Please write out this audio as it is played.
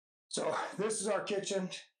So this is our kitchen,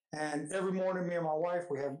 and every morning, me and my wife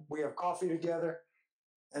we have coffee together,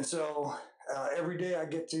 and so every day I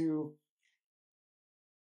get to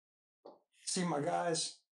see my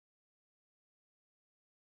guys.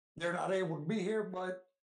 They're not able to be here, but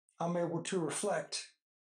I'm able to reflect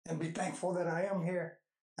and be thankful that I am here,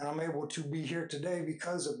 and I'm able to be here today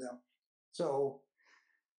because of them. So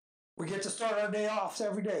we get to start our day off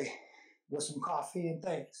every day with some coffee and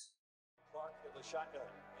thanks. Clark in the shotgun,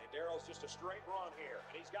 and Darrell's just a straight run here,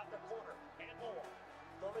 and he's got the corner and more.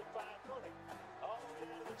 35 running, all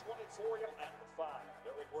down to the 24 at the 5.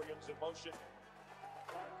 Derek Williams in motion.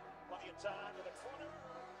 Clark, plenty of time to the corner.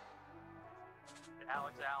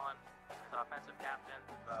 Alex Allen, offensive captain.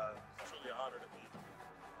 It's truly an honor to be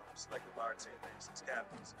selected by our teammates as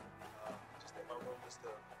captains. Just think my role is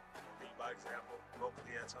to lead by example,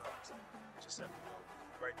 locally at times. Just set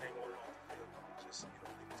the right thing on and off the field. Just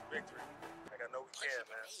lead to victory. Like I know we can,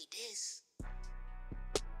 man.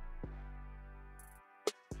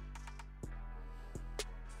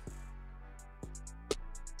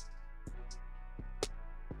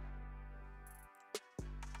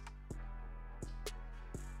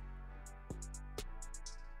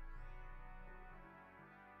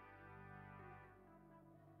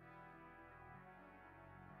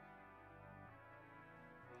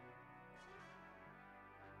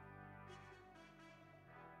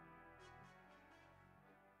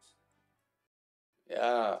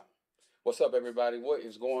 Yeah. What's up, everybody? What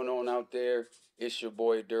is going on out there? It's your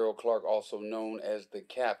boy, Daryl Clark, also known as the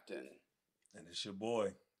Captain. And it's your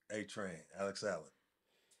boy, A-Train, Alex Allen.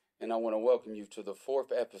 And I want to welcome you to the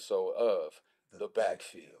 4th episode of The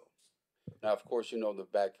Backfield. Now, of course, you know the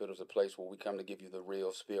Backfield is a place where we come to give you the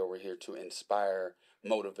real spiel. We're here to inspire,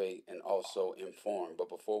 motivate, and also inform. But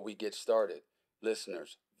before we get started,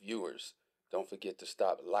 listeners, viewers, don't forget to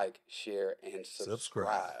stop, like, share, and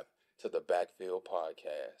subscribe to the Backfield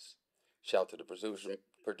podcast. Shout out to the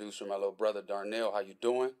producer, my little brother Darnell. How you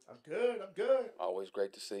doing? I'm good. Always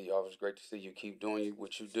great to see you. Always great to see you. Keep doing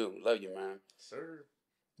what you do. Love you, man. Sir.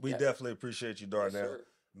 We definitely appreciate you, Darnell. Yes,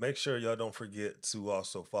 make sure y'all don't forget to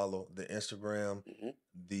also follow the Instagram,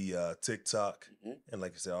 the TikTok, and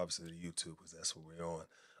like I said, obviously the YouTube, because that's what we're on.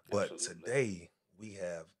 But today we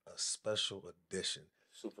have a special edition.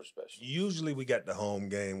 Super special. Usually we got the home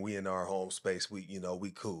game. We in our home space. We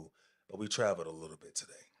cool. But we traveled a little bit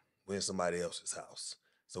today. We're in somebody else's house.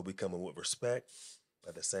 So we coming with respect.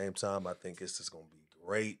 At the same time, I think it's just going to be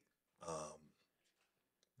great.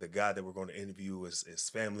 The guy that we're going to interview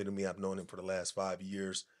is family to me. I've known him for the last 5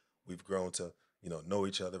 years. We've grown to, know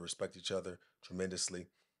each other, respect each other tremendously.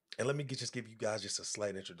 And let me just give you guys just a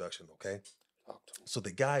slight introduction, okay? So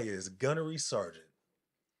the guy is Gunnery Sergeant,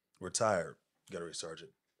 retired Gunnery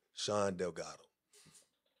Sergeant, Sean Delgado.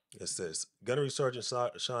 It says, Gunnery Sergeant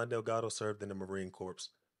Sean Delgado served in the Marine Corps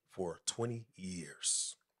for 20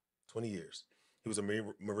 years. 20 years. He was a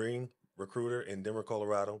Marine recruiter in Denver,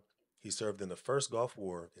 Colorado. He served in the first Gulf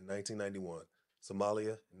War in 1991,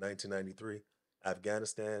 Somalia in 1993,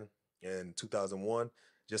 Afghanistan in 2001,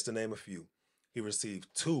 just to name a few. He received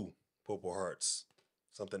 2 Purple Hearts,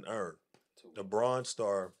 something earned, the Bronze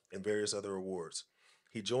Star, and various other awards.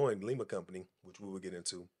 He joined Lima Company, which we will get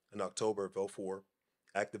into, in October of 2004,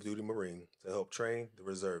 active duty Marine, to help train the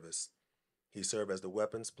Reservist. He served as the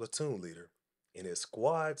weapons platoon leader, and his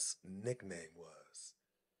squad's nickname was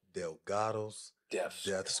Delgado's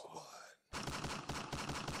Death Squad.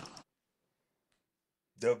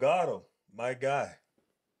 Delgado, my guy.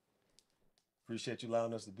 Appreciate you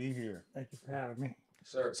allowing us to be here. Thank you for having me.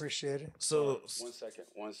 Sir. Appreciate it. So,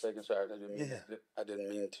 one second, sir. I didn't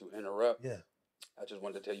mean to interrupt. Yeah. I just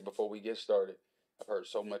wanted to tell you before we get started, I've heard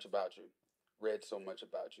so much about you, read so much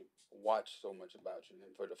about you, watched so much about you,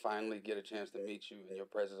 and to finally get a chance to meet you in your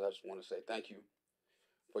presence, I just want to say thank you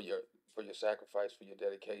for your sacrifice, for your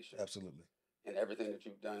dedication. Absolutely. And everything that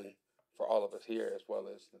you've done for all of us here as well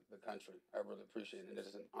as the country. I really appreciate it. And it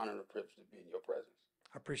is an honor and a privilege to be in your presence.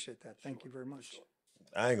 I appreciate that. Thank you very much. Sure.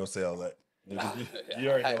 I ain't going to say all that. You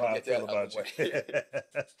already know how I feel about you.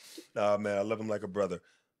 Nah, man, I love him like a brother.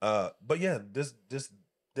 But yeah, this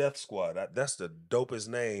Death Squad, that's the dopest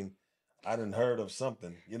name I done heard of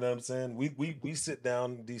something. You know what I'm saying? We sit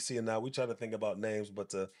down in DC and now we try to think about names,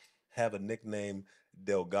 but to have a nickname,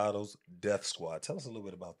 Delgado's Death Squad. Tell us a little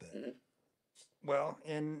bit about that. Mm-hmm. Well,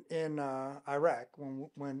 in Iraq,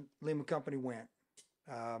 when Lima Company went,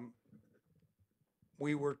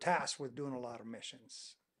 we were tasked with doing a lot of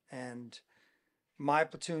missions. And my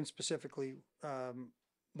platoon specifically,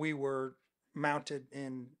 we were mounted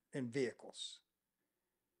in vehicles.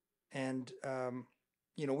 And,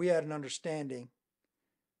 we had an understanding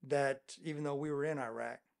that even though we were in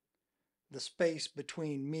Iraq, the space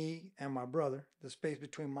between me and my brother, the space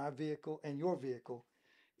between my vehicle and your vehicle,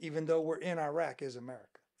 even though we're in Iraq, is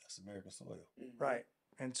America. That's American soil. Right.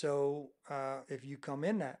 And so if you come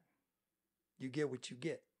in that, you get what you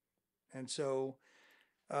get. And so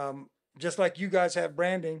just like you guys have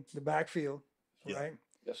branding, the Backfield, right?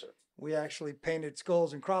 Yes, sir. We actually painted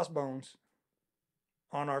skulls and crossbones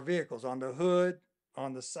on our vehicles, on the hood,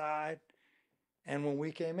 on the side. And when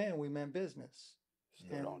we came in, we meant business.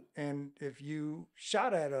 And if you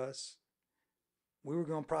shot at us, we were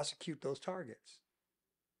going to prosecute those targets.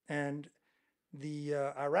 And the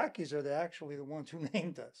Iraqis are actually the ones who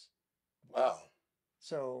named us. Wow.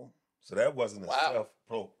 So that wasn't a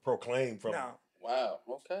self-proclaimed from. no. Wow.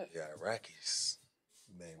 Okay. Yeah, Iraqis.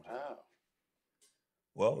 Named. Wow.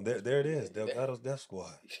 Well, there it is. Delgado's Death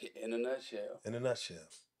Squad. In a nutshell. In a nutshell.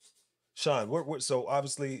 Sean, so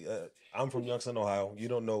obviously I'm from Youngstown, Ohio. You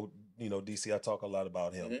don't know, DC. I talk a lot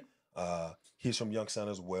about him. He's from Youngstown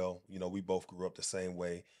as well. We both grew up the same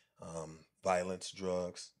way. Violence,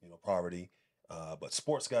 drugs, poverty. But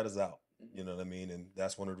sports got us out. You know what I mean? And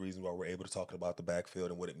that's one of the reasons why we're able to talk about the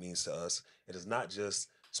Backfield and what it means to us. It is not just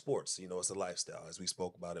sports. It's a lifestyle, as we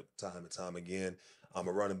spoke about it time and time again. A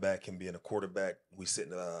running back can be in a quarterback. We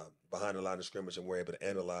sitting behind the line of scrimmage and we're able to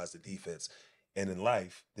analyze the defense. And in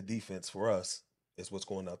life, the defense for us is what's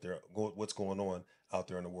going on out there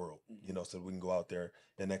in the world, so we can go out there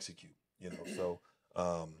and execute, So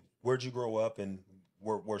where'd you grow up, and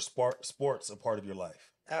were sports a part of your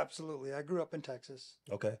life? Absolutely. I grew up in Texas.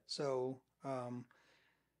 Okay. So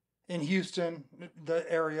in Houston, the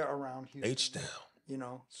area around Houston.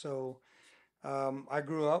 H-Town. So I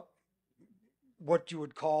grew up what you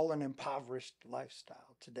would call an impoverished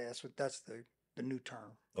lifestyle today. That's the new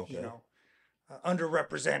term. Okay.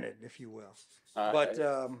 Underrepresented, if you will. But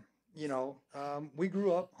we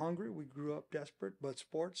grew up hungry. We grew up desperate. But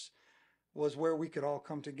sports was where we could all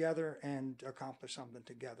come together and accomplish something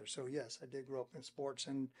together. So yes, I did grow up in sports,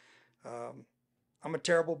 and I'm a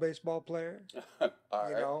terrible baseball player.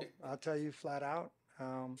 I'll tell you flat out.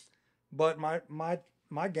 But my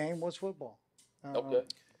game was football. Okay.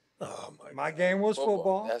 Oh my game was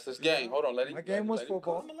football. That's his game. Hold on, let him. My game was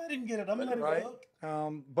football. I'm gonna let him get it. I'm gonna let him right.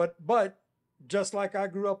 But just like I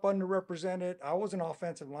grew up underrepresented, I was an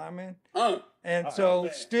offensive lineman, and so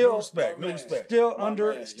still still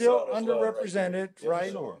underrepresented,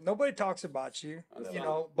 right? Sure. Nobody talks about you,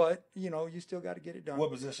 but you still got to get it done.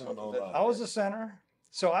 What position on the line? I was a center,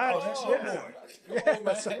 so that's your boy.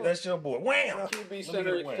 That's your boy. Wham! QB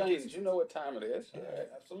center exchange. You know what time it is? Yeah,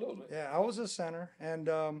 absolutely. Yeah, I was a center, and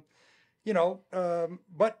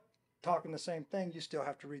but talking the same thing, you still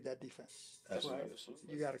have to read that defense. Absolutely. Right?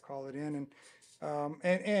 You got to call it in,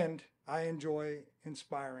 and I enjoy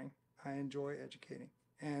inspiring. I enjoy educating,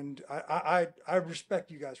 and I respect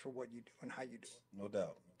you guys for what you do and how you do it. No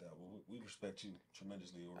doubt. We respect you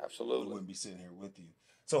tremendously. Absolutely. We wouldn't be sitting here with you.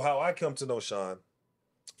 So how I come to know Sean,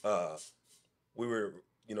 we were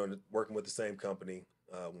working with the same company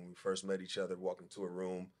when we first met each other, walking into a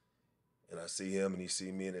room, and I see him and he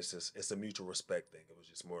see me, and it's a mutual respect thing. It was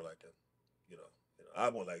just more like I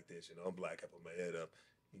won't like this, I'm black. I put my head up.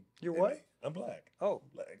 You're what? I'm black. Oh,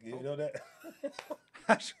 black. You know that?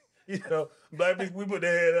 Black people, we put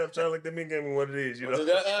their head up, trying to like them in game and what it is,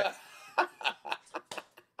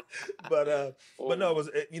 But no,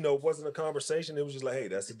 it wasn't a conversation. It was just like, hey,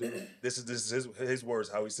 that's the dude. This is his words,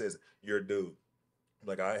 how he says it. You're a dude.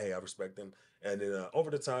 Like, I respect him. And then over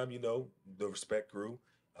the time, the respect grew.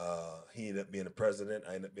 He ended up being the president.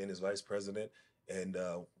 I ended up being his vice president, and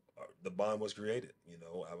the bond was created.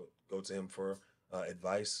 I would go to him for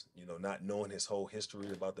advice, not knowing his whole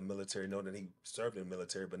history about the military, knowing that he served in the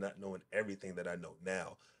military, but not knowing everything that I know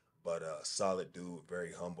now. But solid dude,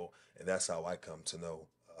 very humble, and that's how I come to know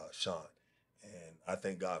Sean. And I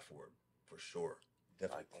thank God for it, for sure.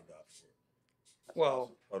 Definitely thank God for it.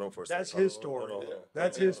 Well, hold on for a second. That's his story. Hold on.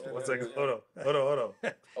 That's his story. 1 second. Hold on.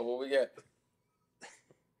 Oh, what we got?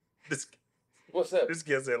 What's up? This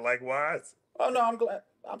kid said likewise. Oh no, I'm glad.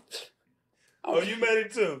 You met him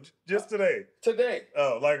too, just today. Today.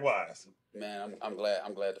 Oh, likewise. Man, I'm glad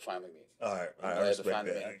to finally meet. All right, I'm I glad respect to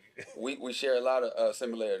finally that. meet. We share a lot of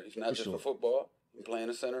similarities, not For just sure. for football. I'm playing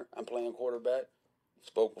a center. I'm playing quarterback.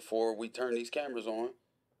 Spoke before we turned these cameras on,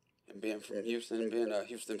 and being from Houston, and being a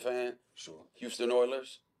Houston fan. Sure. Houston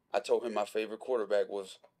Oilers. I told him my favorite quarterback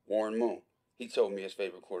was Warren Moon. He told me his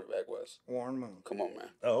favorite quarterback was Warren Moon. Come on, man.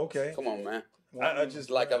 Oh, okay. Come on, man. I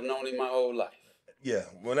just Like I've known him my whole life. Yeah,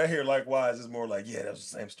 when I hear likewise, it's more like, yeah, that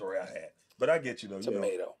was the same story I had. But I get you though.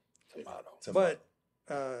 Tomato. But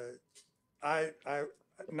I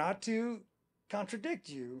not to contradict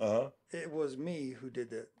you, it was me who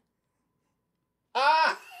did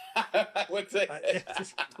With the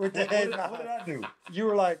with the What head did nod. I do? You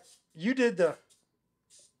were like, you did the,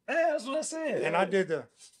 Yeah, that's what I said. and I did the.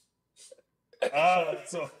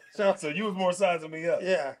 So you was more sizing me up.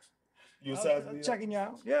 Yeah. You was I sizing was me up. checking you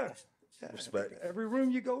out. Yeah. Respect. Every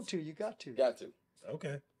room you go to, you got to. Got to.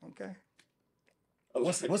 Okay. Okay.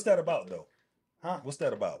 What's that about though? Huh? What's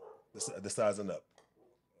that about? The sizing up.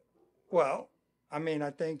 Well, I mean,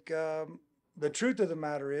 I think the truth of the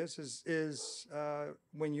matter is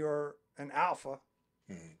when you're an alpha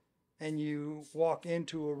Mhm. and you walk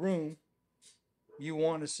into a room, you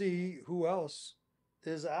want to see who else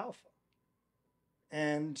is alpha.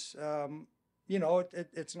 And,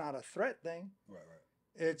 it's not a threat thing. Right.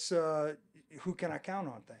 It's who can I count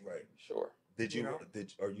on thing. Right. Sure. Did you? You know?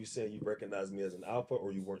 Are you saying you recognized me as an alpha,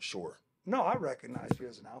 or you weren't sure? No, I recognize you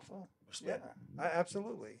as an alpha. Respect. Yeah,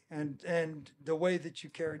 absolutely. And the way that you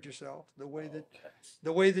carried yourself, the way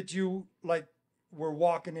Okay. that you were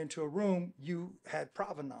walking into a room, you had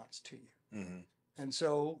provenance to you. Mm-hmm. And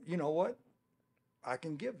so, you know what? I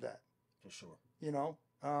can give that. For sure. You know,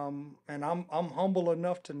 and I'm humble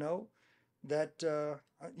enough to know that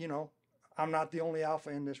I'm not the only alpha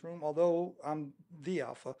in this room, although I'm the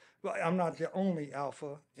alpha, but I'm not the only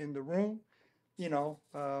alpha in the room. You know,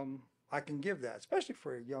 I can give that, especially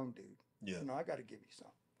for a young dude. Yeah. You know, I got to give you some.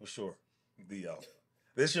 For sure. The alpha.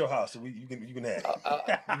 This is your house, so you can have it.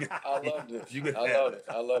 I love this. You can I have love it.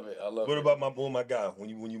 I love it. I love What it. about my guy? When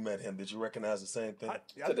you met him, did you recognize the same thing? I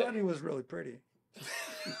Today. thought he was really pretty.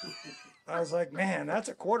 I was like, man, that's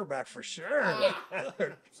a quarterback for sure.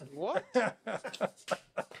 What?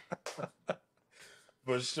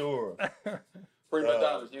 For sure. Prima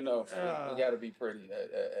donnas, you got to be pretty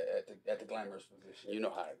at the glamorous position. You know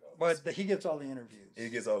how it goes. But he gets all the interviews. He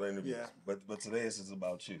gets all the interviews. Yeah. But today this is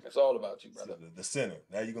about you. It's all about you, brother. The center.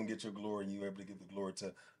 Now you're gonna get your glory, and you're able to give the glory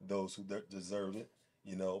to those who deserve it.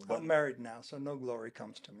 You know. But I'm married now, so no glory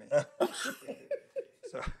comes to me.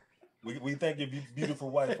 So we thank your beautiful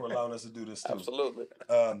wife for allowing us to do this too. Absolutely.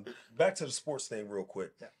 Back to the sports thing real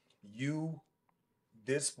quick. Yeah. You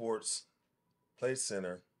did sports, played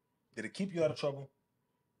center. Did it keep you out of trouble?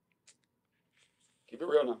 Keep it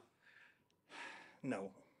real now.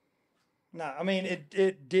 no, I mean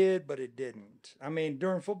it did, but it didn't. I mean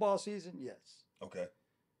during football season, yes. Okay.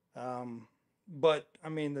 But I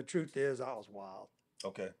mean the truth is I was wild,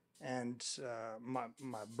 Okay. and my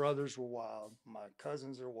brothers were wild, my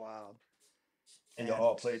cousins are wild, And y'all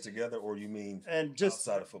all played together, or you mean and just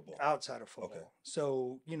outside of football? Outside of football. Okay.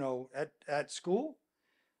 So at school,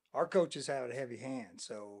 our coaches have a heavy hand.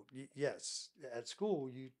 So yes, at school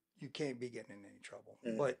you can't be getting in any trouble.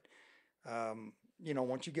 Mhm. But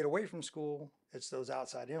once you get away from school, it's those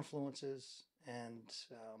outside influences, and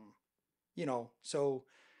so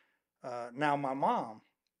now my mom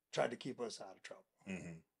tried to keep us out of trouble.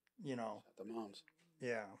 Mm-hmm. The moms.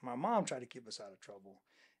 Yeah, my mom tried to keep us out of trouble,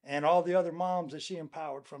 and all the other moms that she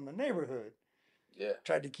empowered from the neighborhood Yeah.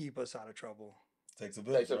 tried to keep us out of trouble. Takes a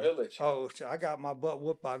village. Takes a right? village. Oh, I got my butt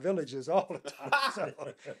whooped by villages all the time.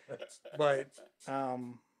 So, but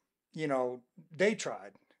they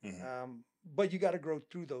tried. Mhm. But you got to grow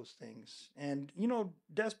through those things, and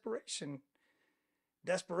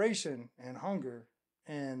desperation and hunger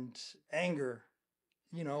and anger.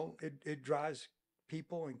 It drives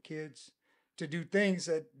people and kids to do things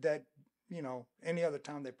that any other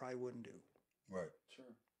time they probably wouldn't do. Right. Sure.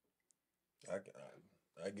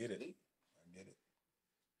 I get it. See? I get it.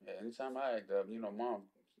 Yeah, anytime I act up, mom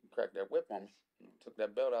cracked that whip on me. Took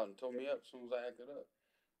that belt out and tore me up as soon as I acted up.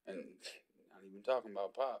 And not even talking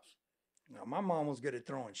about pops. Now, my mom was good at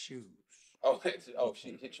throwing shoes. Oh,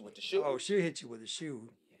 she hit you with the shoe. Oh, she hit you with a shoe.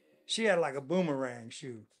 She had like a boomerang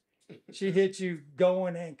shoe. She hit you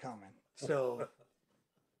going and coming. So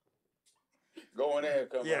Go in there and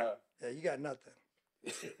come yeah, you got nothing.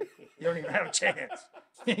 You don't even have a chance.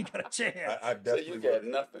 You ain't got a chance. I So definitely you got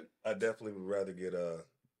nothing. I definitely would rather get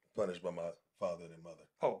punished by my father than mother.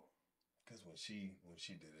 Oh, Because when she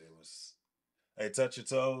did it, it was, hey, touch your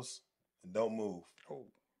toes and don't move. oh,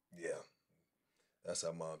 Yeah, that's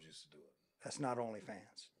how moms used to do it. that's not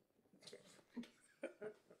OnlyFans.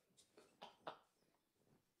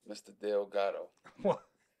 Mr. Delgado. What?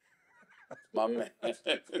 My man.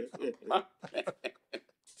 My man.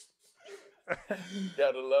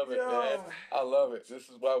 Gotta love it, man. I love it. This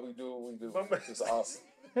is why we do what we do. This is awesome.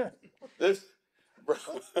 This, bro.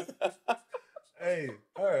 Hey,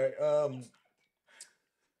 all right.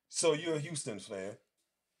 So you're a Houston fan.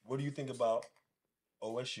 What do you think about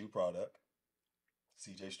OSU product,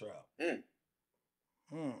 CJ Stroud?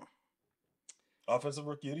 Offensive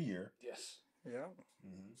Rookie of the Year. Yes. Yeah.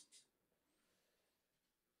 Mm-hmm.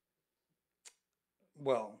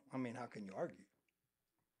 Well, I mean, how can you argue?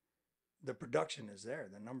 The production is there.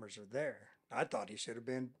 The numbers are there. I thought he should have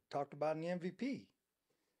been talked about in the MVP.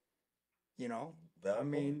 You know, Valid I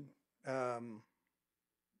point. mean,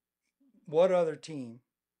 what other team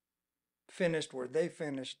finished where they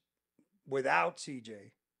finished without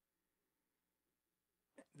CJ?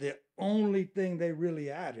 The only thing they really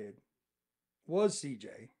added was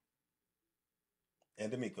CJ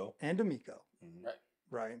And D'Amico. Mm-hmm.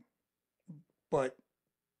 Right. But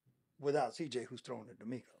without CJ, who's throwing to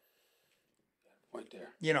D'Amico? Point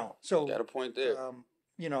there. You know, so Got a point there.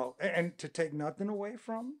 You know, and to take nothing away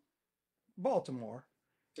from Baltimore,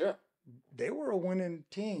 Yeah. they were a winning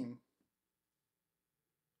team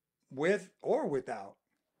with or without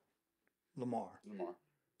Lamar.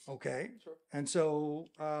 Okay. Sure. And so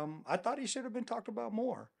I thought he should have been talked about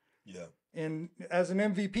more. Yeah. And as an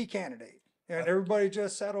MVP candidate. And everybody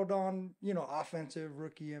just settled on, you know, offensive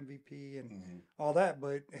rookie MVP and all that.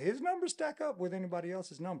 But his numbers stack up with anybody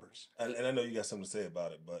else's numbers. And I know you got something to say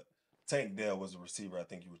about it, but Tank Dell was the receiver I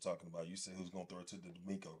think you were talking about. You said who's going to throw it to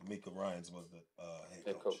D'Amico. D'Amico Ryans was the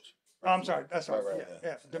head coach. Oh, I'm sorry. That's right. Right.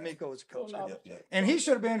 Yeah. D'Amico was coach. Yep. And he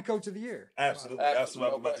should have been coach of the year. Absolutely. That's what I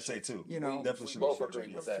was about to say, too. You know, definitely should both have been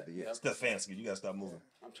agree coach with of the year. that. Stefanski, you got to stop moving.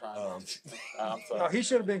 I'm trying. I'm sorry. No, he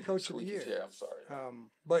should have been coach of the year. Yeah, I'm sorry.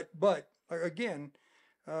 But again,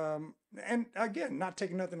 and again, not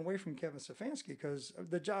taking nothing away from Kevin Stefanski, because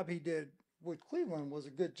the job he did with Cleveland was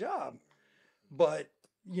a good job. But,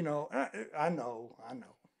 you know, I know.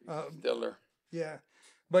 Stiller. Yeah.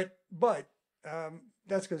 But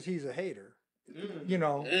that's because he's a hater. You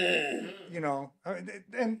know, and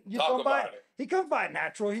you Talk come by about it. he comes by it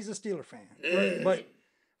natural. He's a Steeler fan.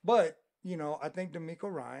 But you know, I think D'Amico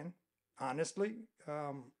Ryan, honestly,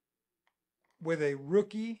 with a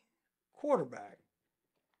rookie quarterback,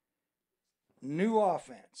 new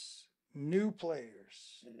offense, new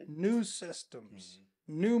players, new systems,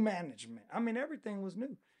 new management. I mean, everything was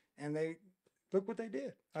new, and they look what they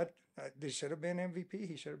did. They should have been MVP.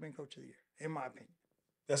 He should have been coach of the year, in my opinion.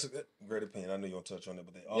 That's a great opinion. I know you're going to touch on it,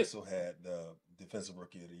 but they also had the defensive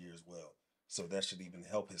rookie of the year as well. So that should even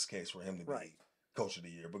help his case for him to be coach of the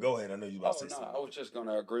year. But go ahead. I know you about to say something. I was just going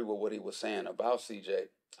to agree with what he was saying about CJ.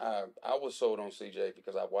 I was sold on CJ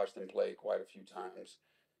because I watched him play quite a few times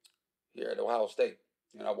here at Ohio State.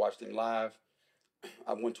 And I watched him live.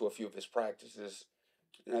 I went to a few of his practices.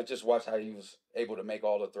 And I just watched how he was able to make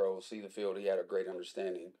all the throws, see the field. He had a great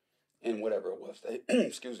understanding in whatever it was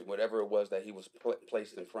that, whatever it was that he was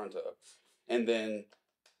placed in front of. And then,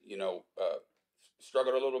 you know,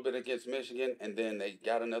 struggled a little bit against Michigan, and then they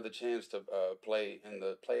got another chance to play in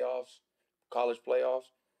the playoffs, college playoffs.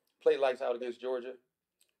 Played lights out against Georgia.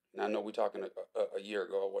 And I know we're talking a year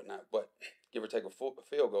ago or whatnot, but give or take a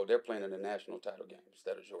field goal, they're playing in the national title game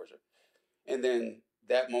instead of Georgia. And then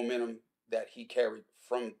that momentum that he carried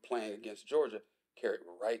from playing against Georgia carried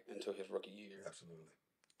right into his rookie year. Absolutely.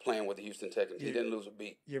 Playing with the Houston Texans. He didn't lose a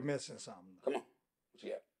beat. You're missing something. Come on. What you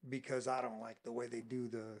got? Because I don't like the way they do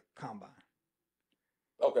the combine.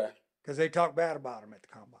 Okay. Because they talk bad about him at the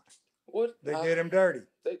combine. What? They did him dirty.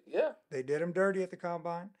 Yeah. They did him dirty at the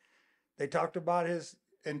combine. They talked about his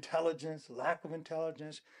intelligence, lack of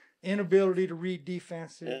intelligence, inability to read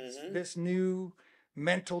defenses, this new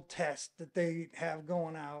mental test that they have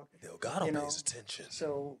going out. Delgado pays attention.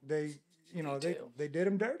 So they did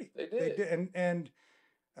him dirty. They did. And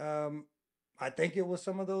I think it was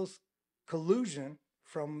some of those collusion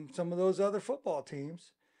from some of those other football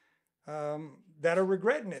teams that are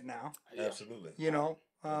regretting it now. Absolutely. You know,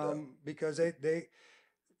 because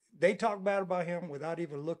they talk bad about him without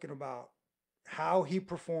even looking about how he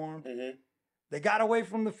performed. They got away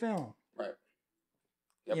from the film. Right.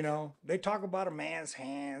 Yep. You know, they talk about a man's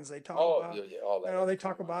hands. They talk all about, that. You know, they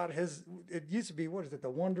talk about his. It used to be, what is it?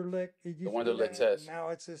 The Wonderlick. The Wonderlick test. Now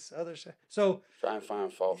it's this other. So try and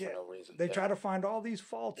find fault for no reason. They try to find all these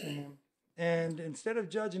faults in him, and instead of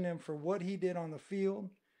judging him for what he did on the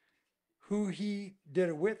field, who he did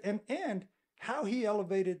it with, and how he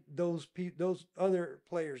elevated those other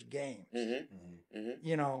players' games.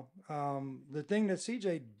 You know, the thing that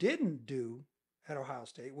CJ didn't do at Ohio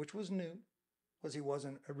State, which was new, was he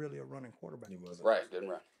wasn't really a running quarterback. He wasn't. Right, didn't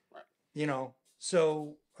run. Right. You know,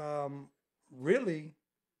 so really,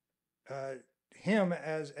 him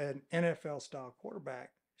as an NFL style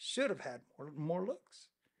quarterback should have had more looks.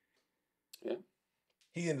 Yeah.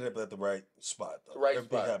 He ended up at the right spot, though. The right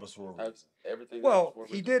Everything spot. happens for a reason. Everything. Well,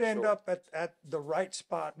 he did end up at the right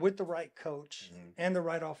spot with the right coach and the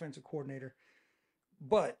right offensive coordinator.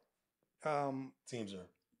 But teams are.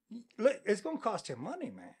 It's going to cost him money,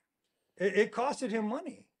 man. It costed him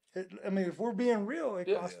money. I mean, if we're being real, it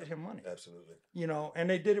Yeah. costed him money. Absolutely. You know, and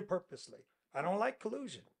they did it purposely. I don't like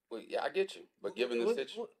collusion. Well, yeah, I get you. But given the What-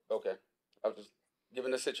 situation, what- okay, I was just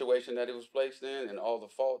given the situation that he was placed in and all the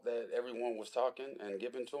fault that everyone was talking and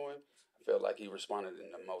given to him, I felt like he responded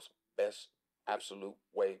in the most best, absolute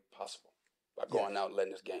way possible by going out and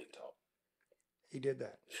letting his game talk. He did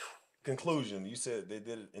that. Conclusion. You said they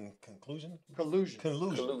did it in conclusion? Collusion.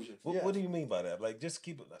 Collusion. What, Yeah. what do you mean by that? Like, just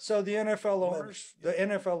keep it. So the NFL Let me- owners, the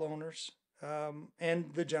NFL owners,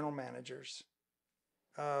 and the general managers,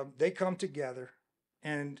 they come together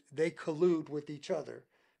and they collude with each other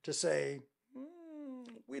to say,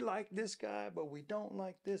 we like this guy, but we don't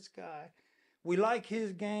like this guy. We like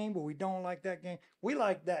his game, but we don't like that game. We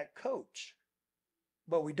like that coach,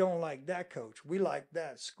 but we don't like that coach. We like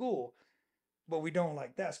that school, but we don't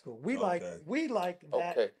like that school. We like that.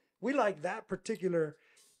 Okay. We like that particular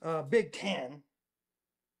Big Ten.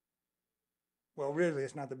 Well, really,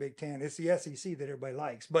 it's not the Big Ten. It's the SEC that everybody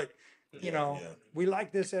likes. But, you know, we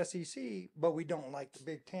like this SEC, but we don't like the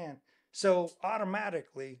Big Ten. So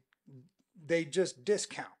automatically, they just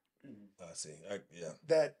discount I see.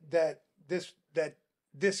 that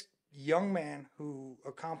this young man who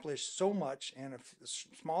accomplished so much in a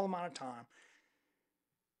small amount of time,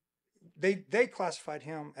 they classified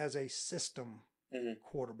him as a system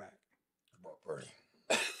quarterback. About Purdy.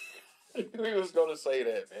 We was gonna say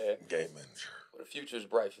that, man. Game manager. But the future's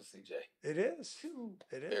bright for CJ. It is.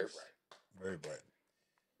 It is. Very bright. Very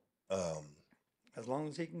bright. As long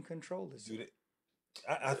as he can control this. Dude,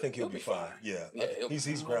 I think he'll be fine. Yeah.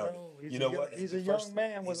 He's grounded. You a know young- what? He's a young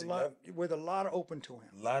man with a lot of open to him.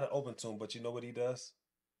 A lot of open to him, but you know what he does?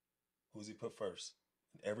 Who's he put first?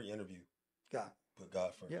 In every interview. God. Put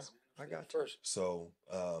God first. Yeah, I got you. First. So,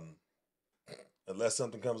 unless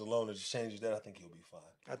something comes along that just changes that, I think he'll be fine.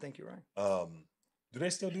 I think you're right. Do they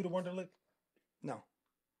still do the Wonderlic? No.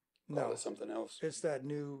 Call No. it something else. It's that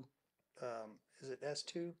new is it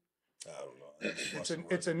S2? I don't know.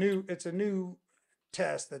 It's a new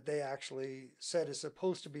test that they actually said is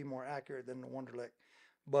supposed to be more accurate than the Wonderlic.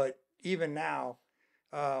 But even now,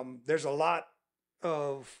 there's a lot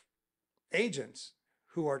of agents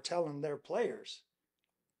who are telling their players,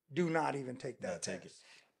 do not even take that Take it. test.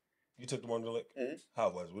 You took the Wonderlic? Mm-hmm. How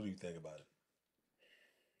was it? What do you think about it?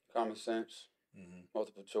 Common sense, Mm-hmm.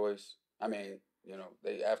 multiple choice. I mean, you know,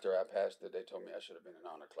 they after I passed it, they told me I should have been in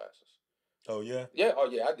honor classes. Oh, yeah? Yeah, oh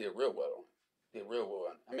yeah, I did real well on it. Did real well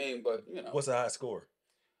on it. I mean, but you know. What's the high score?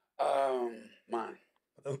 Mine.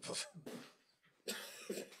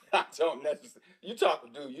 I don't necessarily. You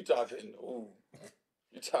talking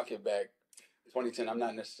back 2010. I'm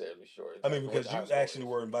not necessarily sure. I mean, because you actually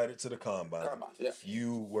were invited to the Combine. Yeah.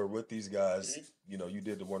 You were with these guys. Mm-hmm. You know, you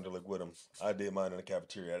did the Wonderlic with them. I did mine in the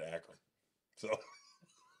cafeteria at Akron. So,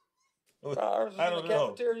 Ours was I in don't the know.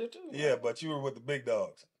 cafeteria too. Yeah, but you were with the big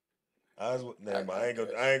dogs. I was with, never mind. I ain't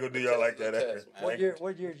gonna do Good y'all like test, that. good test, man.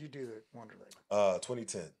 What year did you do the Wonderlic? 2010.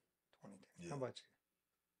 2010. Yeah. How about you?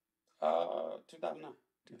 2009.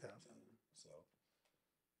 2000. So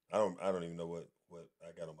I don't even know what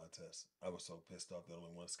I got on my test. I was so pissed off that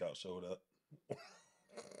only one scout showed up.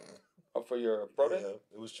 Oh, for your pro day? Yeah,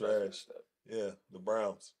 it was That's trash. messed up. Yeah, the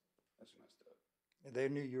Browns. That's messed up. They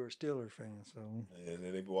knew you were a Steelers fan, so And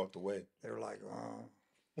then they walked away. they were like,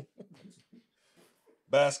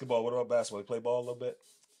 Basketball. What about basketball? You play ball a little bit?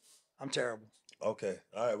 I'm terrible. Okay.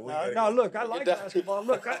 All right. No, look, I like down. basketball.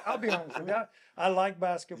 Look, I'll be honest with you. I like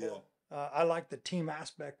basketball. I like the team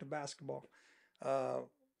aspect of basketball.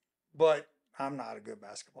 But I'm not a good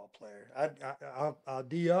basketball player. I'll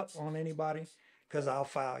D up on anybody because I'll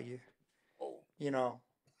foul you. Oh. You know,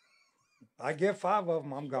 I get 5 of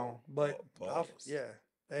them, I'm gone. But Pause.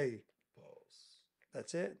 hey, Pause.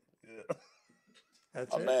 that's it. Yeah.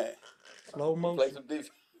 That's Oh it. man. Slow Play motion. some defense.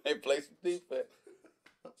 Hey, play some defense.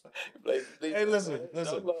 Play some defense. Hey, listen. man.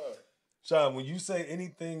 Show love. Sean, when you say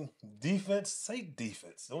anything defense, say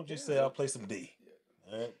defense. Don't just say I'll play some D.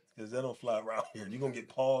 All right? Because that don't fly around here. You're going to get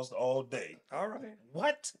paused all day. All right.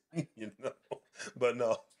 What? You know? But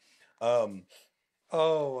no.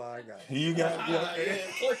 Oh, I got it. You got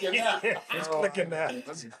It's clicking now. It's clicking now.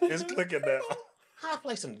 It's clicking now. I'll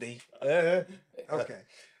play some D. Okay.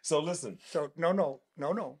 So listen. So, no.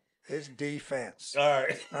 It's defense. All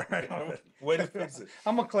right. All right. Way to fix it.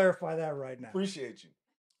 I'm going to clarify that right now. Appreciate you.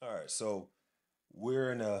 All right. So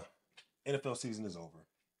we're in NFL season is over.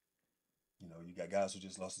 You know, you got guys who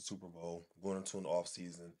just lost the Super Bowl, going into an off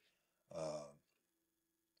season.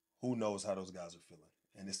 Who knows how those guys are feeling?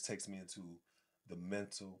 And this takes me into the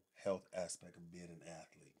mental health aspect of being an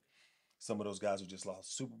athlete. Some of those guys who just lost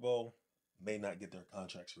the Super Bowl may not get their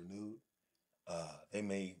contracts renewed. They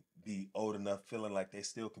may be old enough feeling like they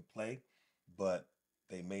still could play, but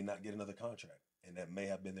they may not get another contract, and that may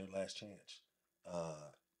have been their last chance.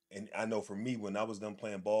 And I know for me, when I was done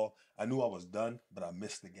playing ball, I knew I was done, but I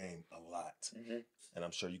missed the game a lot. Mm-hmm. And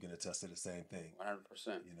I'm sure you can attest to the same thing.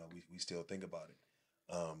 100%. You know, we still think about it.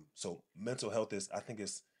 So mental health is, I think,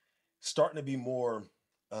 it's starting to be more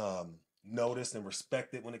noticed and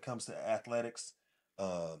respected when it comes to athletics.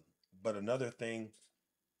 But another thing,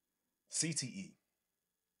 CTE.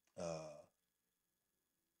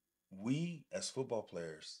 We as football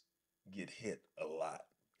players get hit a lot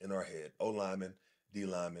in our head. O linemen, D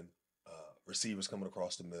linemen, receivers coming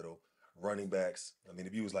across the middle, running backs. I mean,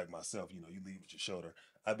 if you was like myself, you know, you lead with your shoulder.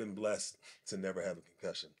 I've been blessed to never have a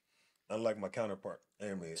concussion, unlike my counterpart.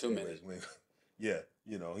 Too many. Yeah,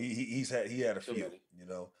 you know, he had a Too few. many. You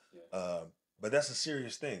know, Yeah. but that's a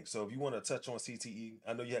serious thing. So if you want to touch on CTE,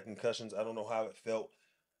 I know you had concussions. I don't know how it felt.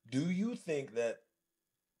 Do you think that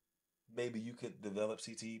maybe you could develop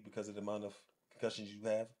CTE because of the amount of concussions you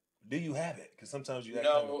have? Do you have it? Because sometimes you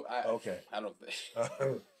No, okay. I don't think.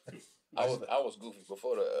 I was goofy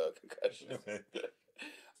before the concussion. Okay.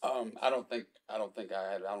 I don't think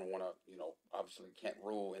I had. I don't want to. You know, obviously can't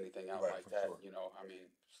rule anything out Right, like for that. sure. You know, I mean,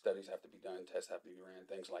 studies have to be done, tests have to be ran,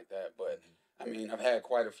 things like that. But I mean, I've had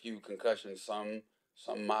quite a few concussions. Some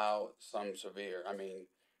mild, some severe. I mean,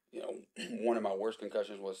 you know, one of my worst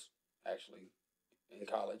concussions was actually in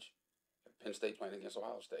college, Penn State playing against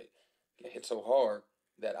Ohio State. It hit so hard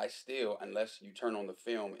that I still, unless you turn on the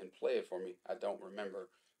film and play it for me, I don't remember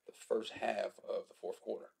the first half of the fourth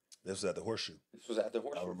quarter. This was at the Horseshoe. This was at the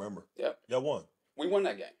Horseshoe. I remember. Yep. Y'all won. We won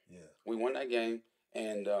that game. Yeah. We won that game,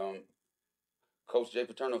 and Coach Jay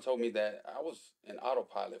Paterno told me that I was in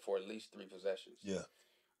autopilot for at least 3 possessions. Yeah.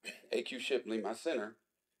 AQ Shipley, my center,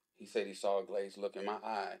 he said he saw a glazed look in my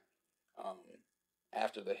eye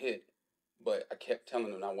after the hit, but I kept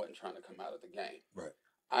telling him I wasn't trying to come out of the game. Right.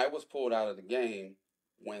 I was pulled out of the game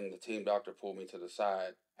when the team doctor pulled me to the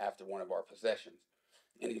side after one of our possessions.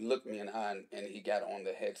 And he looked me in the eye and he got on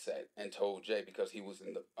the headset and told Jay, because he was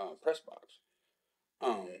in the press box,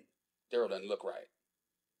 Daryl doesn't look right.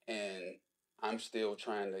 And I'm still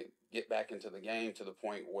trying to get back into the game to the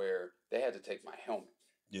point where they had to take my helmet.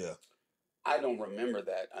 Yeah. I don't remember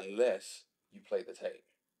that unless you play the tape.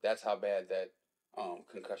 That's how bad that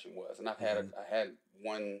concussion was. And I had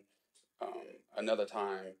one another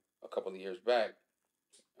time a couple of years back,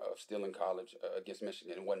 still in college against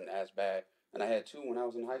Michigan. It wasn't as bad. And I had 2 when I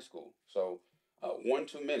was in high school. So one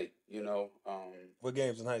too many, you know. What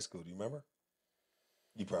games in high school? Do you remember?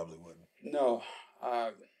 You probably wouldn't. No.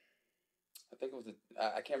 I think it was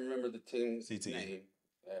I can't remember the team CTE. name.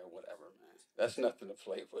 Yeah, whatever, man. That's nothing to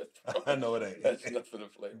play with. I know it ain't. That's nothing to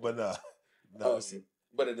play with. But no.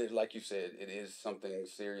 But it is, like you said, it is something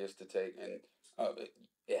serious to take, and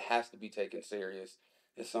it has to be taken serious.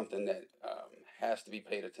 It's something that has to be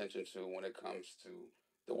paid attention to when it comes to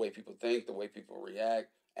the way people think, the way people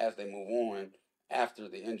react as they move on after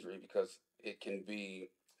the injury, because it can be,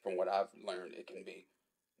 from what I've learned, it can be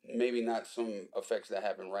maybe not some effects that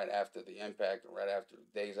happen right after the impact or right after,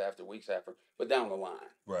 days after, weeks after, but down the line.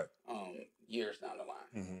 Right. Years down the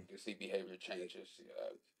line. Mm-hmm. You can see behavior changes,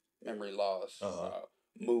 memory loss,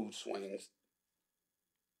 mood swings.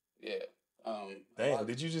 Yeah. Damn,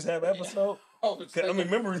 did you just have an episode? I mean,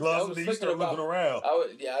 memory loss, and then you start looking around.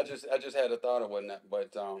 I just had a thought of whatnot,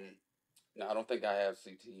 but no, I don't think I have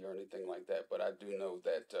CT or anything like that, but I do know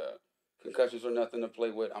that concussions are nothing to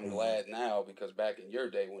play with. I'm glad now, because back in your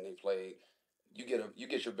day when they played, you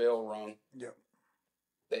get your bell rung. Yep.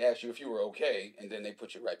 They ask you if you were okay, and then they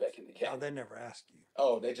put you right back in the game. No, they never ask you.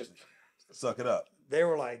 Oh, they just suck it up. They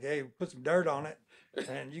were like, hey, put some dirt on it,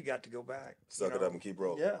 and you got to go back. Suck it up and keep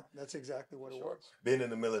rolling. Yeah, that's exactly what it was. Being in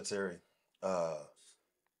the military,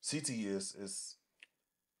 CTE is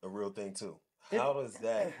a real thing too. How does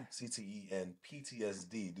that CTE and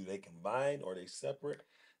PTSD, do they combine or are they separate?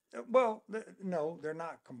 Well, no, they're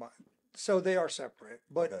not combined. So they are separate,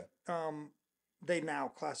 but Okay. They now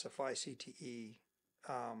classify CTE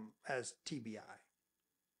as TBI.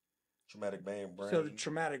 Traumatic brain. So the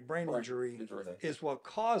traumatic brain injury is what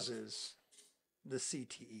causes the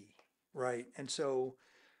CTE, right? And so,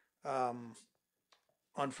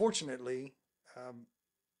 unfortunately,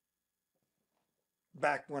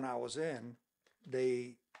 back when I was in,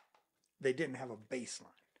 they didn't have a baseline.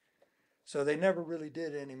 So they never really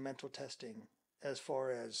did any mental testing as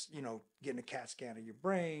far as, you know, getting a CAT scan of your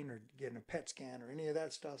brain or getting a PET scan or any of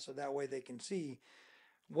that stuff. So that way they can see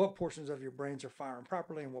what portions of your brains are firing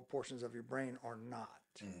properly and what portions of your brain are not.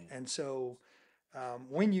 Mm-hmm. And so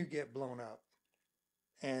when you get blown up,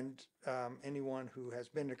 and anyone who has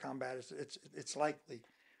been to combat, it's likely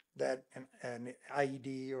that an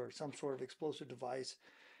IED or some sort of explosive device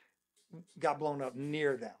got blown up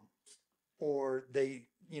near them, or they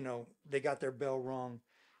got their bell rung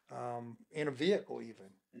in a vehicle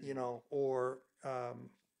even, or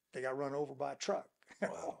they got run over by a truck.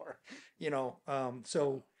 Wow. Or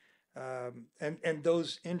and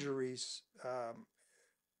those injuries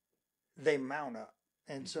they mount up,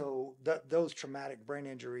 and so those traumatic brain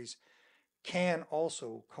injuries can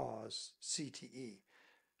also cause CTE.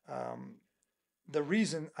 The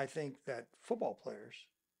reason I think that football players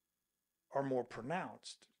are more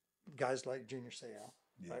pronounced, guys like Junior Seau,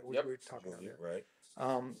 right, which we were talking about, right,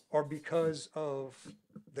 are because of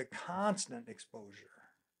the constant exposure,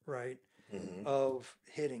 right, of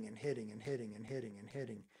hitting and hitting and hitting and hitting and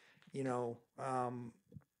hitting,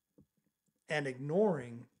 and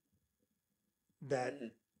ignoring that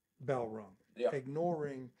bell rung,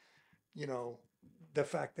 ignoring, the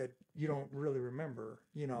fact that you don't really remember,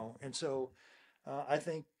 and so I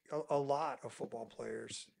think a lot of football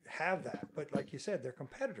players have that, but like you said, they're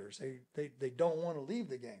competitors. They don't want to leave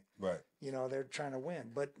the game, right. They're trying to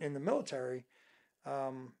win. But in the military,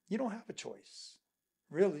 you don't have a choice,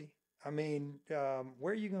 really. I mean,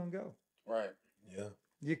 where are you going to go? Right. Yeah.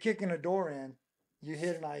 You're kicking a door in, you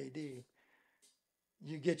hit an IED,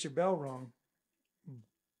 you get your bell rung,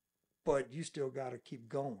 but you still got to keep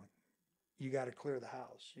going. You got to clear the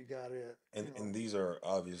house. You got to. And these are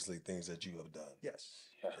obviously things that you have done. Yes.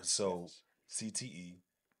 Yeah. So CTE,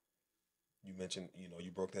 you mentioned,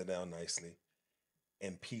 you broke that down nicely,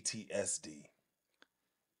 and PTSD,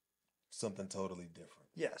 something totally different.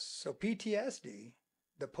 Yes. So PTSD,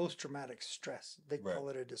 the post-traumatic stress, they call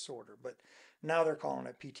it a disorder, but now they're calling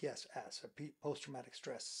it PTSS, post-traumatic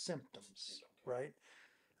stress symptoms, right?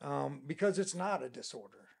 Because it's not a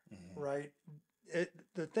disorder, right?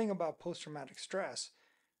 The thing about post-traumatic stress,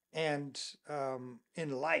 and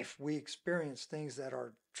in life, we experience things that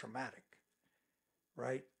are traumatic,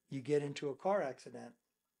 right? You get into a car accident,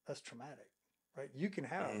 that's traumatic, right? You can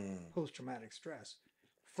have post-traumatic stress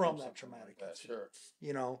from that traumatic incident,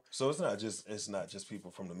 So it's not just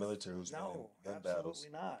people from the military who's been in gun battles.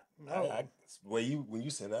 Absolutely not. No. When you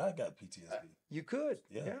said that, I got PTSD. You could,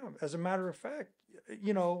 yeah. As a matter of fact,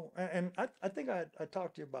 and I think I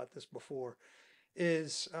talked to you about this before,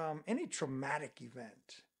 is any traumatic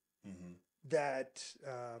event that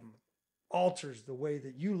alters the way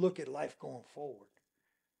that you look at life going forward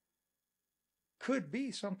could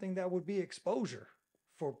be something that would be exposure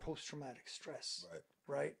for post-traumatic stress,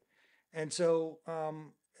 right? And so,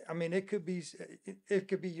 it could be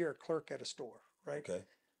you're a clerk at a store, right? Okay.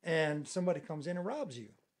 And somebody comes in and robs you,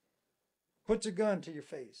 puts a gun to your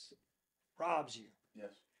face, robs you.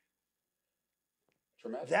 Yes.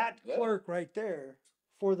 Traumatic. That clerk right there,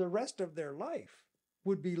 for the rest of their life,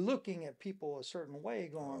 would be looking at people a certain way,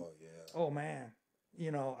 going, "Oh man,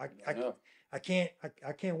 I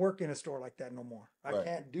can't work in a store like that no more. I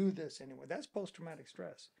can't do this anymore." That's post-traumatic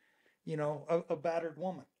stress. A battered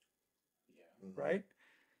woman, right?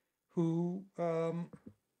 Who,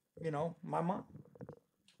 my mom,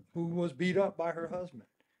 who was beat up by her husband.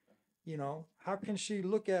 How can she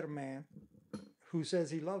look at a man who says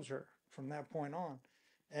he loves her from that point on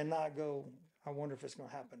and not go, I wonder if it's going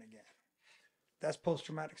to happen again? That's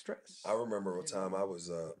post-traumatic stress. I remember a time I was,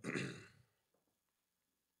 I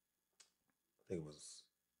think it was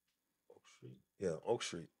Oak Street. Yeah, Oak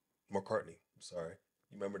Street. McCartney. I'm sorry.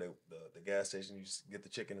 You remember the gas station you used to get the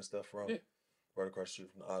chicken and stuff from? Yeah. Right across the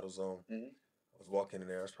street from the AutoZone. I was walking in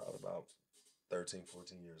there. I was probably about 13,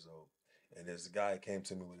 14 years old. And this guy came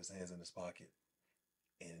to me with his hands in his pocket.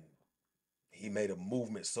 And he made a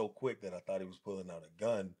movement so quick that I thought he was pulling out a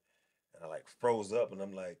gun. And I froze up, and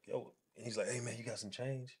I'm like, yo. And he's like, hey man, you got some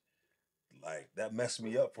change? That messed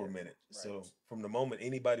me up for a minute. Right. So from the moment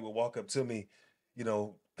anybody would walk up to me,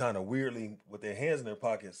 kind of weirdly with their hands in their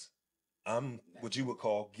pockets, I'm what you would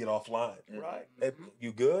call get offline. Right. Hey,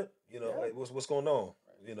 you good? Hey, what's going on?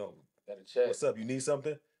 What's up? You need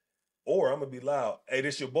something? Or I'm gonna be loud. Hey,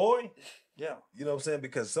 this your boy? Yeah. You know what I'm saying?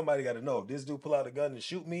 Because somebody got to know if this dude pull out a gun and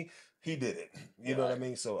shoot me, he did it. You know what I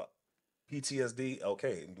mean? So PTSD,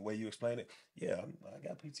 okay. And the way you explain it, I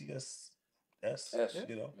got PTSD.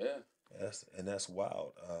 And that's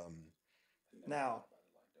wild. Now,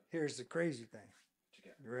 here's the crazy thing.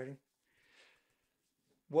 You ready?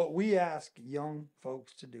 What we ask young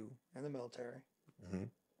folks to do in the military,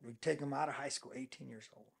 we take them out of high school, 18 years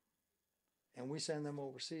old, and we send them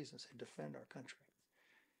overseas and say, defend our country.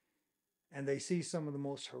 And they see some of the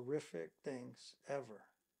most horrific things ever,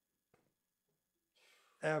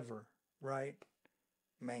 right?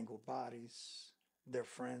 Mangled bodies, their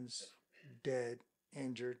friends dead,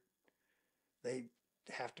 injured. They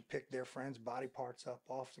have to pick their friends' body parts up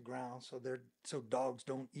off the ground so dogs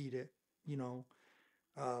don't eat it. You know,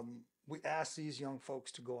 we ask these young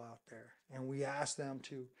folks to go out there, and we ask them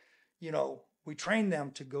to, you know, we train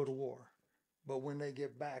them to go to war, but when they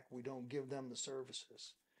get back, we don't give them the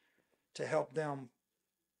services to help them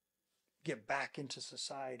get back into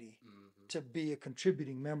society, to be a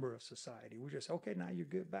contributing member of society. We just, okay, now you're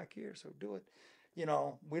good back here, so do it. You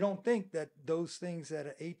know, we don't think that those things that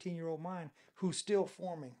an 18-year-old mind who's still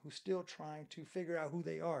forming, who's still trying to figure out who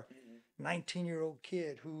they are, 19-year-old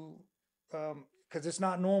kid who, because it's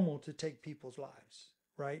not normal to take people's lives,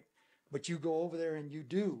 right? But you go over there and you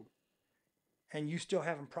do, and you still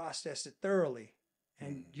haven't processed it thoroughly,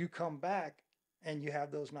 and you come back and you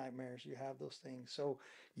have those nightmares, you have those things. So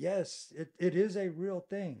yes, it is a real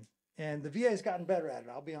thing. And the VA has gotten better at it.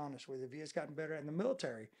 I'll be honest with you. The VA has gotten better at it, and the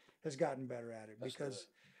military has gotten better at it. That's because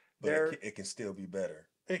it can still be better.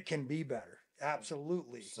 It can be better.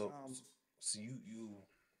 Absolutely. So, so you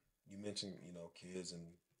mentioned, you know, kids,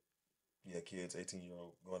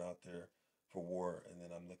 18-year-old going out there for war. And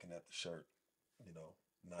then I'm looking at the shirt, you know,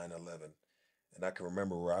 9/11. And I can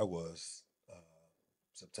remember where I was,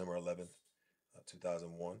 September 11th,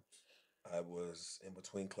 2001. I was in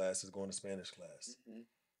between classes going to Spanish class.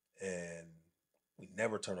 And we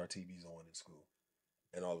never turn our TVs on in school.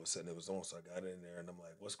 And all of a sudden it was on. So I got in there and I'm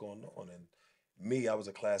like, what's going on? And me, I was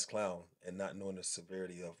a class clown and not knowing the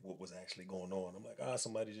severity of what was actually going on. I'm like,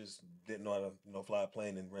 somebody just didn't know how to, you know, fly a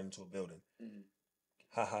plane and ran into a building.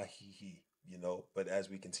 Ha ha, he, you know. But as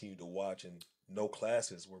we continue to watch and no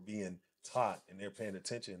classes were being taught and they're paying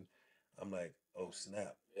attention, I'm like, oh,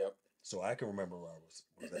 snap. Yep. So I can remember where I was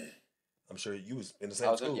at. I'm sure you was in the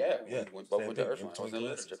same school. We both went to Ursuline. I was in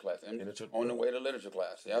literature class. On the way to literature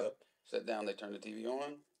class. Yep. Sat down, they turned the TV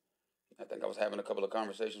on. I think I was having a couple of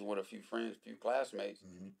conversations with a few friends, a few classmates,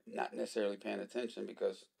 not necessarily paying attention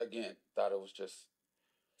because, again, thought it was just...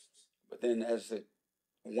 But then as it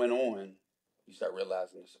went on, you start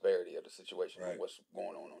realizing the severity of the situation, and what's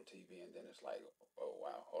going on TV, and then it's like, oh,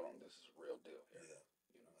 wow, hold on, this is a real deal here. Yeah.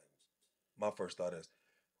 You know, my first thought is,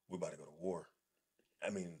 we're about to go to war. I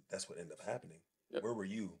mean, that's what ended up happening. Yep. Where were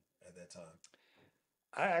you at that time?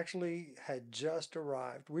 I actually had just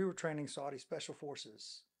arrived. We were training Saudi Special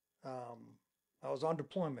Forces. I was on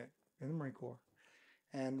deployment in the Marine Corps,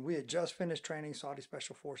 and we had just finished training Saudi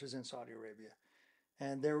Special Forces in Saudi Arabia.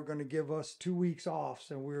 And they were going to give us 2 weeks off,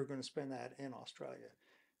 so we were going to spend that in Australia.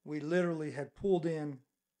 We literally had pulled in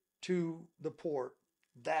to the port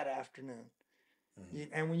that afternoon.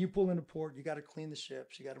 And when you pull into port, you got to clean the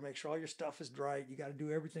ships. You got to make sure all your stuff is dry. You got to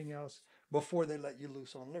do everything else before they let you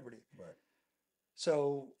loose on liberty. Right.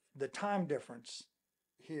 So the time difference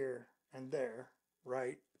here and there,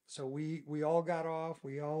 right? So we all got off.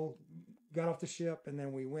 We all got off the ship, and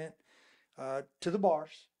then we went to the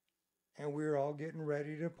bars, and we were all getting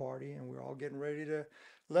ready to party, and we were all getting ready to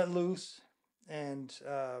let loose. And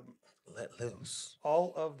let loose.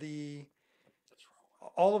 All of the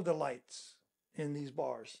lights in these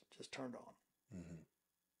bars just turned on.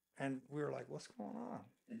 And we were like, what's going on?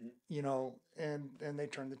 You know, and they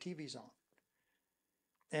turned the TVs on.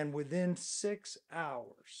 And within 6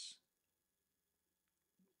 hours,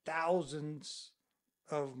 thousands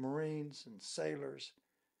of Marines and sailors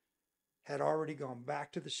had already gone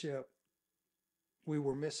back to the ship. We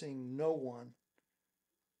were missing no one.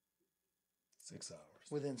 6 hours.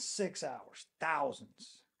 Within 6 hours,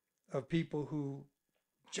 thousands of people who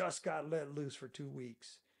just got let loose for 2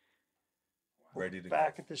 weeks. Ready to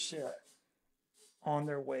back go. At the ship on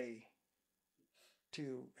their way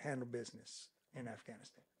to handle business in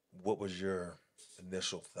Afghanistan. What was your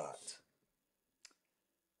initial thought?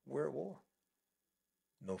 We're at war.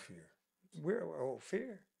 No fear.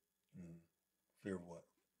 Fear. Fear of what?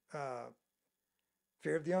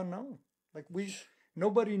 Fear of the unknown. Like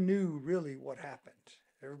nobody knew really what happened.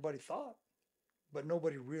 Everybody thought, but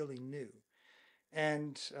nobody really knew.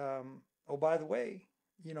 And, by the way,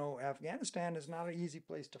 you know, Afghanistan is not an easy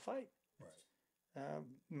place to fight. Right.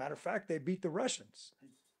 Matter of fact, they beat the Russians,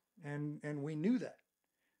 and we knew that.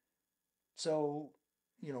 So,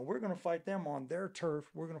 you know, we're going to fight them on their turf.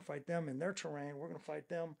 We're going to fight them in their terrain. We're going to fight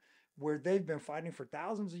them where they've been fighting for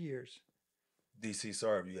thousands of years. DC,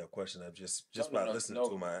 sorry if you have questions. I'm just by listening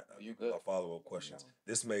to my follow-up questions. No.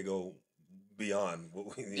 This may go beyond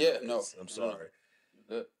what we need. I'm sorry.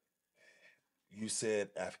 Good. You said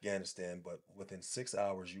Afghanistan, but within 6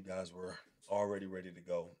 hours, you guys were already ready to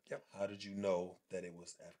go. Yep. How did you know that it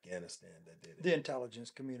was Afghanistan that did it? The intelligence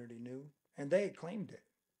community knew, and they had claimed it.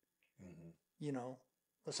 You know,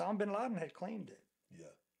 Osama bin Laden had claimed it.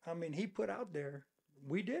 Yeah. I mean, he put out there,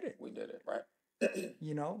 we did it. We did it, right.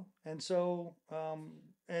 you know, and so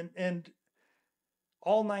and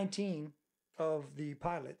all 19 of the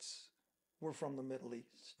pilots were from the Middle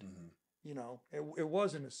East. Mm-hmm. You know, it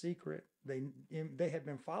wasn't a secret. They had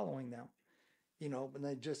been following them, you know, but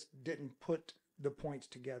they just didn't put the points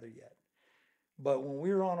together yet. But when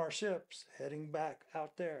we were on our ships heading back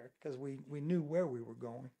out there, because we knew where we were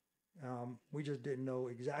going, we just didn't know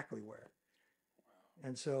exactly where.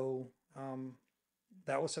 And so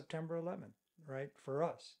that was September 11th, right, for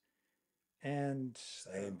us. And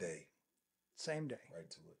Same day. Same day. Right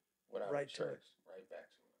to it. Without Right a to it. choice. Right back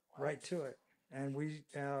to it. Wow. Right to it. And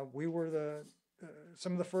we were the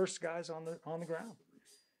some of the first guys on the ground,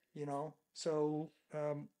 you know. So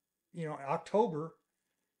you know, October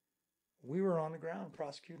we were on the ground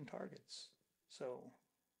prosecuting targets. So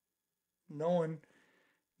knowing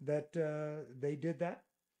that they did that,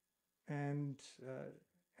 and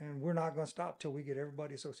we're not going to stop till we get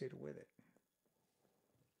everybody associated with it.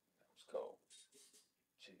 That was cold.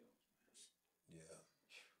 Chill. Yeah.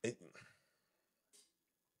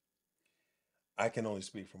 I can only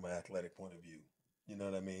speak from an athletic point of view. You know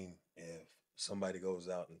what I mean? If somebody goes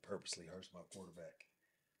out and purposely hurts my quarterback,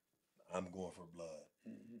 I'm going for blood.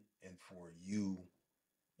 Mm-hmm. And for you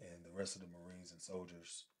and the rest of the Marines and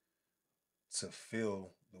soldiers to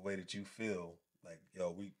feel the way that you feel, like,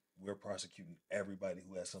 yo, we're prosecuting everybody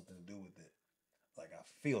who has something to do with it. Like, I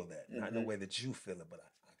feel that. Not in the way that you feel it, but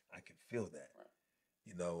I can feel that. Right.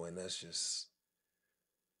 You know, and that's just,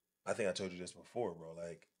 I think I told you this before, bro.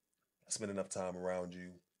 Like, I spend enough time around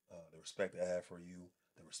you, the respect I have for you,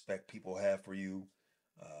 the respect people have for you,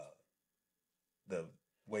 the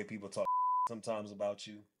way people talk sometimes about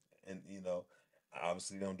you. And, you know, I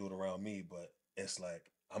obviously don't do it around me, but it's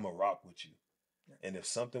like, I'm a rock with you. Yeah. And if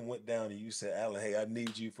something went down and you said, Alan, hey, I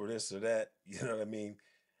need you for this or that, you know what I mean?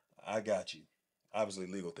 I got you. Obviously,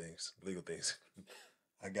 legal things.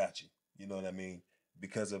 I got you. You know what I mean?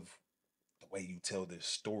 Because of the way you tell this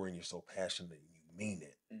story and you're so passionate and you mean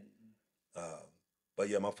it. Mm-hmm. But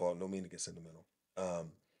yeah, my fault. No mean to get sentimental.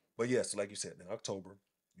 But yeah, so like you said, in October,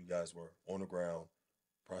 you guys were on the ground,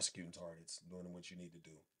 prosecuting targets, doing what you need to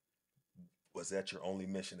do. Was that your only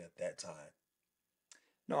mission at that time?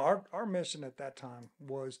 No, our mission at that time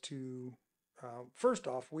was to, first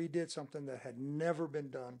off, we did something that had never been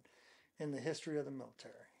done in the history of the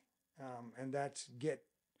military. And that's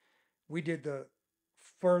we did the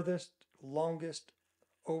furthest, longest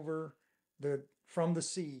from the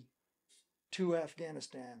sea to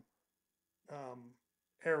Afghanistan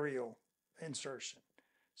aerial insertion.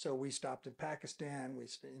 So we stopped in Pakistan. We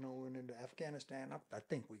went into Afghanistan. I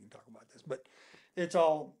think we can talk about this, but it's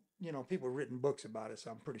all, people have written books about it,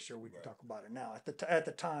 so I'm pretty sure we can talk about it now. At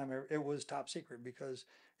the time, it was top secret because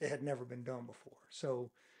it had never been done before. So,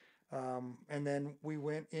 and then we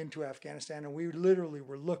went into Afghanistan, and we literally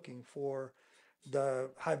were looking for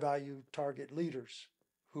the high value target leaders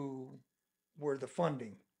who were the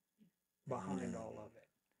funding behind all of it.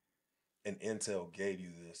 And Intel gave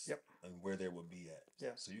you this. Yep. And where they would be at.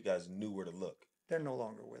 Yeah. So you guys knew where to look. They're no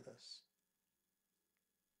longer with us.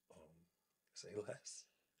 Say less.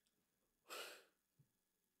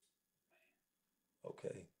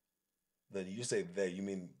 Okay. Then you say they, you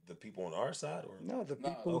mean the people on our side, or no, the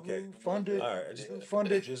people okay. who funded? All right, who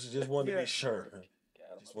funded? Just wanted to be sure.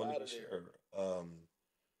 Just wanted to be sure.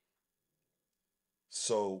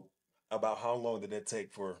 So, about how long did it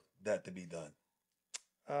take for that to be done?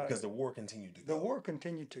 Because the war continued to go. The war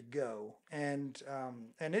continued to go, and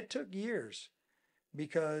it took years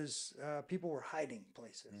because people were hiding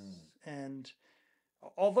places. And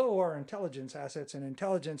although our intelligence assets and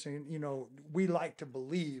intelligence, we like to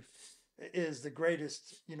believe is the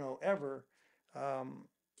greatest, ever,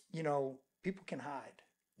 people can hide.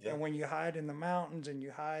 Yeah. And when you hide in the mountains and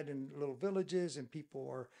you hide in little villages and people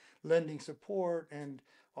are lending support and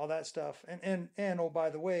all that stuff. And oh, by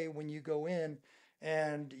the way, when you go in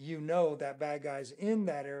and that bad guy's in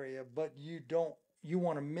that area, but you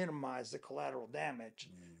want to minimize the collateral damage,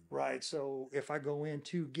 right? So if I go in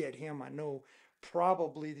to get him, I know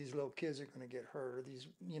probably these little kids are going to get hurt, or these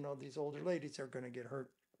older ladies are going to get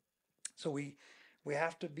hurt. So we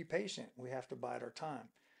have to be patient. We have to bide our time.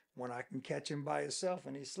 When I can catch him by himself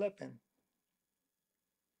and he's slipping.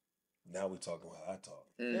 Now we're talking how I talk.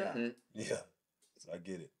 Mm-hmm. Yeah. So I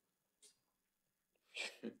get it.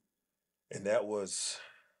 And that was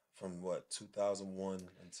from what, 2001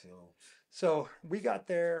 until? So we got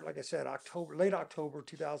there, like I said, late October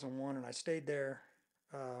 2001, and I stayed there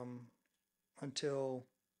until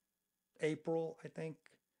April, I think,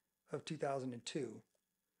 of 2002.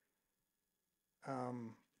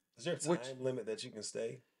 Is there a time limit that you can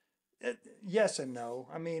stay? Yes and no.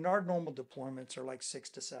 I mean, our normal deployments are like 6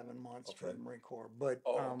 to 7 months for Okay. the Marine Corps, but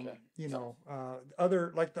Okay. you know,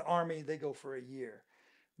 other like the Army, they go for a year,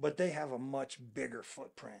 but they have a much bigger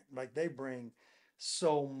footprint. Like they bring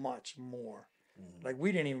so much more. Mhm. Like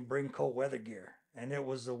we didn't even bring cold weather gear, and it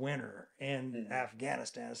was the winter in Mhm.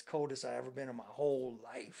 Afghanistan. It's coldest I ever been in my whole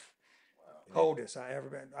life. Wow. Coldest I ever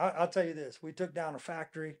been. I'll tell you this: we took down a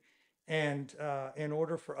factory, and in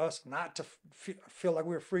order for us not to feel like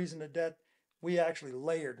we were freezing to death, we actually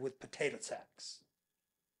layered with potato sacks.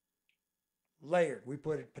 Layered. We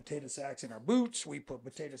put potato sacks in our boots. We put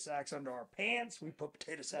potato sacks under our pants. We put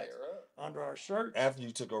potato sacks Layer up. under our shirts. After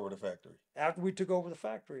you took over the factory. After we took over the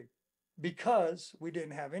factory, because we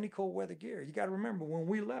didn't have any cold weather gear. You got to remember, when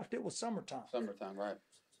we left, it was summertime. Summertime, right?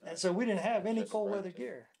 And so we didn't have any Just cold right weather there.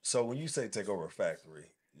 gear. So when you say take over a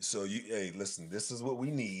factory, so you, hey, listen, this is what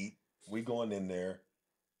we need. We going in there,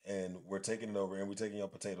 and we're taking it over, and we're taking your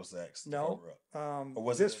potato sacks. To No, cover up. Or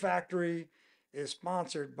was this it- factory is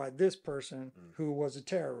sponsored by this person who was a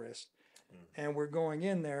terrorist, and we're going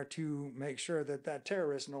in there to make sure that that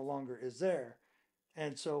terrorist no longer is there.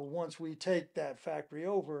 And so once we take that factory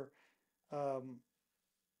over,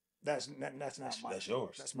 that's not mine. That's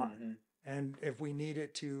yours. That's mine. Mhm. And if we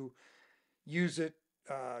needed to use it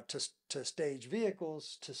to stage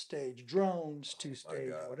vehicles, to stage drones, to stage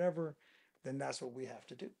God. whatever, then that's what we have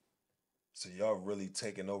to do. So y'all really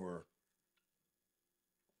taking over,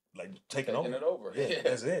 like taking Taking over. it over. Yeah, Yeah.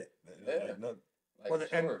 that's it. Yeah. Like, no, Like Well,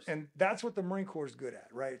 and yours. that's what the Marine Corps is good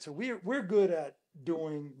at, right? So we're good at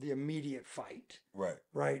doing the immediate fight, right.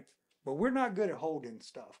 right? But we're not good at holding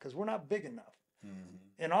stuff because we're not big enough. Mm-hmm.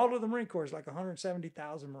 And all of the Marine Corps is like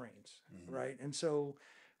 170,000 Marines, Mhm. right? And so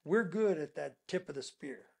we're good at that tip of the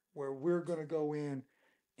spear where we're going to go in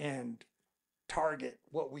and target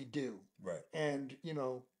what we do Right. and, you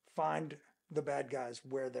know, find the bad guys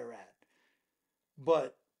where they're at.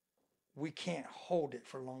 But we can't hold it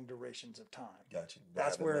for long durations of time. Got you.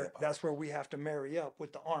 That's where we have to marry up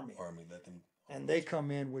with the Army. Army let them. And they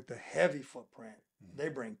come in with the heavy footprint. Mhm. They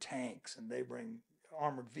bring tanks and they bring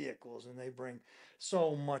armored vehicles and they bring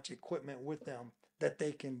so much equipment with them that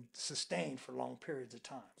they can sustain for long periods of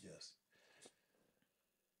time. Yes.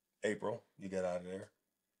 April, you got out of there.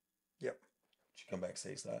 Yep. Did you come back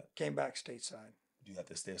stateside? Came back stateside. Do you have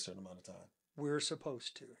to stay a certain amount of time? We're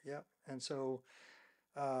supposed to. Yep. And so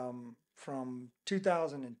from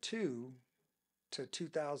 2002 to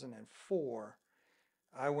 2004,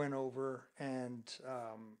 I went over and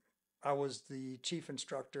I was the chief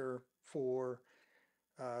instructor for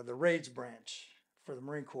the raids branch for the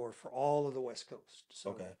Marine Corps for all of the West Coast.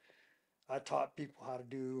 So Okay. I taught people how to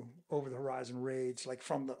do over the horizon raids, like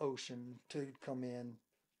from the ocean, to come in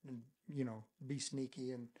and, you know, be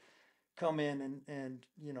sneaky and come in and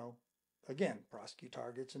you know, again, prosecute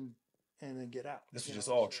targets and then get out. This was you just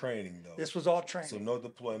know, all so training, though. This was all training. So no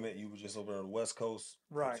deployment. You were just over on the West Coast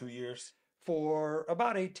Right. for 2 years, For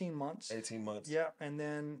about 18 months. 18 months. Yeah, and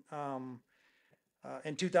then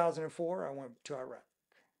in 2004, I went to Iraq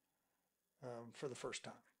for the first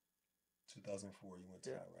time. 2004, you went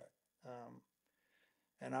to Yeah. Iraq.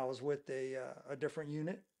 And I was with a different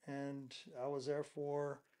unit, and I was there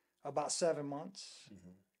for about 7 months.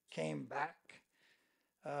 Mhm. Came back,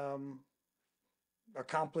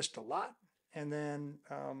 accomplished a lot, and then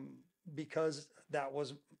because that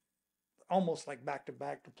was almost like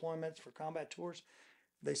back-to-back deployments for combat tours,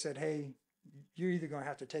 they said, hey, you're either going to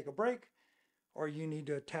have to take a break or you need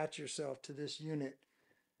to attach yourself to this unit.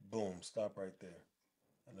 Boom. Stop right there.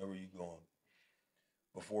 I know where you're going.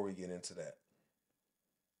 Before we get into that,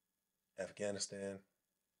 Afghanistan,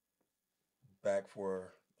 back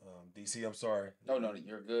for DC. I'm sorry. No,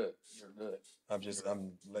 you're good. You're good. I'm letting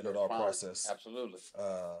You're it all fine. process. Absolutely.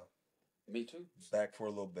 Me too. Back for a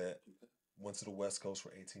little bit. Went to the West Coast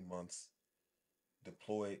for 18 months.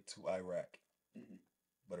 Deployed to Iraq. Mhm.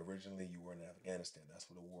 But originally you were in Afghanistan. That's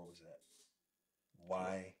where the war was at.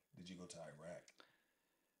 Why did you go to Iraq?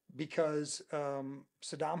 Because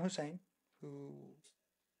Saddam Hussein, who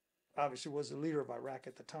obviously was the leader of Iraq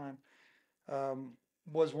at the time,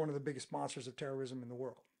 was one of the biggest sponsors of terrorism in the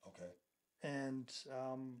world. Okay. And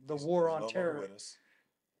the war He's on no longer terror, with us.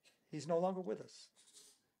 he's no longer with us.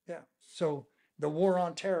 Yeah. So the war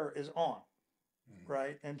on terror is on, Mhm.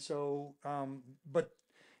 right? And so, but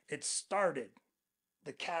it started,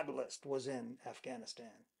 the catalyst was in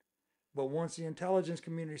Afghanistan. But once the intelligence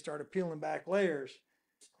community started peeling back layers,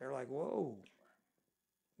 they're like, whoa,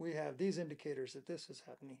 we have these indicators that this is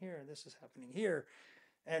happening here and this is happening here.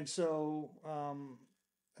 And so,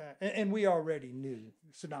 and we already knew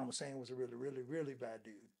Saddam Hussein was a really, really, really bad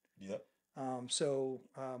dude. Yep.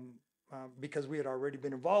 because we had already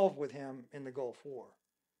been involved with him in the Gulf War.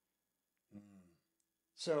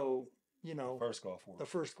 So, you know, First Gulf War. the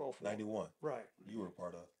first Gulf War. 91. Right. You were a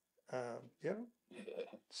part of. Yeah. Yeah.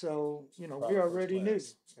 So, you know, Private we already first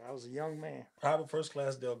knew. class. I was a young man. Private First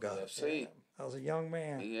Class Delgado. PFC. I was a young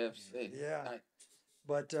man. PFC. Yeah. Nice.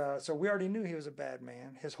 But so we already knew he was a bad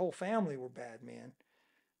man. His whole family were bad men,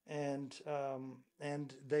 and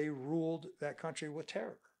they ruled that country with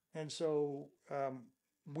terror. And so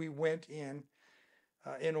we went in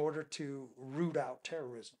order to root out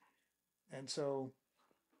terrorism. And so,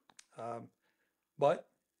 but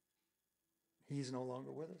he's no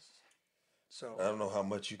longer with us. So I don't know how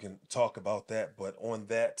much you can talk about that, but on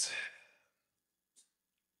that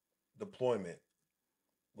deployment,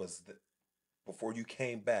 before you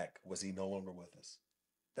came back, was he no longer with us?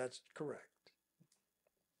 that's correct.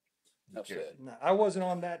 Enough said. Now, I wasn't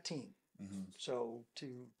on that team. Mm-hmm. So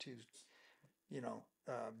to you know,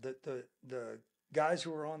 the guys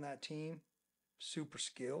who were on that team, super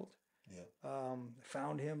skilled. Yeah.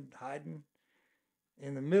 Found him hiding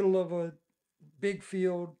in the middle of a big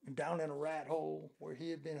field down in a rat hole where he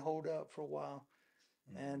had been holed up for a while.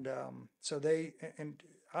 And so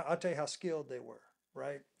I'll tell you how skilled they were,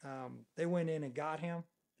 right? They went in and got him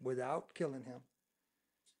without killing him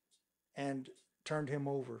and turned him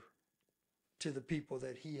over to the people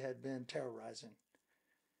that he had been terrorizing.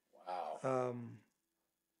 Wow.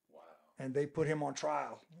 Wow. And they put him on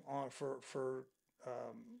trial for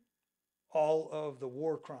all of the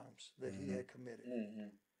war crimes that he had committed.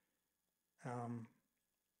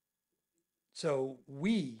 So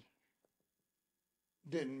we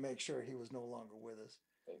didn't make sure he was no longer with us.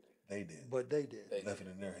 They did. But they did. They Left it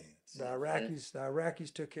in their hands. The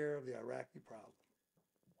Iraqis took care of the Iraqi problem.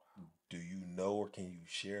 Do you know or can you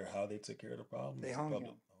share how they took care of the problem? They Is it hung public?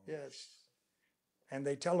 him. Yes. And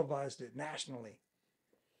they televised it nationally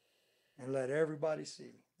and let everybody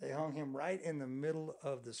see. They hung him right in the middle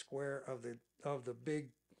of the square of the big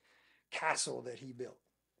castle that he built.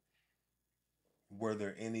 Were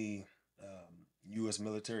there any U.S.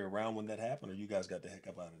 military around when that happened, or you guys got the heck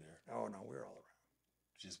up out of there? Oh no, we're all around.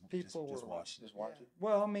 Just People just were watch. Just watch Yeah. it.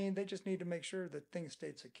 Well, I mean, they just need to make sure that things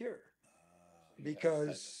stayed secure.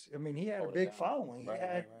 Because I mean, he had a Hold it big down. following. Right, he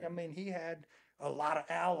had, right. I mean, he had a lot of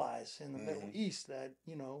allies in the Middle Mhm. East that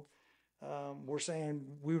were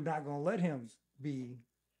saying we're not going to let him be,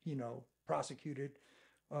 prosecuted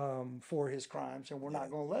for his crimes, and we're not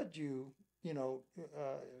going to let you,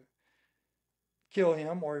 kill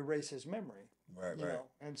him or erase his memory. Right, You right. know,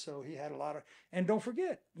 and so he had a lot of, and don't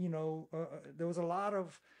forget, there was a lot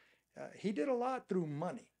of, he did a lot through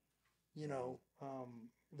money. There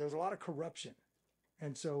was a lot of corruption,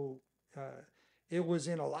 and so it was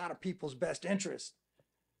in a lot of people's best interest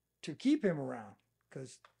to keep him around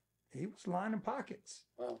because he was lining pockets.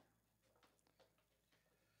 Well,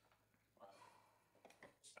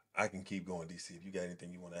 I can keep going, DC. If you got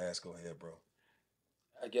anything you want to ask, go ahead, bro.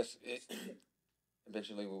 I guess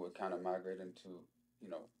eventually we would kind of migrate into,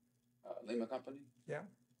 Lima Company. Yeah.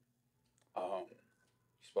 You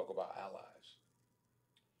spoke about allies.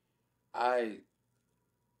 I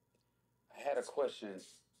had a question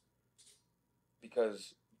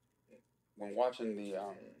because when watching the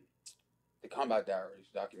Combat Diaries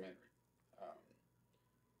documentary,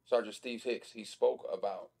 Sergeant Steve Hicks, he spoke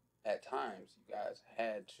about at times you guys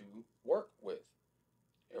had to work with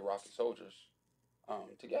Iraqi soldiers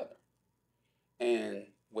together. And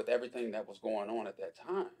with everything that was going on at that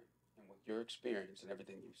time, and with your experience and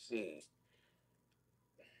everything you've seen,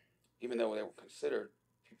 even though they were considered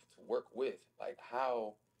people to work with, like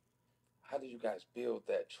how did you guys build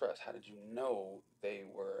that trust? How did you know they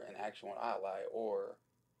were an actual ally or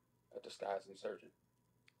a disguised insurgent?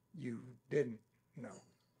 You didn't know,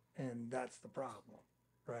 and that's the problem,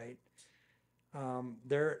 right?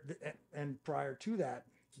 And prior to that,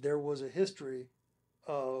 there was a history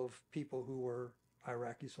of people who were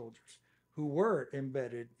Iraqi soldiers, who were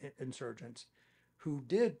embedded insurgents, who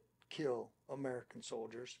did kill American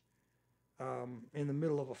soldiers in the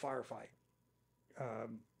middle of a firefight,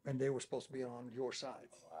 and they were supposed to be on your side.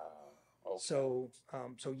 Wow. Okay.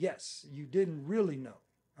 So yes, you didn't really know,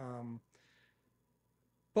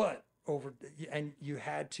 but and you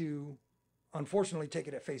had to, unfortunately, take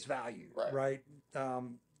it at face value, right?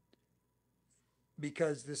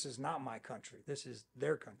 Because this is not my country. This is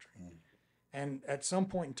their country. And at some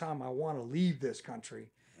point in time, I want to leave this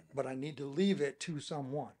country, but I need to leave it to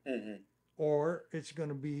someone. Or it's going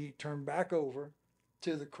to be turned back over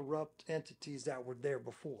to the corrupt entities that were there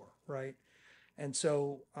before, right? And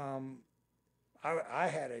so I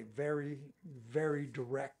had a very, very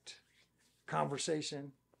direct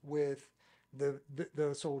conversation with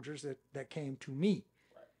the soldiers that came to me,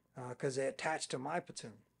 because they attached to my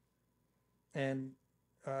platoon, and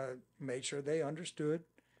made sure they understood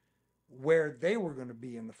where they were going to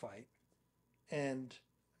be in the fight and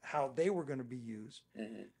how they were going to be used.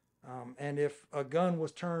 And if a gun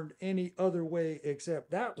was turned any other way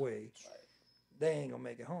except that way, they ain't gonna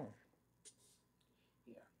make it home.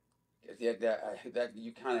 Yeah, that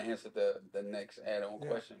you kind of answered the next add-on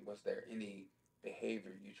question. Was there any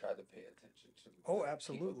behavior you tried to pay attention to? Oh,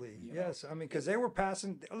 absolutely. Yes. I mean, because they were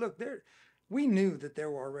passing. Look, we knew that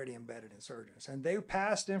there were already embedded insurgents, and they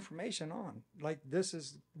passed information on. Like, this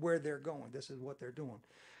is where they're going. This is what they're doing.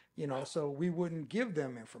 You know, so we wouldn't give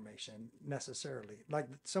them information necessarily. Like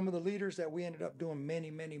some of the leaders that we ended up doing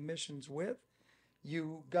many, many missions with,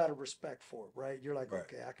 you got a respect for it, right? You're like,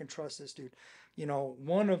 okay, I can trust this dude. You know,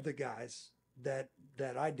 one of the guys that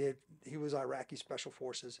I did, he was Iraqi Special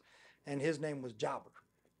Forces, and his name was Jabber,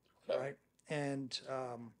 right? And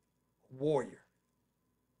warrior.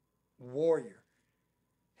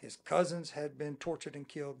 His cousins had been tortured and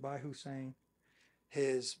killed by Hussein.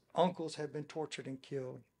 His uncles had been tortured and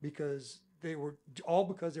killed because they were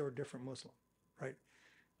different Muslim, right?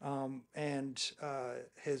 And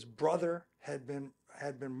his brother had been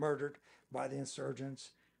murdered by the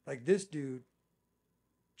insurgents. Like, this dude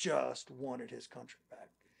just wanted his country back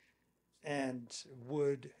and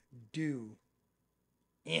would do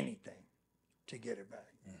anything to get it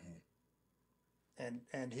back.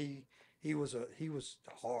 And he was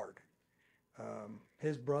hard.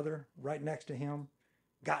 His brother, right next to him,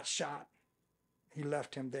 got shot. He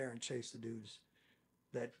left him there and chased the dudes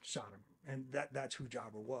that shot him. And that's who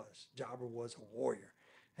Jabber was. Jabber was a warrior.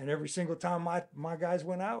 And every single time my guys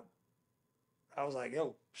went out, I was like,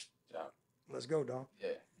 yo, let's go, dog. Yeah.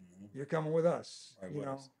 You're coming with us. Right, you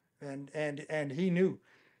know? And he knew,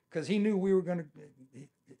 because he knew we were gonna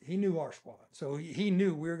he knew our squad. So he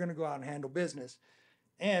knew we were gonna go out and handle business.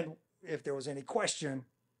 And if there was any question,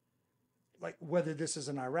 like whether this is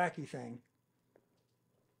an Iraqi thing,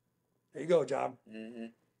 there you go, Job.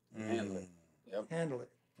 Handle it. Yep. Handle it.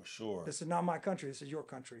 For sure. This is not my country. This is your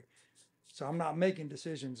country. So I'm not making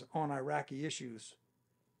decisions on Iraqi issues.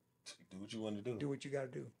 Do what you want to do. Do what you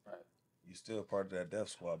got to do. Right. You're still part of that death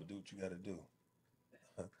squad, but do what you got to do.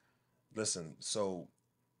 Listen, so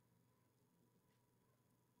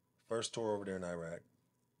first tour over there in Iraq,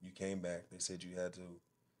 you came back. They said you had to,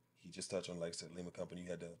 he just touched on, like I said, Lima Company, you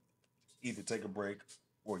had to either take a break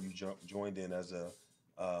or you joined in as a,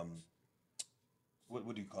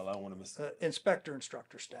 what do you call it? I don't want to miss it. Instructor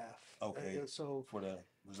staff. Okay. So for the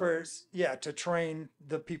reserves. to train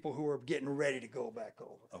the people who are getting ready to go back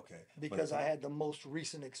over. Okay. Because I had the most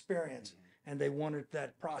recent experience, and they wanted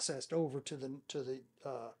that processed over to the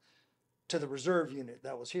reserve unit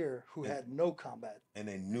that was here, who had no combat. And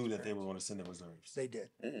they knew that they were going to send the reserves. They did.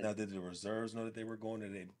 Now, did the reserves know that they were going?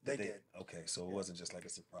 They did. Okay, so it wasn't just like a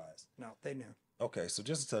surprise. No, they knew. Okay, so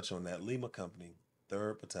just to touch on that, Lima Company,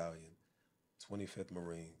 3rd Battalion, 25th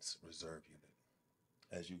Marines Reserve Unit,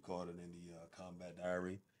 as you called it in the combat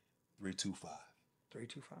diary, 325.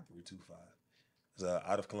 325. 325. It's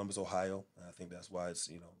out of Columbus, Ohio. And I think that's why it's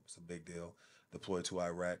a big deal. Deployed to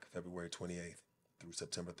Iraq February 28th through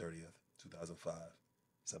September 30th, 2005.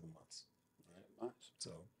 7 months. Right?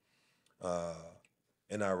 So,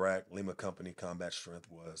 in Iraq, Lima Company combat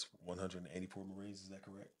strength was 184 Marines. Is that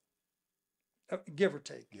correct? Give or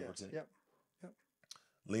take. Give or take. Yep.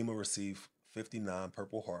 Lima received 59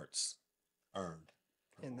 Purple Hearts earned.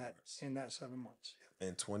 In that 7 months. Yep.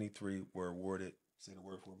 And 23 were awarded. Say the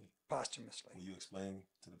word for me. Posthumously. Will you explain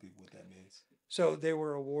to the people what that means? So they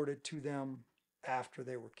were awarded to them after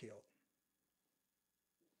they were killed.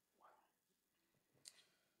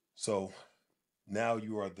 So now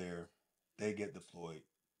you are there. They get deployed.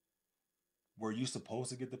 Were you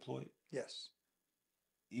supposed to get deployed? Yes.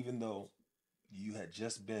 Even though you had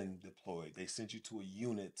just been deployed, they sent you to a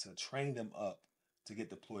unit to train them up to get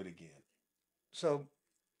deployed again. So,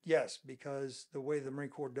 yes, because the way the Marine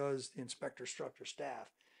Corps does the instructor staff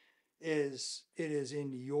is it is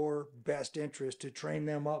in your best interest to train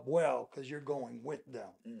them up well, because you're going with them,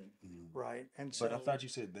 right? And so, but I thought you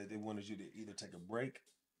said that they wanted you to either take a break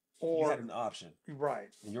or you had an option, right?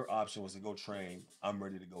 And your option was to go train. I'm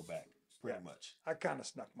ready to go back, pretty much. I kind of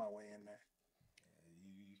snuck my way in there.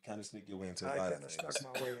 You kind of sneak your way into I kind of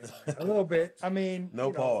snuck my way in there a little bit. I mean,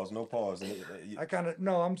 no pause. I kind of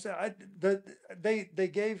no. I'm saying they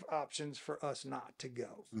gave options for us not to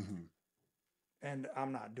go, and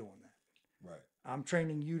I'm not doing that. Right. I'm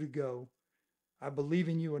training you to go. I believe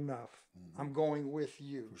in you enough. I'm going with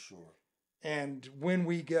you. For sure. And when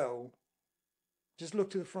we go, just look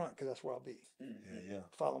to the front, because that's where I'll be. Yeah.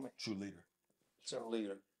 Follow me. True leader. So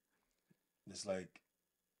Leader. It's like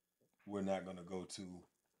we're not gonna go to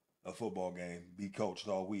a football game, be coached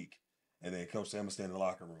all week, and then coach say I'm gonna stay in the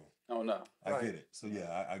locker room. Oh no. I Right. get it. So yeah,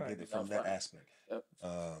 I Right. get it from Not that funny. aspect. Yep.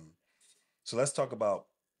 So let's talk about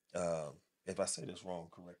if I say this wrong,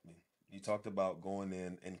 correct me. You talked about going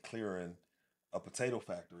in and clearing a potato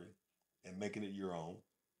factory and making it your own,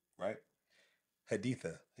 right?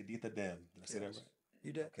 Haditha Dam. Did I say that Yes. right?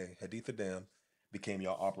 You did. Okay, Haditha Dam became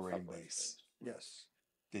your operating base. Yes.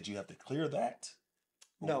 Did you have to clear that?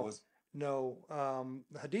 Or No. was- No.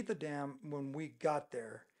 The Haditha Dam, when we got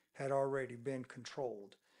there, had already been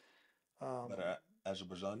controlled. but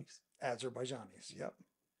Azerbaijanis? Azerbaijanis. Yep.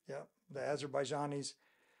 Yep. The Azerbaijanis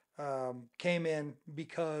came in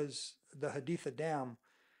because the Haditha Dam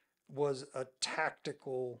was a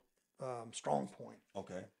tactical strong point.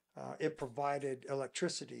 Okay. It provided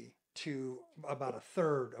electricity to about a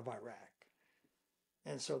third of Iraq.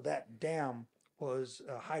 And so that dam was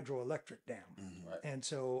a hydroelectric dam. Mhm. Right. And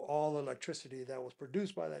so all electricity that was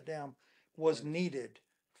produced by that dam was needed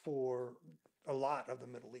for a lot of the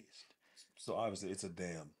Middle East. So obviously it's a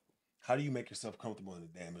dam. How do you make yourself comfortable in the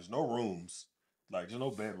dam? There's no rooms, like there's no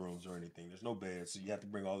bedrooms or anything. There's no beds, so you have to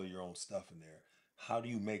bring all of your own stuff in there. How do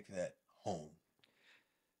you make that home?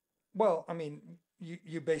 Well, I mean,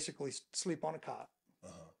 you basically sleep on a cot,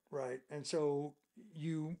 Uh-huh. right? And so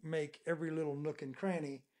you make every little nook and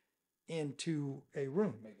cranny into a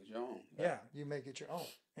room. Make it your own. Yeah, you make it your own.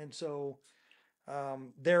 And so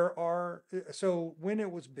there are, so when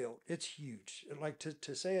it was built, it's huge. Like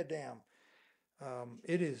to say a dam,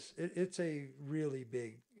 it's a really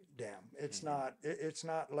big dam. It's not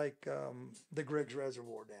like the Griggs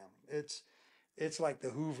Reservoir Dam. It's like the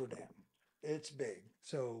Hoover Dam. It's big.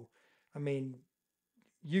 So, I mean,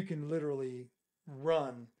 you can literally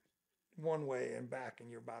run one way and back and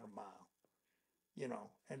you're about a mile,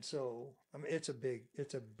 and so I mean it's a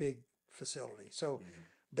big facility. So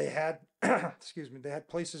they had they had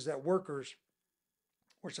places that workers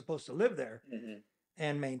were supposed to live there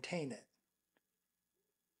and maintain it.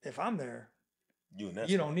 If I'm there, you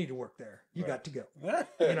don't need to work there. You got to go.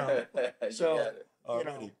 So got it.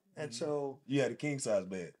 Already. And so You had a king size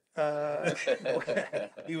bed. okay.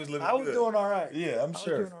 He was living I was good. doing all right. Yeah, I'm I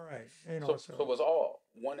sure. was doing all right. So it was all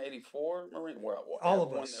 184 Marine. Well, all of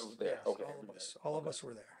everyone us. that was there. Yes, Okay. all of us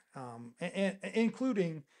were there, and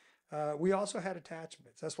including we also had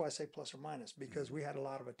attachments. That's why I say plus or minus, because we had a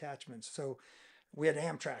lot of attachments. So we had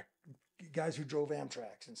Amtrak guys who drove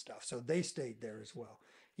Amtraks and stuff, so they stayed there as well.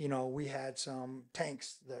 We had some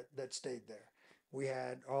tanks that stayed there. We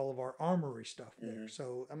had all of our armory stuff there.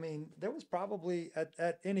 So I mean, there was probably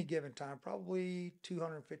at any given time probably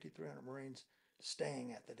 250, 300 Marines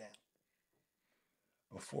staying at the dam.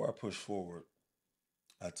 Before I push forward,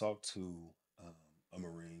 I talked to a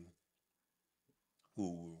Marine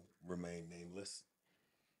who will remain nameless.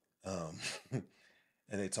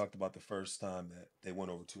 And they talked about the first time that they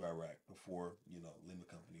went over to Iraq before, Lima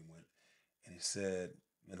Company went. And he said,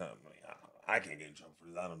 I can't get in trouble for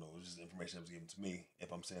this. I don't know. It was just information that was given to me.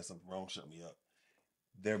 If I'm saying something wrong, shut me up.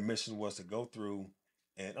 Their mission was to go through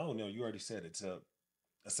and, you already said it, to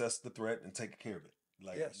assess the threat and take care of it.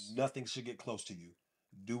 Like, Yes. Nothing should get close to you.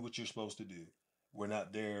 Do what you're supposed to do. We're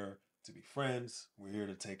not there to be friends. We're here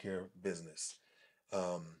to take care of business.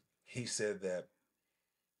 He said that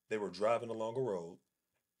they were driving along a road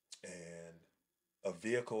and a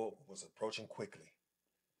vehicle was approaching quickly.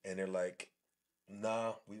 And they're like,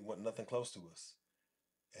 nah, we want nothing close to us.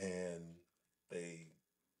 And they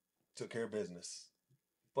took care of business.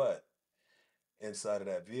 But inside of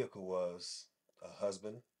that vehicle was a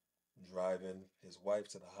husband driving his wife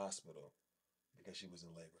to the hospital because she was in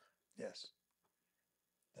labor. Yes.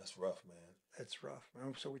 That's rough, man. It's rough.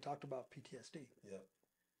 So we talked about PTSD. Yep.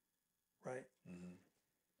 Right?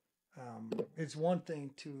 Mm-hmm. It's one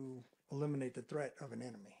thing to eliminate the threat of an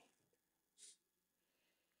enemy.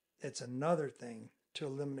 It's another thing to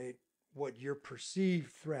eliminate what your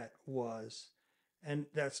perceived threat was. And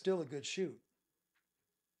that's still a good shoot.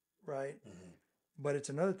 Right? Mm-hmm. But it's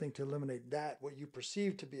another thing to eliminate that, what you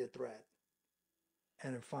perceive to be a threat,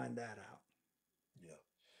 and then find that out. Yeah.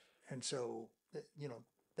 And so,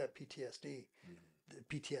 that PTSD, the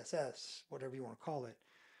PTSS, whatever you want to call it,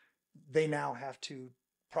 they now have to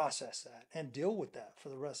process that and deal with that for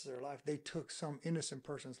the rest of their life. They took some innocent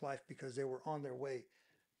person's life because they were on their way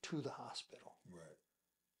to the hospital. Right.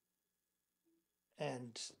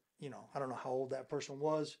 And, I don't know how old that person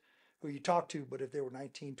was who you talked to, but if they were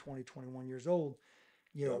 19, 20, 21 years old,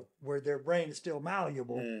 where their brain is still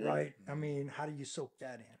malleable, right? I mean, how do you soak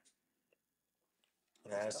that in?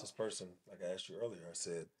 And I asked this person, like I asked you earlier, I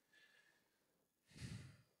said,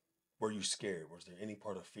 were you scared? Was there any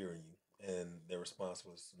part of fear in you? And their response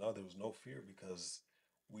was, no, there was no fear because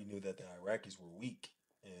we knew that the Iraqis were weak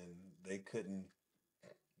and they couldn't,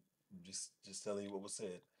 just telling you what was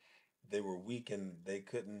said. They were weak and they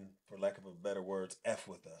couldn't, for lack of a better words, F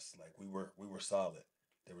with us. Like we were solid.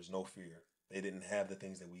 There was no fear. They didn't have the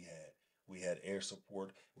things that we had. We had air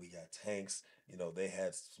support. We got tanks. They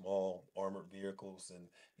had small armored vehicles and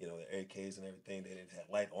the AKs and everything. They didn't have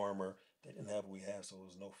light armor. They didn't have what we have, so it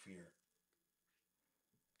was no fear.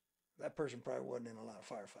 That person probably wasn't in a lot of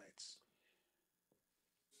firefights.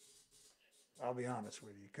 I'll be honest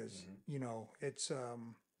with you, because it's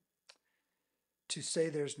to say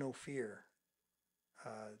there's no fear.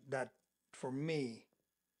 That for me,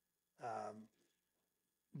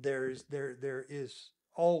 there is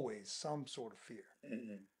always some sort of fear,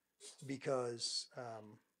 because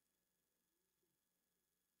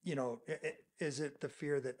is it the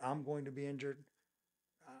fear that I'm going to be injured?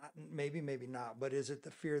 Maybe, maybe not. But is it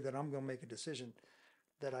the fear that I'm going to make a decision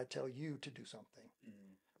that I tell you to do something,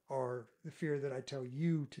 or the fear that I tell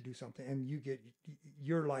you to do something and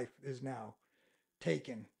your life is now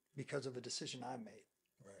taken because of a decision I made,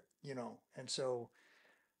 right? And so,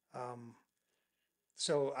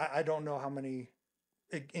 so I don't know how many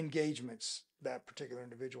engagements that particular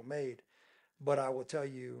individual made, but I will tell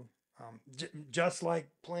you, just like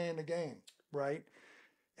playing the game, right?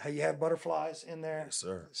 How you have butterflies in there. Yes,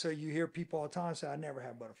 sir. So you hear people all the time say, I never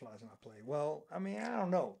had butterflies when I play. Well, I mean, I don't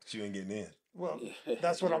know. But you ain't getting in. Well,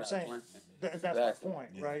 that's what I'm saying. That's Exactly. my point,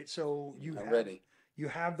 right? So you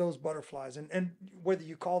have those butterflies, and whether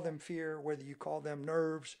you call them fear, whether you call them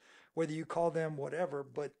nerves, whether you call them whatever,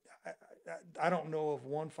 but I don't know of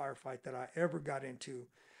one firefight that I ever got into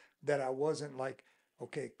that I wasn't like,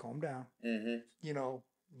 okay, calm down.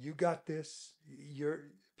 You got this.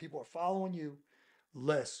 People are following you.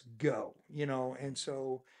 Let's go. And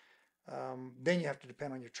so then you have to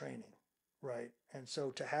depend on your training, right? And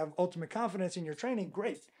so to have ultimate confidence in your training,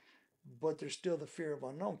 great. But there's still the fear of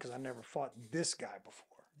unknown, because I never fought this guy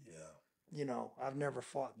before. Yeah. I've never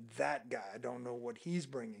fought that guy. I don't know what he's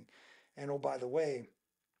bringing. And oh, by the way,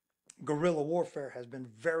 guerrilla warfare has been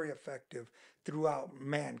very effective throughout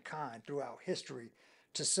mankind, throughout history,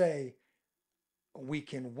 to say we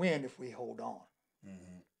can win if we hold on.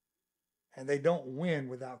 And they don't win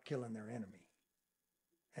without killing their enemy.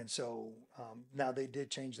 And so now they did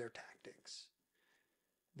change their tactics.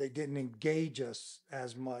 They didn't engage us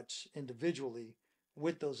as much individually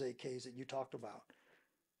with those AKs that you talked about,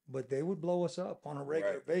 but they would blow us up on a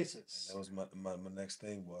regular basis. And that was my next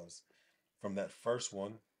thing was, from that first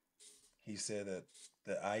one, he said that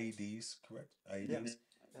the IEDs, correct? IEDs?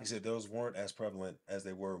 Yeah. He said those weren't as prevalent as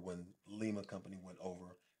they were when Lima Company went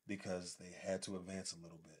over, because they had to advance a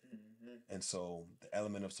little bit. And so the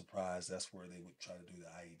element of surprise, that's where they would try to do the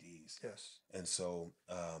IEDs. Yes. And so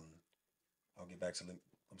I'll get back to Lima.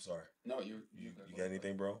 I'm sorry. No, you got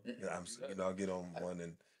anything, bro? I'll get on one.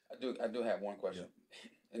 And I do have one question.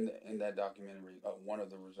 Yeah. In that documentary, one of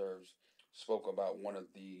the reserves spoke about one of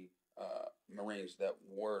the Marines that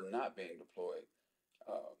were not being deployed,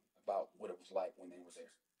 about what it was like when they were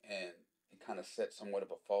there, and it kind of set somewhat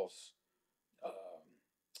of a false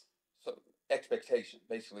expectation,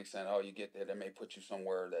 basically saying, oh, you get there, they may put you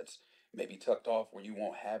somewhere that's maybe tucked off where you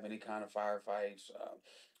won't have any kind of firefights.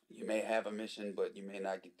 You may have a mission, but you may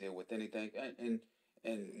not deal with anything.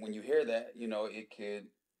 And when you hear that, it could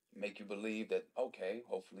make you believe that, okay,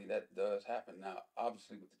 hopefully that does happen. Now,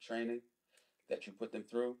 obviously with the training that you put them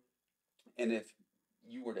through, and if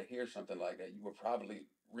you were to hear something like that, you would probably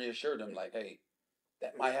reassure them like, hey,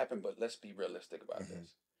 that might happen, but let's be realistic about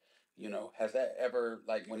this. Has that ever,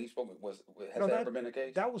 like when he spoke, has that ever been the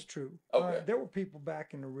case? That was true. Okay. There were people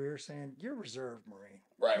back in the rear saying, "You're a reserve Marine.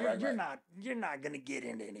 Right. You're not going to get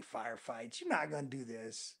into any firefights. You're not going to do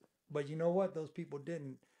this." But you know what? Those people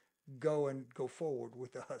didn't go forward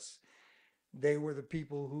with us. They were the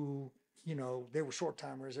people who, they were short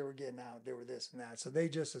timers. They were getting out. They were this and that. So they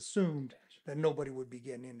just assumed that nobody would be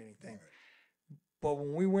getting into anything. Right. But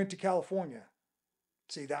when we went to California,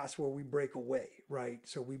 see, that's where we break away, right?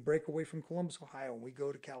 So we break away from Columbus, Ohio, and we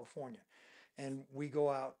go to California. And we go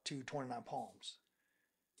out to 29 Palms,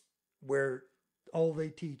 where all they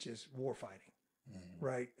teach is war fighting,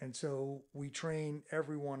 right? And so we train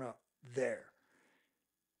everyone up there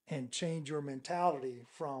and change your mentality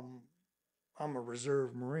from I'm a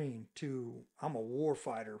reserve Marine to I'm a war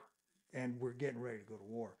fighter and we're getting ready to go to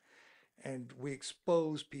war. And we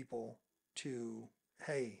expose people to,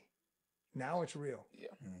 hey, now it's real. Yeah.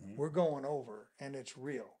 We're going over and it's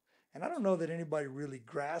real. And I don't know that anybody really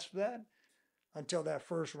grasps that until that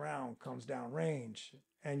first round comes down range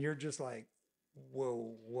and you're just like,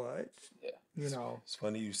 whoa, what? Yeah. You know, It's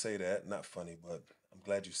funny you say that. Not funny, but I'm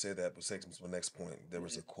glad you said that. But takes me to my next point. There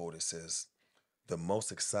was a quote that says, "The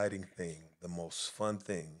most exciting thing, the most fun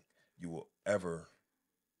thing you will ever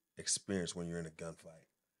experience when you're in a gunfight."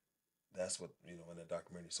 That's what, in the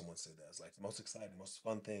documentary, someone said that. It's like the most exciting, most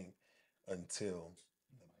fun thing until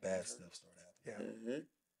the bad stuff started happening. yeah.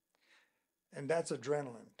 Mm-hmm. And that's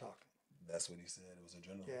adrenaline talking. That's what he said. It was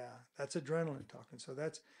adrenaline. Yeah, that's adrenaline talking. So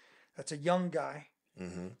that's a young guy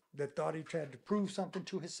Mm-hmm. that thought he tried to prove something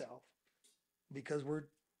to himself because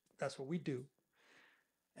that's what we do.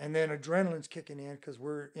 And then adrenaline's kicking in because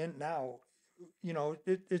we're in now.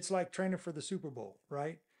 It's like training for the Super Bowl,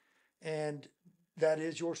 right? And that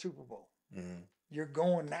is your Super Bowl. Mm-hmm. You're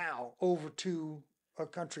going now over to a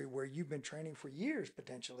country where you've been training for years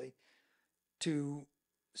potentially to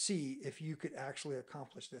see if you could actually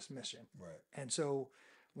accomplish this mission. Right. And so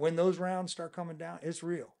when those rounds start coming down, it's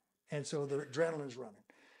real. And so the adrenaline's running.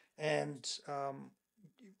 And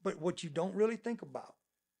but what you don't really think about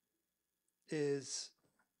is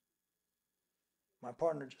my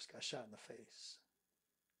partner just got shot in the face.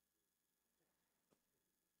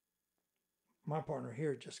 My partner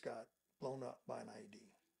here just got blown up by an IED.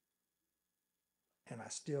 And I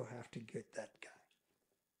still have to get that guy.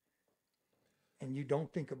 And you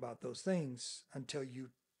don't think about those things until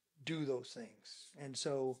you do those things. And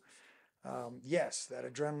so, yes, that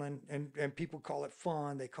adrenaline, and people call it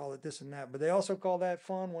fun. They call it this and that. But they also call that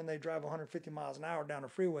fun when they drive 150 miles an hour down a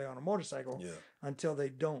freeway on a motorcycle until they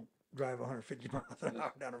don't drive 150 miles an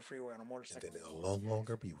hour down a freeway on a motorcycle. And then they'll no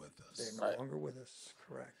longer be with us. They're no longer with us.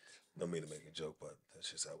 Correct. Don't mean to make a joke, but that's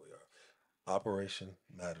just how we are. Operation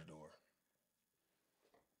Matador.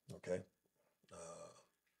 Okay.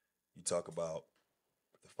 You talk about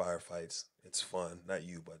the firefights. It's fun. Not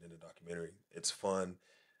you, but in the documentary. It's fun.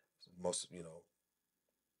 Most,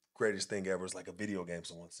 greatest thing ever is like a video game,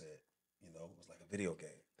 someone said. It was like a video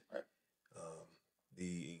game. Right.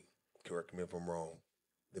 Correct me if I'm wrong,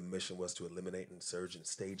 the mission was to eliminate insurgent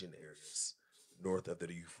staging areas north of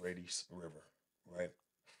the Euphrates River, right?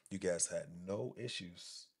 You guys had no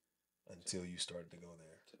issues until you started to go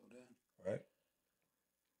there, right?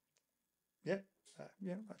 Yeah.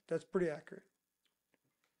 Yeah, that's pretty accurate.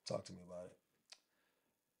 Talk to me about it.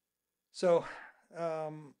 So,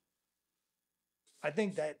 I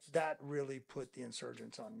think that really put the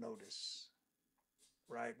insurgents on notice,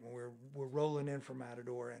 right? When we're rolling in from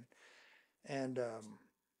Matador and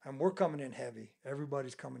we're coming in heavy.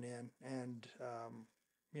 Everybody's coming in, and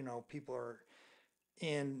people are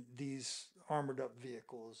in these armored up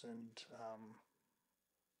vehicles,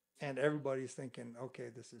 and everybody's thinking, okay,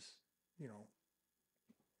 this is,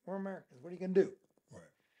 we're Americans. What are you gonna do? Right.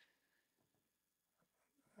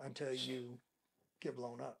 Until you get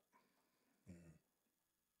blown up.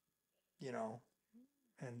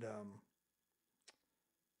 And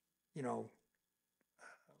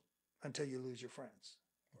until you lose your friends.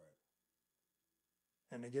 Right.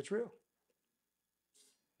 And it gets real.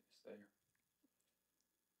 It's there.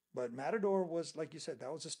 But Matador was, like you said,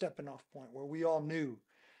 that was a stepping off point where we all knew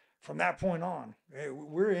from that point on, hey,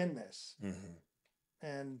 we're in this. Mm-hmm.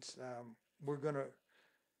 And we're gonna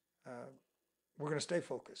stay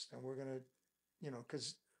focused, and we're gonna,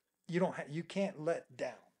 because you can't let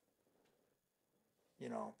down.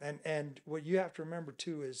 And what you have to remember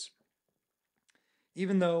too is,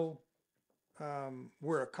 even though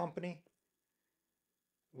we're a company,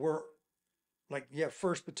 we're like,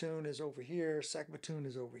 first platoon is over here, second platoon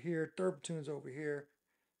is over here, third platoon's over here,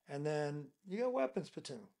 and then you got weapons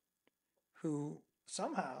platoon, who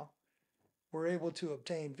somehow were able to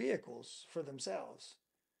obtain vehicles for themselves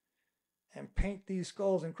and paint these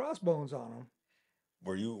skulls and crossbones on them.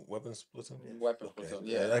 Were you weapons platoon? Weapons Okay. platoon.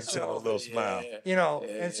 Yeah, that sounded a little smile.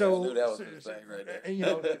 And so I knew that was the thing right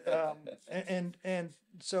there. and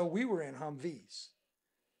so we were in Humvees.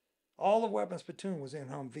 All of weapons platoon was in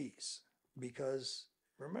Humvees because,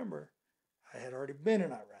 remember, I had already been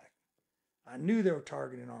in Iraq. I knew they were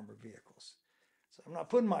targeting armored vehicles, so I'm not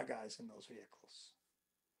putting my guys in those vehicles.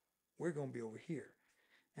 We're going to be over here,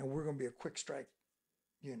 and we're going to be a quick strike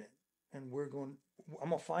unit, and I'm going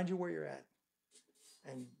to find you where you're at,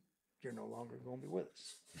 and you're no longer going to be with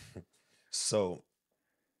us. So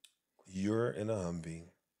you're in a Humvee.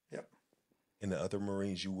 Yep. And the other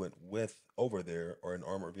Marines you went with over there are in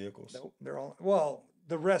armored vehicles? Nope, they're all,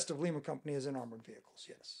 the rest of Lima Company is in armored vehicles,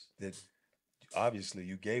 yes. Obviously,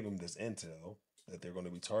 you gave them this intel that they're going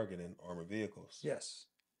to be targeting armored vehicles. Yes.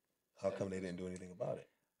 How come they didn't do anything about it?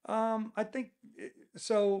 I think,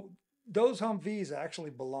 so those Humvees actually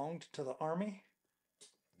belonged to the Army.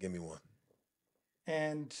 Give me one.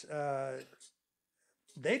 And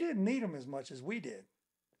they didn't need them as much as we did.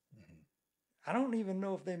 I don't even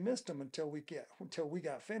know if they missed them until we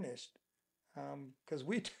got finished, because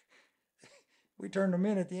we turned them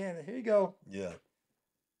in at the end. Here you go. Yeah.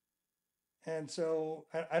 And so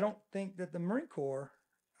I don't think that the Marine Corps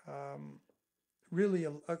really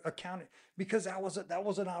accounted, because that wasn't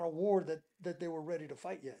not a war that they were ready to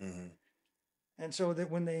fight yet. And so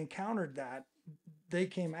that when they encountered that, they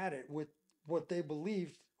came at it with what they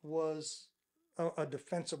believed was a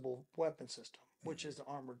defensible weapon system, which is the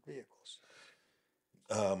armored vehicles.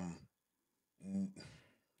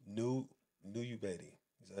 New Ubedi,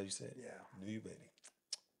 is that how you say it? Yeah. New Ubedi.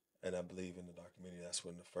 And I believe in the documentary that's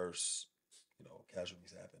when the first,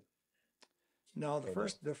 casualties happened. No,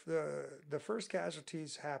 the first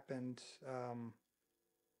casualties happened. It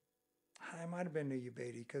might have been New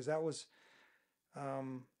Ubedi, because that was.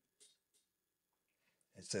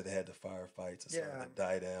 It said they had the firefights and started to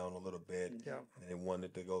die down a little bit. Yeah. And they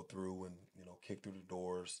wanted to go through and kick through the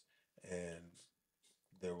doors, and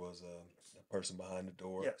there was a person behind the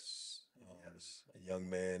door. Yes. Yes. A young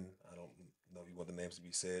man. I don't know if you want the names to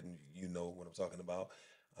be said, and you know what I'm talking about.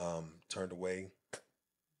 Turned away.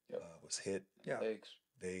 Was hit. Yeah. Legs.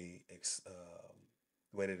 They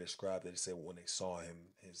the way they described it, they said when they saw him,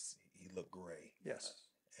 he looked gray. Yes.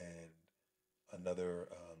 And another,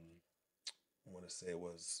 I want to say it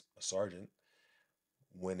was a sergeant,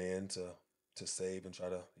 went in to save and try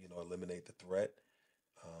to eliminate the threat.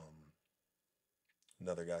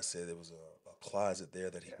 Another guy said there was a closet there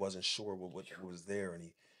that he wasn't sure what was there,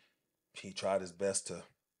 and he tried his best to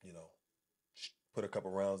put a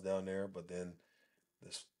couple rounds down there, but then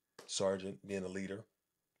this sergeant, being a leader,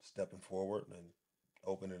 stepping forward and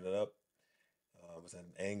opening it up, was at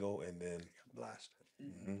an angle, and then Blasted.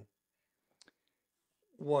 Mm-hmm.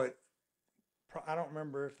 I don't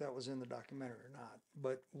remember if that was in the documentary or not,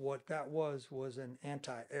 but what that was an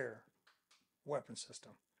anti-air weapon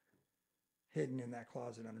system hidden in that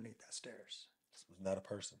closet underneath that stairs. This was not a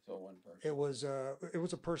person. So one person. It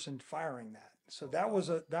was a person firing that. So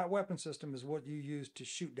that weapon system is what you use to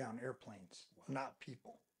shoot down airplanes, not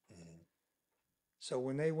people. Mm-hmm. So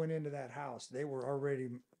when they went into that house, they were already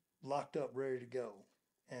locked up, ready to go,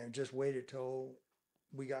 and just waited till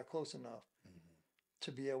we got close enough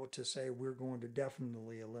to be able to say, we're going to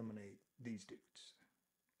definitely eliminate these dudes.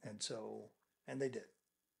 And they did.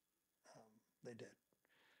 They did.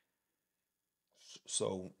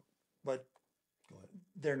 So, but go ahead.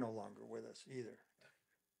 They're no longer with us either.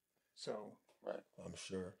 So, right. I'm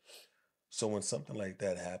sure. So when something like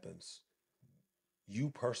that happens, you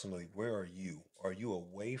personally, where are you? Are you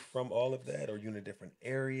away from all of that? Are you in a different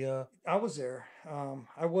area? I was there.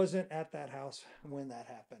 I wasn't at that house when that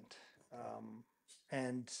happened.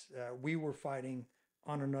 And we were fighting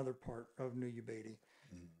on another part of New Ubedi.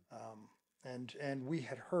 And we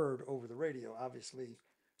had heard over the radio, obviously,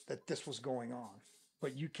 that this was going on.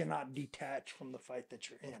 But you cannot detach from the fight that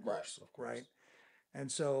you're in. Of course. Right? And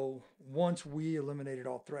so once we eliminated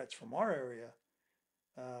all threats from our area,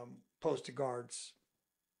 posted guards,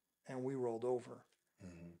 and we rolled over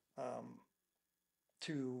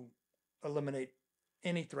to eliminate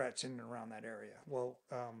any threats in and around that area. Well,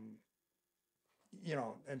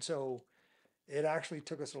 and so it actually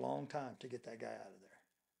took us a long time to get that guy out of there,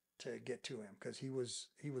 to get to him, because he was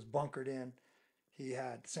bunkered in. He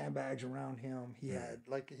had sandbags around him. He had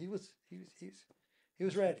he was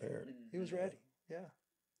ready. He was ready. Yeah.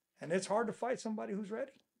 And it's hard to fight somebody who's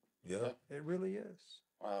ready. Yeah. It really is.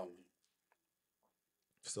 Wow.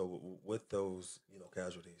 So with those,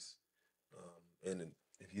 casualties, and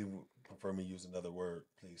if you prefer me use another word,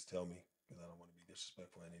 please tell me, because I don't want to be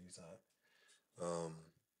disrespectful at any time.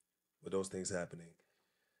 With those things happening,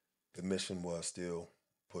 the mission was still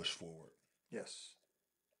push forward. Yes.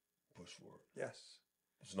 Push forward. Yes.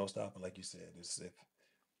 There's no stopping, like you said.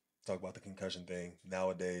 Talk about the concussion thing.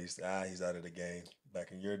 Nowadays, he's out of the game.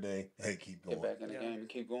 Back in your day, hey, keep going. Get back in the game and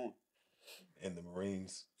keep going. In the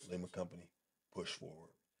Marines, Lima Company, push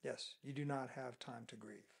forward. Yes. You do not have time to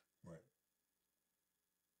grieve. Right.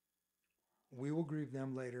 We will grieve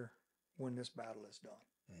them later when this battle is done.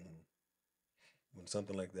 Mm-hmm. When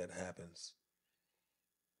something like that happens,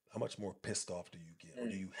 how much more pissed off do you get? Or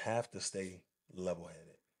do you have to stay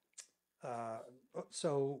level-headed?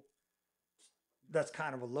 So that's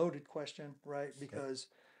kind of a loaded question, right? Because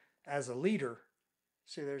as a leader,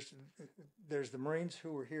 see, there's the Marines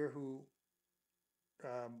who were here who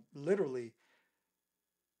literally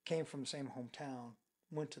came from the same hometown,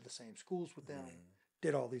 went to the same schools with them,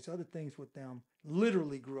 did all these other things with them,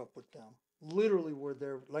 literally grew up with them, literally were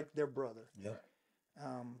their brother. Yeah.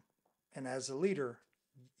 And as a leader,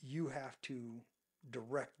 you have to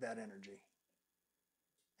direct that energy.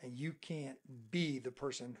 and you can't be the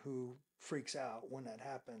person who freaks out when that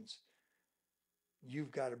happens.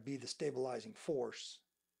 You've got to be the stabilizing force,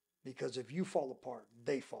 because if you fall apart,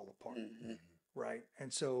 they fall apart, right?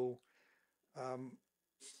 And so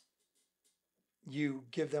you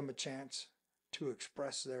give them a chance to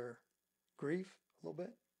express their grief a little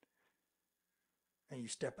bit, and you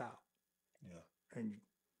step out. Yeah. And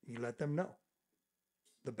you let them know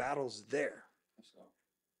the battle's there. Let's go.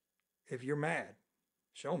 If you're mad,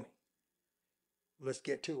 show me. Let's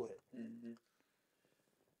get to it.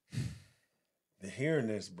 Hearing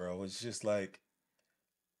this, bro, it's just like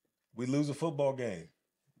we lose a football game.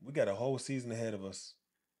 We got a whole season ahead of us.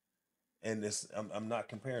 And this, I'm not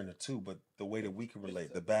comparing the two, but the way that we can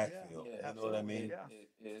relate, the backfield. Yeah, you know what I mean? Yeah.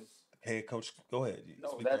 It is. Hey, coach, go ahead. No,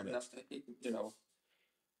 Speak that, on that. you know,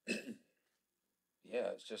 yeah,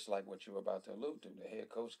 it's just like what you were about to allude to. The head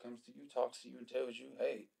coach comes to you, talks to you, and tells you,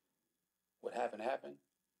 hey, what happened, happened.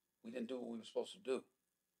 We didn't do what we were supposed to do.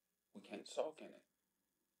 We can't sulk in it.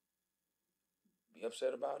 Be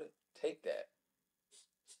upset about it. Take that.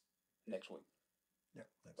 Next week. Yeah.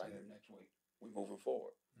 Right here next week. We're moving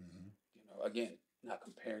forward. You know, again, not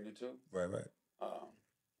comparing the two. Right.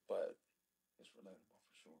 But it's relatable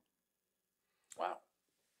for sure. Wow.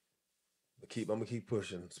 I'm gonna keep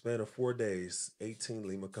pushing. Span of 4 days, 18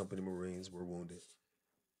 Lima Company Marines were wounded.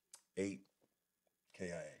 8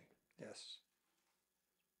 KIA. Yes.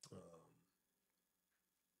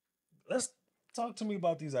 Let's talk to me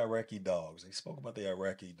about these Iraqi dogs. They spoke about the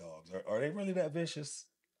Iraqi dogs. Are they really that vicious?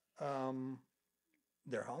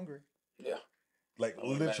 They're hungry. Yeah. Like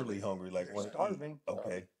literally hungry. Like They're want to starving. eat.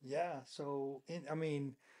 Okay. Yeah. So,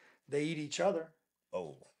 they eat each other.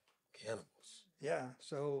 Oh, cannibals. Yeah.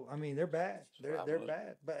 So, they're bad. They're Survival.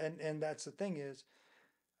 bad. But and that's the thing is,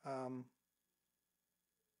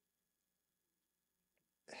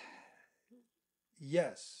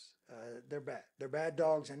 yes, they're bad. They're bad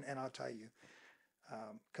dogs, and I'll tell you,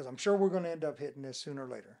 because I'm sure we're going to end up hitting this sooner or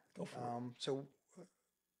later. Go for it. So,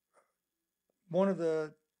 one of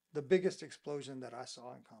the biggest explosion that I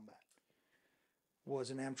saw in combat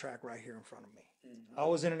was an Amtrak right here in front of me. I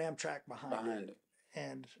was in an Amtrak behind it.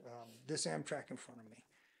 And this Amtrak in front of me,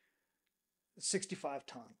 65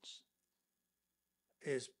 tons,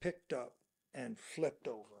 is picked up and flipped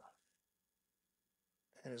over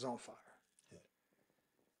and is on fire. Yeah.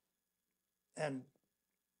 And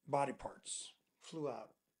body parts flew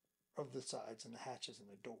out of the sides and the hatches and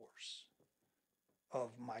the doors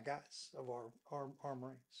of my guys, of our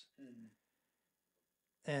Marines.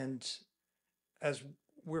 And as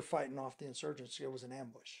we're fighting off the insurgents, it was an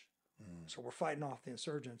ambush. So we're fighting off the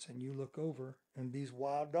insurgents, and you look over, and these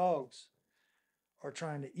wild dogs are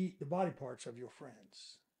trying to eat the body parts of your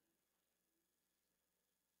friends.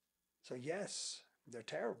 So yes, they're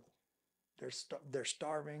terrible. They're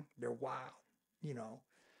starving. They're wild,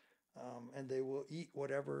 and they will eat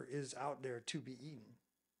whatever is out there to be eaten.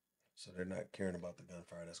 So they're not caring about the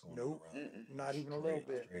gunfire that's going Nope, on around. not even a little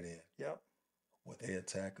bit. Straight in. Yep. Would they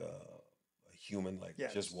attack a human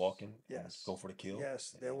Yes. just walking? Yes. And go for the kill?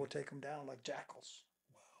 Yes, they will take them down like jackals.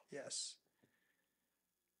 Wow. Yes.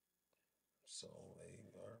 So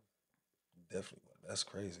they are definitely. That's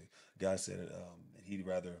crazy. Guy said he'd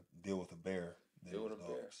rather deal with a bear than Deal with with a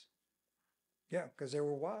dogs. bear. Yeah, because they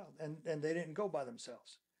were wild, and they didn't go by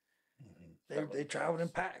themselves. They traveled in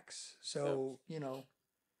packs. So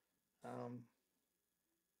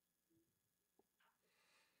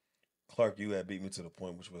Clark, you had beat me to the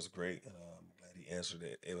point, which was great, and I'm glad he answered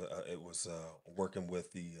it. It was working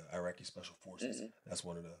with the Iraqi Special Forces. That's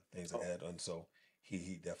one of the things I had, and so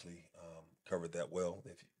he definitely covered that well.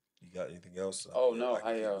 If you got anything else, Oh no, I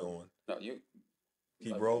can keep going. No, you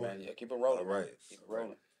Keep rolling. Man, yeah, keep it rolling. All right. Man. Keep it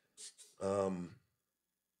rolling.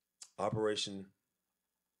 Operation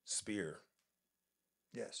Spear.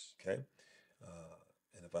 yes, Okay,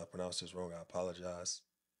 and if I pronounce this wrong, I apologize.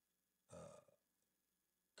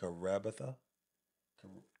 Karabatha,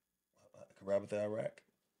 Iraq.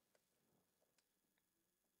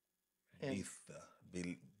 And-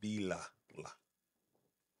 Bila.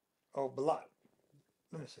 oh, Balat.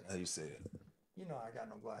 Let me see. How you say it? I got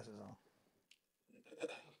no glasses on.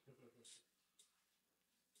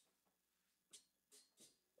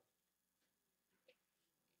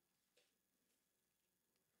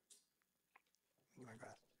 My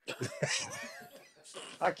God.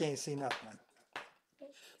 I can't see nothing.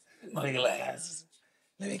 My glasses.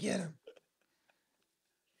 Let me get him.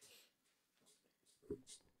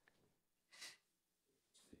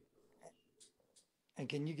 And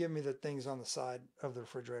can you give me the things on the side of the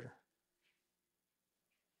refrigerator?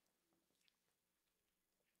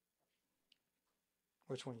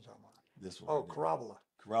 Which one are you talking about? This one. Oh, right there. Karabala.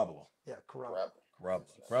 Karabala. Yeah, Karabala.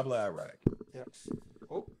 Karabala, Iraq. Yeah.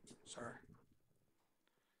 Oh, sorry.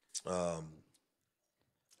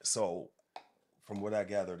 So, from what I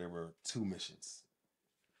gather, there were 2 missions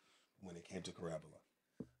when it came to Karabala.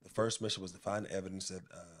 The first mission was to find evidence that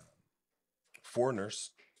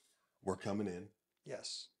foreigners were coming in.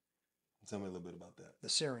 Yes. Tell me a little bit about that. The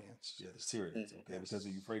Syrians. Yeah, the Syrians. Okay, Yes. because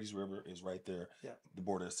the Euphrates River is right there. Yeah. The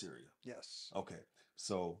border of Syria. Yes. Okay,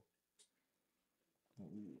 so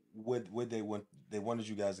what they wanted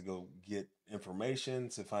you guys to go get information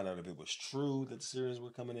to find out if it was true that the Syrians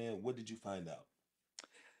were coming in. What did you find out?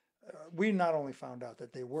 We not only found out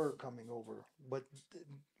that they were coming over, but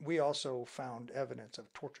we also found evidence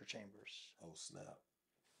of torture chambers. Oh snap!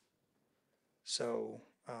 So,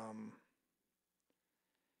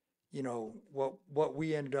 you know, what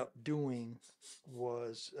we ended up doing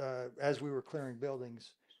was, as we were clearing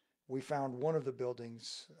buildings, we found one of the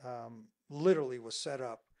buildings literally was set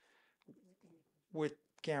up with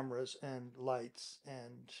cameras and lights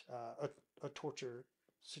and a torture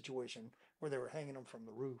situation where they were hanging them from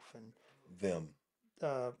the roof and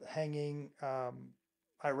hanging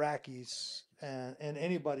Iraqis and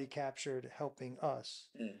anybody captured helping us.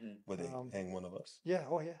 Were they hang one of us? Yeah.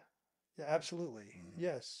 Oh yeah. Yeah. Absolutely.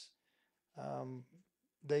 Yes.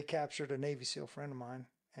 They captured a Navy SEAL friend of mine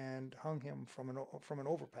and hung him from an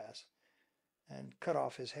overpass and cut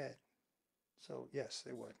off his head. So yes,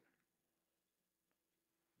 they would.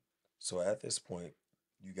 So at this point,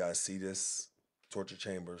 you guys see this torture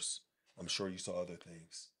chambers. I'm sure you saw other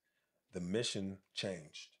things. The mission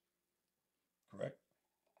changed, correct?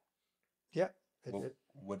 Yeah.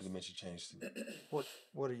 What did the mission change to?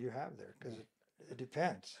 What do you have there? Because it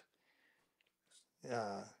depends.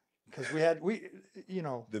 Because we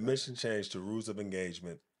the mission changed to rules of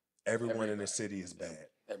engagement. Everyone in the city is bad.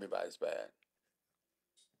 Everybody's bad.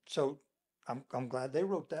 So I'm glad they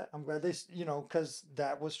wrote that. I'm glad they, because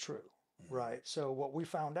that was true, right? So what we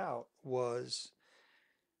found out was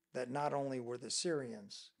that not only were the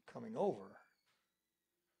Syrians coming over,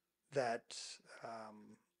 that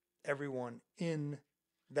everyone in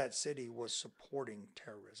that city was supporting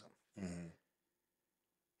terrorism.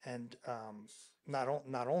 And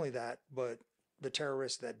not only that, but the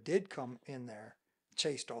terrorists that did come in there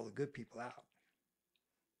chased all the good people out.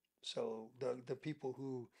 So the people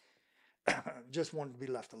who just wanted to be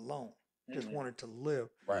left alone, just wanted to live,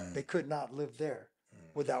 Right. they could not live there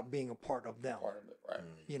without being a part of them. Part of it,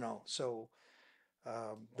 right. So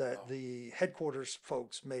the headquarters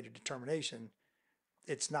folks made a determination.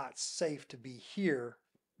 It's not safe to be here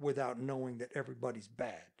without knowing that everybody's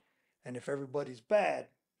bad. And if everybody's bad,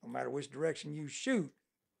 no matter which direction you shoot,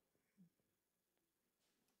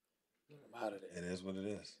 I'm out of there. It is what it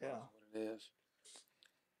is. yeah. What it is.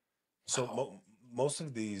 So most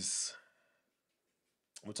of these,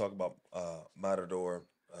 we talked about Matador.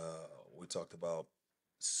 We talked about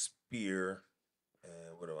Spear,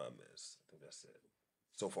 and what do I miss? I think that's it.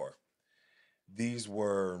 So far, these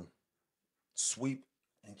were sweep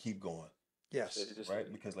and keep going, Yes.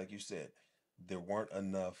 right? Because like you said, there weren't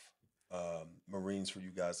enough Marines for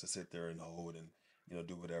you guys to sit there and hold and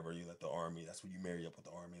do whatever. You let the Army. That's when you marry up with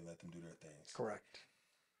the Army and let them do their things. Correct.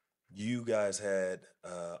 You guys had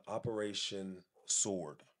Operation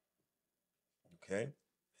Sword, okay,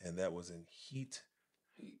 and that was in Heat.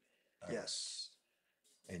 Yes.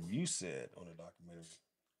 And you said on the documentary,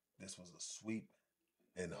 this was a sweep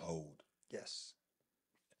and hold. Yes.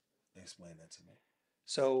 Explain that to me.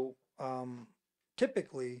 So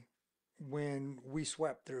typically, when we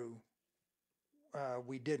swept through,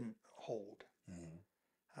 we didn't hold.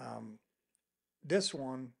 This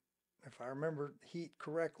one, if I remember Heat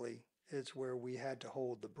correctly, is where we had to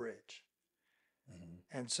hold the bridge.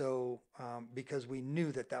 And so, because we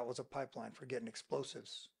knew that was a pipeline for getting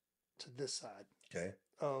explosives to this side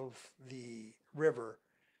of the river,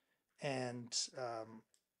 and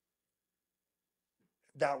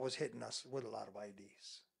that was hitting us with a lot of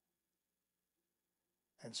IEDs.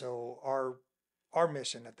 And so our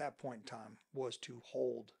mission at that point in time was to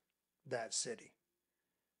hold that city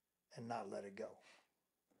and not let it go.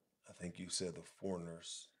 I think you said the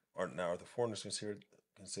foreigners are the foreigners considered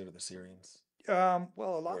the Syrians? Well,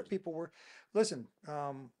 a lot of people were. Listen,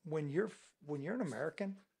 when you're an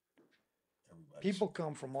American, people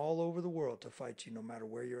come from all over the world to fight you, no matter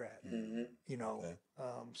where you're at. Okay.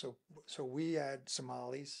 So we had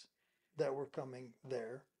Somalis that were coming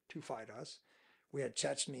there to fight us. We had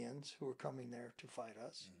Chechens who were coming there to fight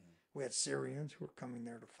us. We had Syrians who were coming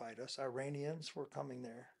there to fight us. Iranians were coming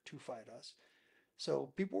there to fight us.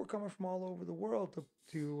 So people were coming from all over the world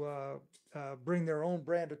to bring their own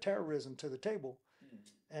brand of terrorism to the table.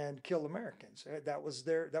 and kill Americans. That was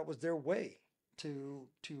their way to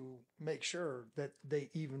make sure that they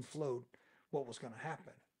even flowed what was going to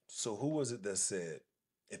happen. So who was it that said,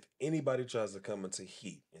 if anybody tries to come into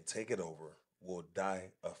heat and take it over, will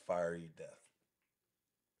die a fiery death?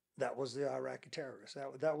 That was the Iraqi terrorists.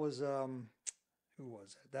 That was who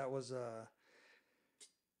was it? That was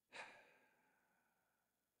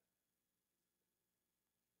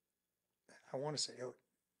I want to say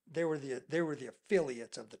they were the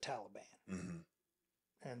affiliates of the Taliban. Mm-hmm.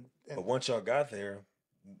 And But once y'all got there,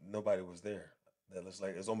 nobody was there. That was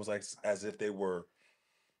like, it's almost like as if they were,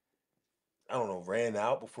 I don't know, ran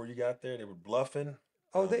out before you got there. They were bluffing.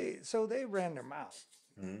 They ran their mouth.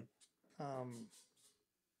 Mm-hmm.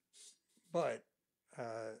 But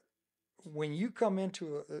when you come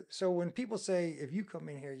into so when people say if you come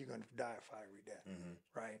in here you're going to die a fiery death,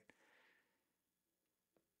 right?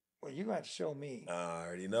 Well, you're going to have to show me. I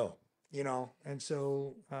already know. And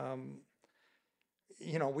so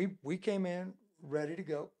we came in ready to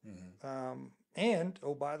go. Mm-hmm. And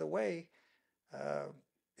oh, by the way,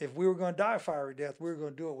 if we were going to die a fiery death, we were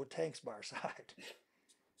going to do it with tanks by our side.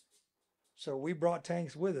 So we brought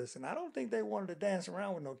tanks with us, and I don't think they wanted to dance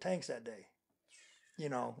around with no tanks that day.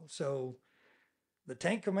 So the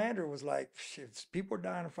tank commander was like, if people are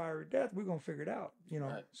dying a fiery death, we're going to figure it out,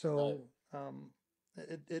 Right. So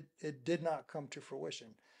it did not come to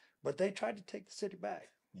fruition, but they tried to take the city back.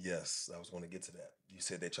 Yes, I was going to get to that. You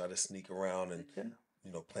said they tried to sneak around and,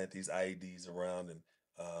 plant these IEDs around, and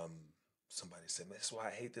somebody said, man, that's why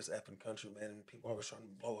I hate this effing country, man, and people always trying to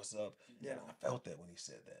blow us up. Yeah. And I felt that when he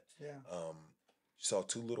said that. Yeah. You saw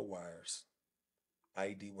two little wires.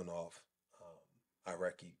 IED went off.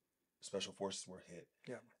 Iraqi special forces were hit.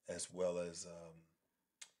 Yeah. As well as,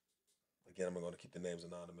 again, I'm going to keep the names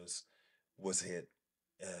anonymous, was hit.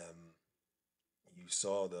 You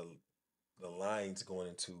saw the lines going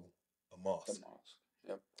into a mosque. The mosque.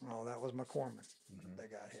 Yep. Oh, that was McCormick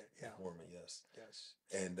that got hit. Yeah. McCormick, yes. Yes.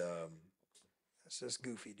 And that's this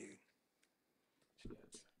goofy dude.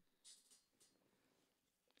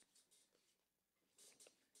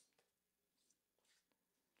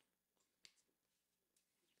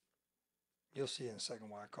 You'll see in a second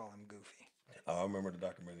why I call him goofy. I remember the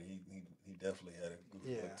documentary. He definitely had a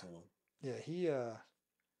goofy look to him. Yeah,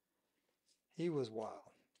 he was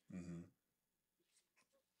wild. Mm-hmm.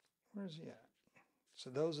 Where's he at? So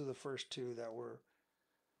those are the first two that were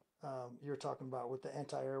you're talking about with the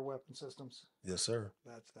anti-air weapon systems. Yes, sir.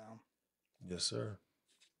 That's them. Yes, sir.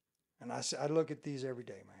 And I look at these every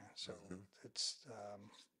day, man. So it's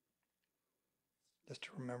just to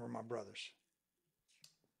remember my brothers.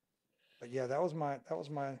 But yeah, that was my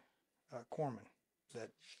corpsman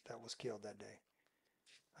that was killed that day.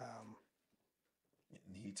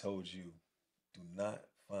 And he told you, do not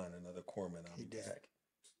find another corpsman. I'll be back.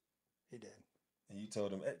 He did. And you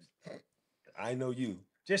told him, hey, I know you.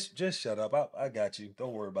 Just shut up. I got you.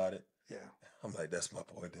 Don't worry about it. Yeah. I'm like, that's my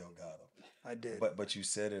boy Delgado. I did. But you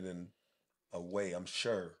said it in a way, I'm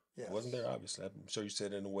sure. Yes. It wasn't there, obviously. I'm sure you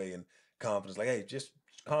said it in a way in confidence, like, hey, just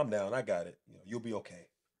calm down. I got it. You'll be okay.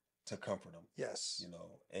 To comfort him. Yes.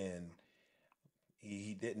 And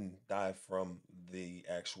he didn't die from the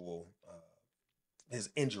actual his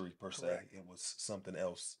injury per se. Correct. It was something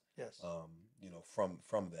else. Yes.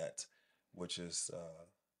 From that, which is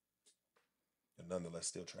nonetheless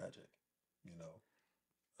still tragic.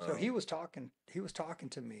 So he was talking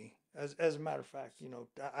to me as a matter of fact,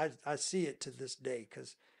 I see it to this day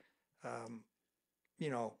because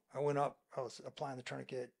I went up, I was applying the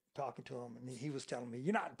tourniquet, talking to him, and he was telling me,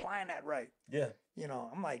 you're not applying that right. Yeah.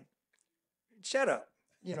 I'm like, shut up.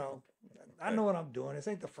 I know what I'm doing. This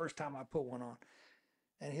ain't the first time I put one on.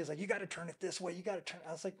 And he was like, you got to turn it this way. You got to turn.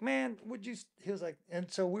 I was like, man, he was like,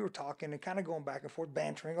 and so we were talking and kind of going back and forth,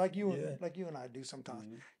 bantering like you and I do sometimes,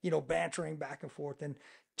 bantering back and forth. And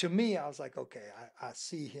to me, I was like, okay, I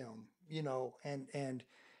see him, and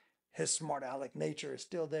his smart aleck nature is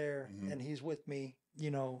still there, and he's with me,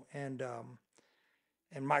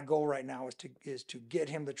 and my goal right now is to get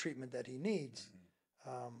him the treatment that he needs.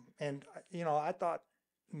 And I thought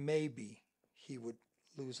maybe he would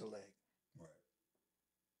lose a leg. Right.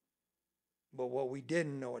 But what we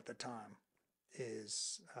didn't know at the time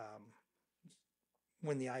is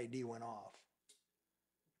when the IED went off,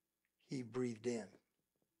 he breathed in.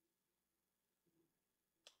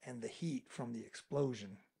 And the heat from the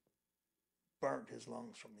explosion burnt his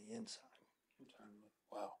lungs from the inside.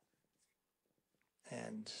 Wow.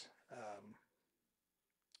 And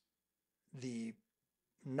the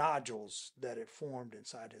nodules that it formed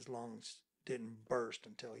inside his lungs didn't burst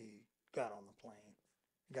until he got on the plane,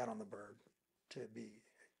 got on the bird to be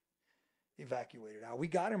evacuated out. We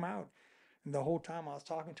got him out. And the whole time I was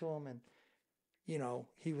talking to him, and, you know,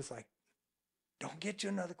 he was like, don't get you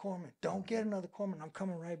another corpsman. Don't get another corpsman. I'm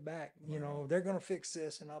coming right back. You know, they're going to fix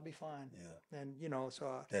this and I'll be fine. Yeah. And, you know,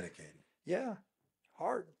 so. Dedicated. Yeah.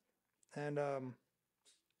 Hard. And I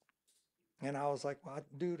was like, well,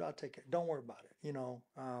 dude, I'll take it. Don't worry about it, you know.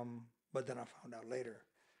 But then I found out later.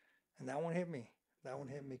 And that one hit me. That one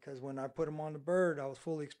hit me because when I put him on the bird, I was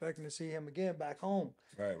fully expecting to see him again back home.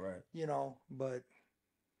 Right. You know, but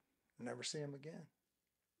never see him again.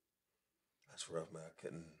 That's rough, man. I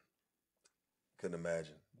couldn't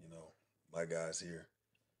imagine, you know, my guys here,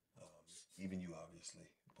 even you obviously,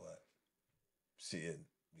 but seeing,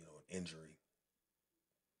 you know, an injury.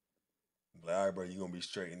 Like, all right, bro, you're going to be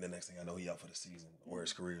straight. And the next thing I know, he out for the season or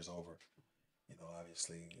his career's over. You know,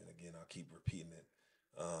 obviously, and again, I'll keep repeating it.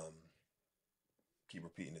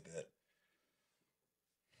 That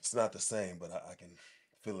it's not the same, but I can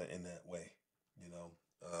feel it in that way, you know.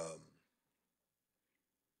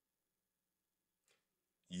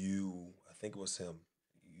 I think it was him.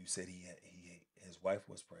 You said his wife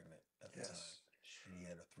was pregnant at the time. And he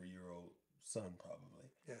had a 3-year-old son, probably.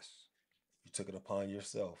 Yes. You took it upon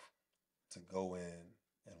yourself to go in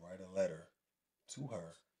and write a letter to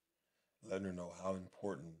her, letting her know how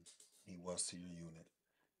important he was to your unit,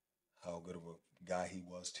 how good of a guy he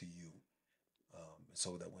was to you,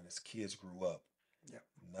 so that when his kids grew up,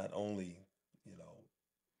 not only, you know,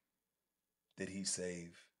 did he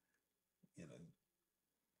save, you know,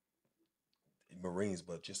 Marines,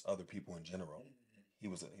 but just other people in general. He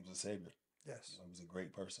was a savior. Yes. You know, he was a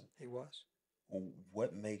great person. He was. Well,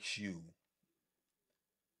 what makes you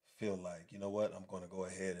feel like, you know what, I'm going to go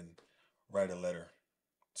ahead and write a letter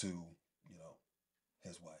to, you know,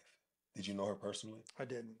 his wife? Did you know her personally? I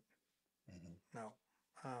didn't. Mm-hmm. No.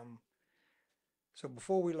 So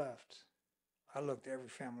before we left, I looked every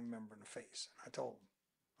family member in the face. And I told them,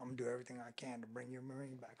 I'm going to do everything I can to bring your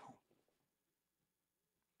Marine back home.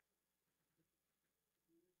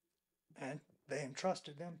 And they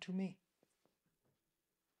entrusted them to me.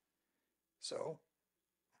 So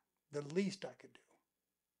the least I could do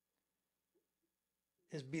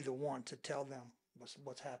is be the one to tell them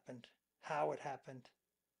what's happened, how it happened.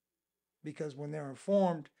 Because when they're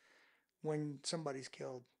informed, when somebody's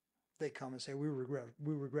killed, they come and say, we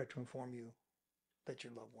regret to inform you that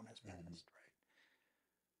your loved one has passed, right?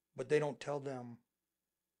 But they don't tell them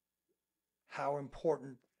how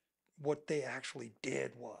important what they actually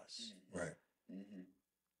did was. Right.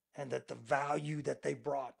 And that the value that they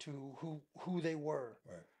brought to who they were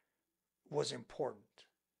was important.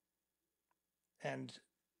 And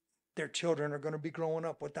their children are going to be growing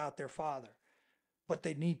up without their father. But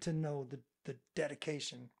they need to know the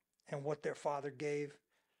dedication and what their father gave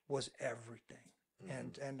was everything.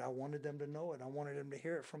 And I wanted them to know it. I wanted them to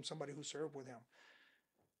hear it from somebody who served with him.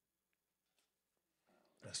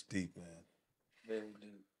 That's deep, man. Very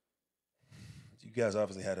deep. You guys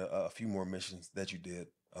obviously had a few more missions that you did.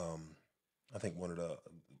 I think one of the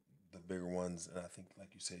bigger ones, and I think,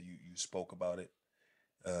 like you said, you spoke about it.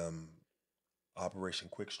 Operation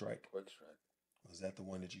Quick Strike. Quick Strike. Was that the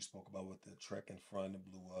one that you spoke about with the truck in front that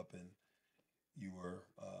blew up and you were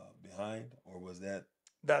behind, or was that?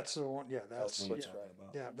 That's the one. Yeah, that's what you're talking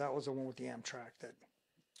about. Yeah, that was the one with the Amtrak. That.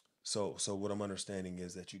 So what I'm understanding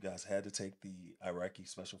is that you guys had to take the Iraqi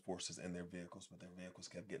Special Forces in their vehicles, but their vehicles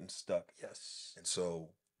kept getting stuck. Yes. And so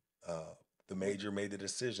the major made the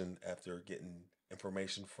decision after getting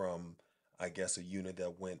information from, I guess, a unit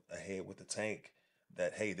that went ahead with the tank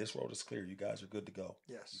that, hey, this road is clear. You guys are good to go.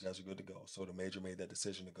 Yes. You guys are good to go. So the major made that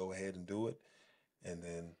decision to go ahead and do it. And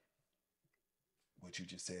then what you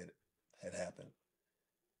just said had happened.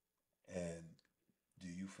 And do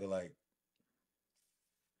you feel like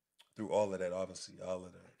through all of that, obviously, all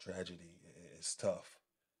of the tragedy is tough,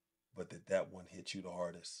 but did that one hit you the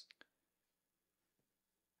hardest?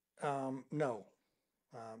 No.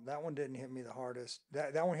 That one didn't hit me the hardest.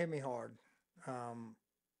 That one hit me hard.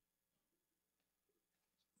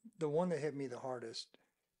 The one that hit me the hardest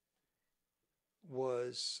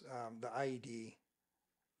was the IED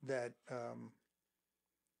that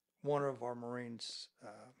one of our Marines,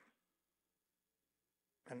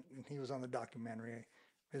 and he was on the documentary.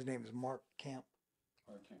 His name is Mark Camp.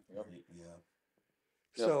 Mark Camp. Yep. Yeah.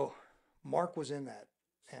 So Mark was in that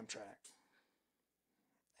Amtrak,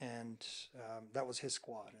 and that was his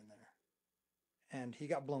squad in there, and he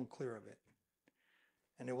got blown clear of it,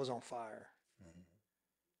 and it was on fire.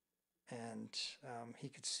 And he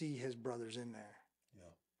could see his brothers in there,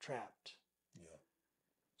 trapped. Yeah.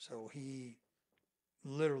 So he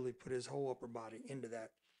literally put his whole upper body into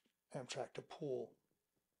that Amtrak to pull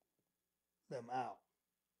them out.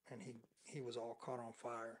 and he was all caught on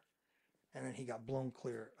fire, and then he got blown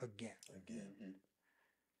clear again. Mm-hmm.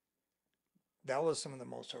 That was some of the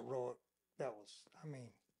most heroic.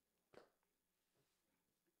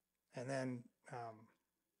 And then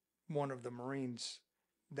one of the Marines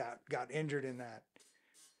that got injured in that,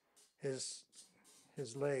 his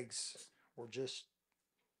legs were just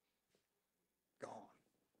gone,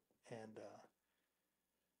 and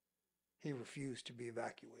he refused to be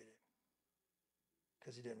evacuated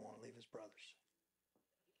because he didn't want to leave his brothers.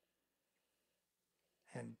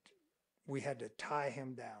 And we had to tie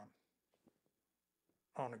him down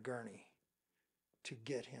on a gurney to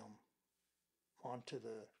get him onto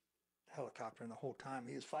the helicopter, and the whole time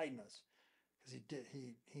he was fighting us because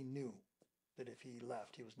he knew that if he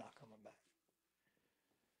left, he was not coming back.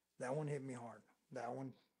 That one hit me hard. That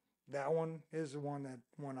one is the one that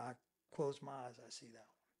when I close my eyes, I see that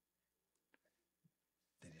one.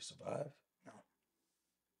 Did he survive? No,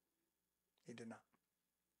 he did not.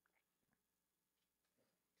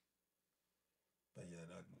 But yeah,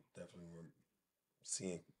 I definitely remember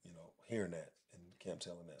seeing, hearing that and Camp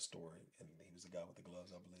telling that story. And he was the guy with the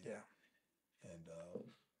gloves, I believe. Yeah. And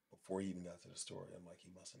before he even got to the story, I'm like,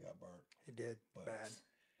 he must have got burnt. He did. But, bad.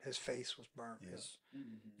 His face was burnt. Yeah.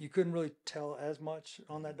 You couldn't really tell as much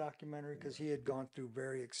on that documentary because he had gone through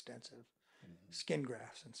very extensive skin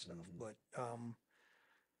grafts and stuff. But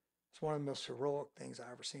it's one of the most heroic things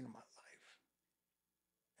I ever seen in my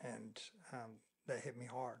life. And that hit me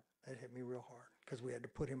hard. That hit me real hard because we had to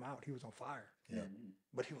put him out. He was on fire. Yeah.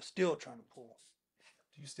 But he was still trying to pull.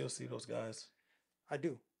 Do you still see those guys? I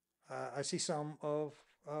do. I see some of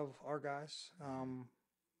our guys.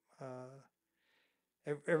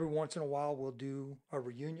 Every once in a while, we'll do a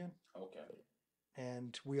reunion. Okay.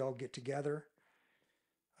 And we all get together.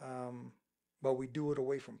 But we do it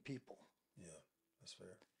away from people. Yeah, that's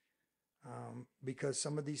fair. Because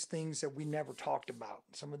some of these things that we never talked about,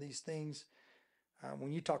 some of these things,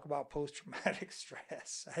 when you talk about post-traumatic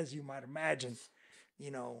stress, as you might imagine,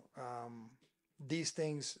 these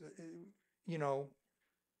things,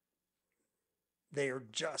 they are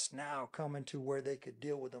just now coming to where they could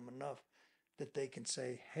deal with them enough that they can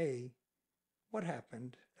say, hey, what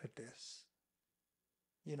happened at this?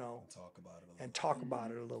 And talk about it a little and talk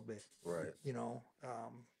about it a little bit. Right.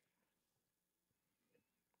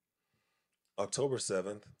 October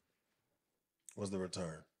 7th was the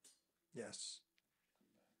return. Yes.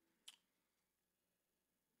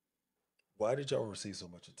 Why did y'all receive so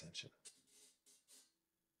much attention?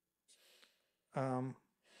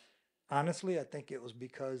 Honestly, I think it was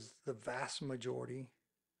because the vast majority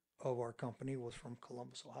of our company was from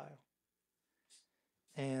Columbus, Ohio.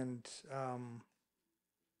 And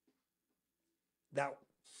that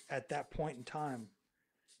at that point in time,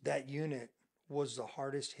 that unit was the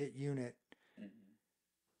hardest hit unit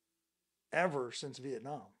ever since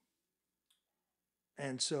Vietnam.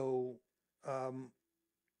 And so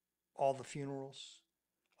all the funerals,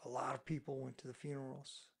 a lot of people went to the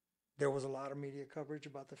funerals. There was a lot of media coverage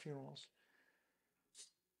about the funerals.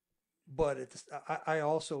 But I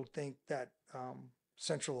also think that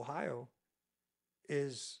Central Ohio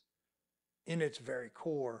is, in its very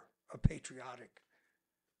core, a patriotic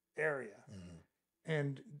area.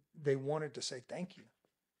 And they wanted to say thank you.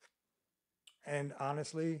 And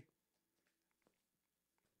honestly,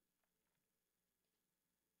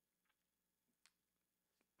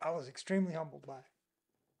 I was extremely humbled by it.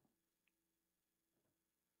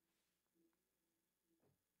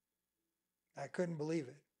 I couldn't believe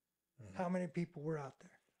it. How many people were out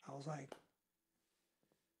there? I was like,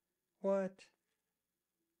 what?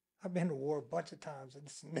 I've been to war a bunch of times and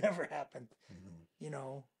it's never happened,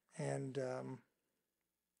 and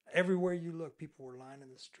everywhere you look, people were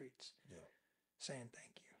lining the streets saying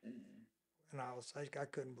thank you. And I was like, I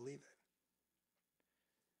couldn't believe it.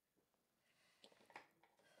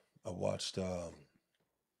 I watched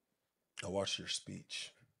your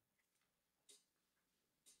speech.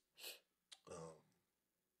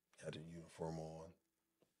 Had your uniform on.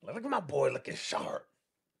 Like, look at my boy looking sharp.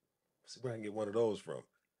 See where I can get one of those from.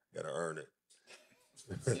 Gotta earn it.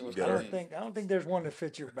 I don't think there's one that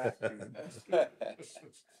fits your back, dude.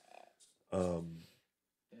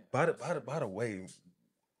 By the way,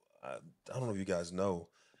 I don't know if you guys know.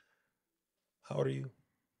 How old are you?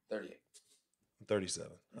 38. I'm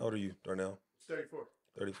 37. How old are you, Darnell? 34.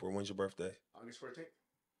 34. When's your birthday? August 14th.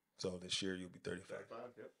 So this year you'll be 35. 35,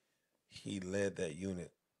 yep. He led that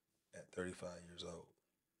unit at 35 years old.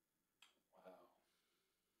 Wow.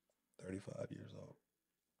 35 years old.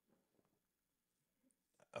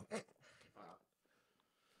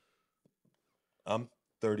 I'm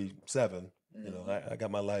 37. I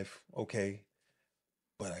got my life okay.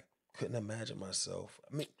 but I couldn't imagine myself.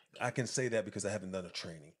 I mean, I can say that because I haven't done a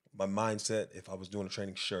training. My mindset, if I was doing a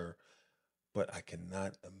training, sure, but I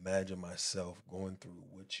cannot imagine myself going through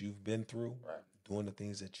what you've been through, doing the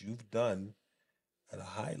things that you've done at a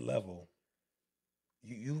high level.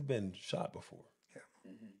 You've been shot before. Yeah.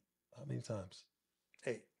 How many times?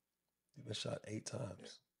 8. You've been shot 8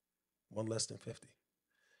 times. One less than 50.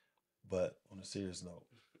 But on a serious note,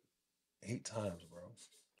 8 times, bro.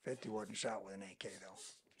 50 wasn't shot with an AK though.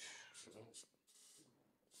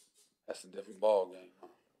 That's a different ball game.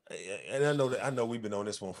 And I know we've been on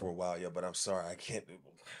this one for a while, but I'm sorry, I can't.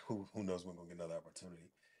 Who knows when we're gonna get another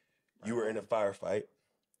opportunity? You were in a firefight.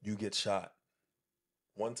 You get shot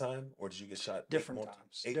one time, or did you get shot different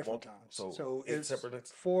times? Different times. So 8 it's separate.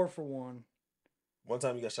 4 for one. One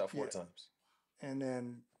time you got shot 4 times, and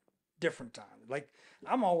then different times. Like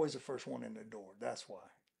I'm always the first one in the door. That's why.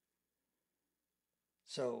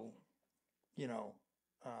 So, you know,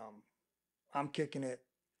 I'm kicking it.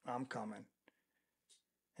 I'm coming.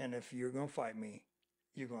 And if you're gonna fight me,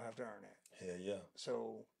 you're gonna have to earn it. Hell yeah.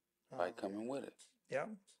 So, Fight coming with it. Yeah.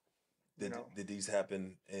 Did these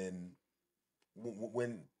happen in?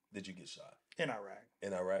 When did you get shot? In Iraq.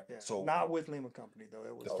 In Iraq. Yeah. So not with Lima Company though.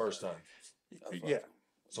 It was the first time. Yeah.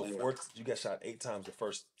 So you got shot 8 times the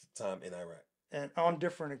first time in Iraq. And on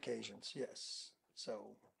different occasions, yes.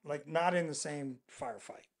 So like not in the same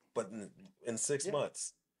firefight. But in 6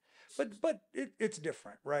 months. But it's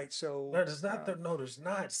different, right? So no, there's not. No, there's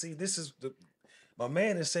not. See, this is my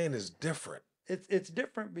man is saying it's different. It's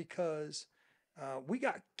different because we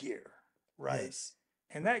got gear, right? Yes.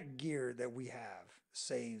 And that gear that we have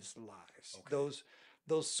saves lives. Okay.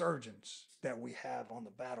 Those surgeons that we have on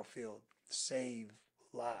the battlefield save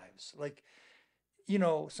lives. Like, you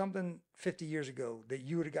know, something 50 years ago that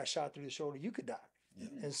you would have got shot through the shoulder, you could die. Yeah.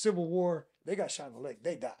 In Civil War, they got shot in the leg,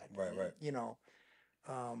 they died. Right. You know,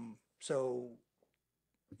 so,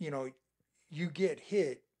 you know, you get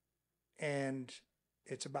hit and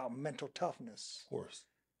it's about mental toughness. Of course.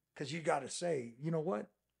 Because you got to say, you know what?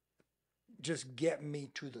 Just get me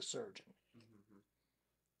to the surgeon.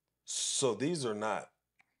 So these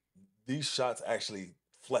shots actually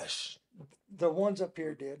flesh. The ones up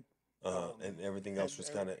here did. And everything else was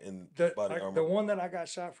kind of in body armor. The one that I got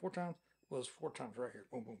shot 4 times was 4 times right here.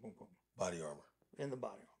 Boom, boom, boom, boom. Body armor. In the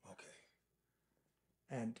body armor. Okay.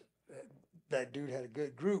 And that dude had a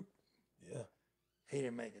good group. Yeah. He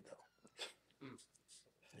didn't make it though.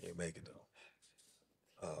 He didn't make it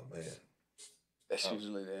though. Oh man. That's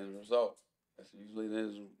usually the end result. That's usually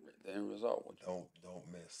the end result. Don't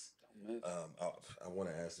miss. Don't miss. I want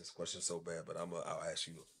to ask this question so bad, but I'll ask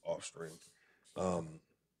you off stream. What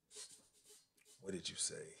did you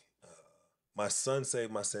say? My son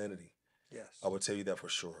saved my sanity. Yes. I would tell you that for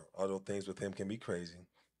sure. Although things with him can be crazy,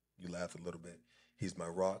 you laugh a little bit. He's my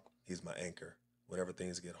rock. He's my anchor. Whenever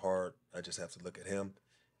things get hard, I just have to look at him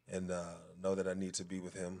and know that I need to be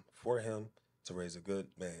with him for him to raise a good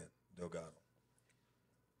man, Delgado.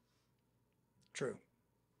 True.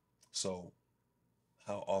 So,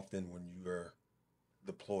 how often when you're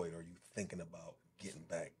deployed are you thinking about getting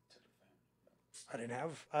back? I didn't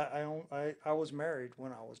have. I was married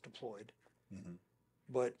when I was deployed,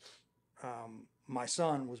 but my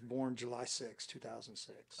son was born July 6,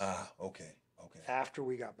 2006. Ah, okay. After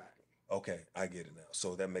we got back. Okay, I get it now.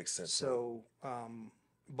 So that makes sense. So,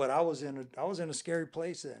 but I was in a scary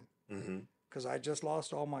place then, because I just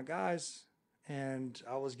lost all my guys, and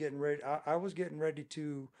I was getting ready. I was getting ready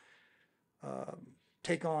to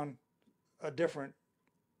take on a different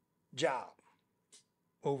job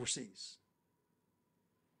overseas.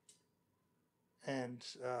 And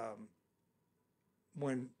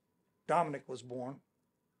when Dominic was born,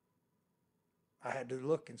 I had to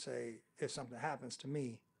look and say, if something happens to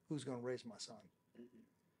me, who's going to raise my son?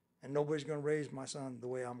 And nobody's going to raise my son the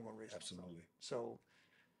way I'm going to raise my son. So,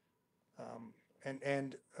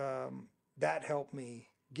 that helped me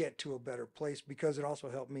get to a better place, because it also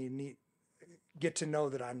helped me get to know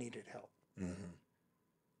that I needed help.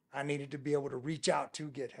 I needed to be able to reach out to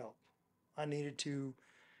get help. I needed to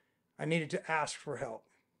ask for help,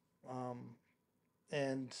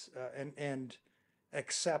 and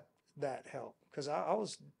accept that help, because I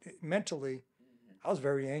was mentally, I was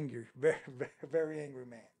very angry, very, very, very angry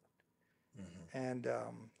man. And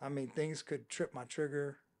I mean, things could trip my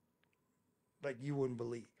trigger like you wouldn't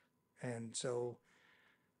believe. And so,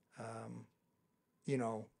 you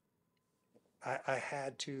know, I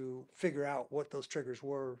had to figure out what those triggers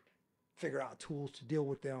were, figure out tools to deal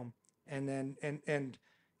with them, and then and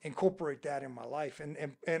incorporate that in my life.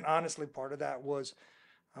 And honestly, part of that was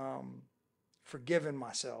forgiving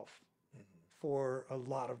myself for a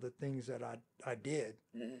lot of the things that I did.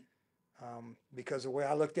 Mm-hmm. Because the way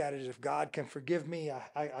I looked at it is, if God can forgive me,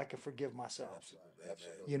 I can forgive myself.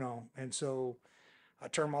 Absolutely. You know, and so I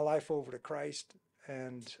turned my life over to Christ,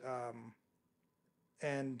 and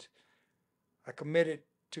I committed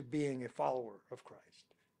to being a follower of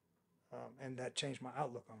Christ, and that changed my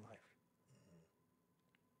outlook on life.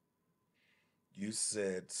 You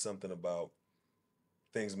said something about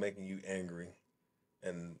things making you angry,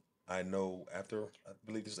 and I know I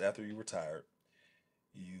believe this is after you retired,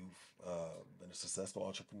 you've been a successful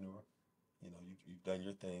entrepreneur. You know, you've done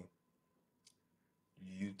your thing.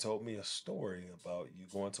 You told me a story about you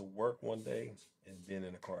going to work one day and being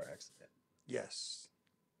in a car accident. Yes.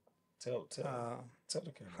 Tell the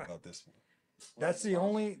camera about this one. That's the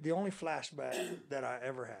only flashback that I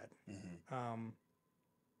ever had. Mm-hmm.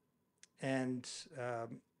 And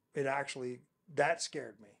it actually, that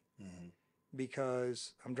scared me, Mm-hmm.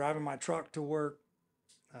 because I'm driving my truck to work,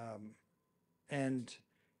 and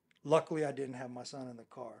luckily I didn't have my son in the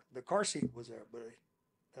car. The car seat was there, but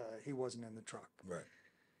he wasn't in the truck. Right.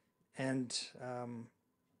 And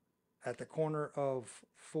at the corner of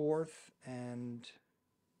 4th and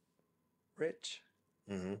Rich,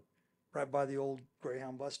 Mm-hmm. right by the old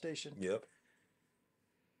Greyhound bus station, Yep.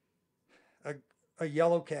 a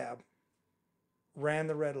yellow cab ran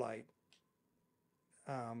the red light,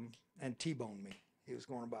 and T-boned me. He was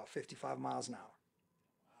going about 55 miles an hour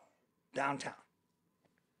downtown.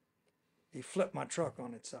 He flipped my truck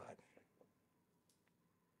on its side.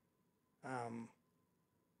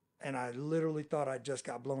 And I literally thought I just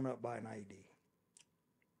got blown up by an IED.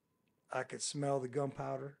 I could smell the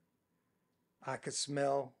gunpowder. I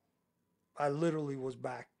literally was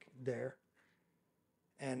back there,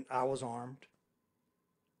 and I was armed.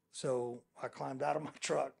 So I climbed out of my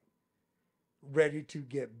truck, ready to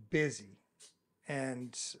get busy.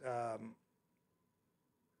 And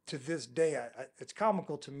to this day, it's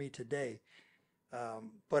comical to me today,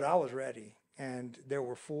 but I was ready. And there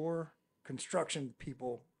were 4 construction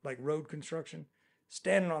people, like road construction,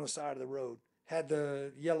 standing on the side of the road, had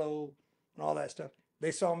the yellow and all that stuff.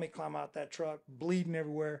 They saw me climb out that truck, bleeding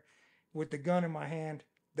everywhere, with the gun in my hand.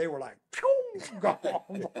 They were like, pew,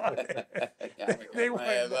 gone. They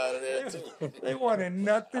wanted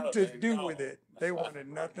nothing to do with it. They wanted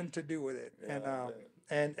nothing to do with it.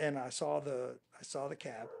 And I saw the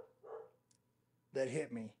cab that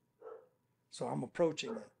hit me. So I'm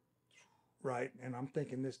approaching it, right? And I'm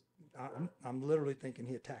thinking I'm literally thinking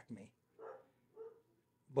he attacked me.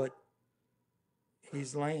 But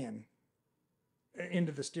he's laying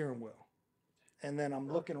into the steering wheel. And then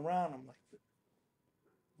I'm looking around, I'm like,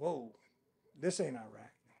 whoa, this ain't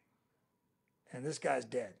Iraq. And this guy's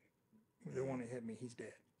dead. The one that hit me, he's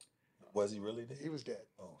dead. Was he really dead? He was dead.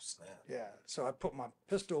 Oh, snap. Yeah. So I put my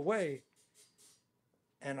pistol away,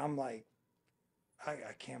 and I'm like, I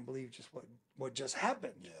can't believe just what just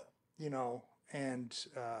happened. Yeah. You know, and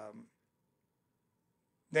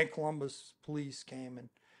then Columbus police came and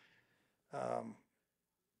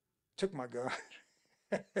took my gun.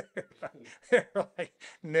 They're like,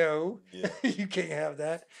 no, Yeah. you can't have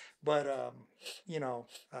that. But you know,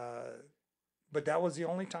 but that was the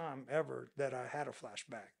only time ever that I had a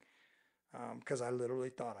flashback, because I literally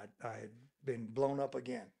thought I had been blown up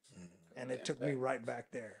again, and it took me right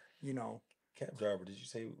back there. You know, Cab driver, did you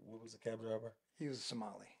say, what was the cab driver? he was a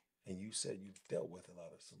Somali. And you said you've dealt with a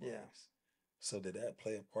lot of Somalis. Yeah. So did that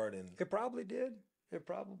play a part in? It probably did. It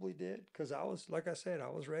probably did, because I was, like I said, I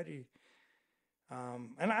was ready.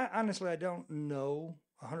 And I honestly, I don't know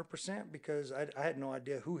 100%, because I had no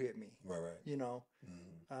idea who hit me. Right. You know.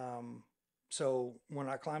 Mm-hmm. So when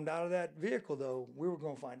I climbed out of that vehicle, though, we were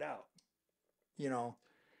going to find out. You know.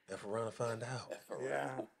 F around and find out. Yeah.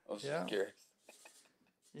 I was Yeah. curious.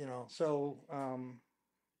 You know. So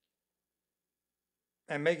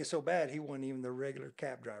and make it so bad, he wasn't even the regular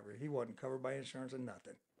cab driver. He wasn't covered by insurance or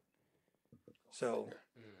nothing. So.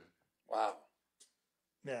 Wow.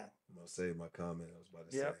 Yeah. I'm gonna save my comment. I was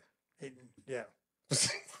about to say.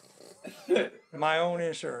 Yeah. My own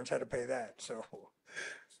insurance had to pay that. So.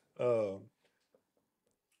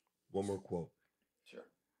 One more quote. Sure.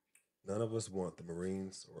 None of us want the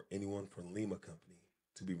Marines or anyone from Lima Company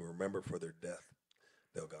to be remembered for their death,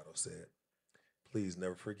 Delgado said. Please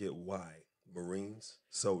never forget why Marines,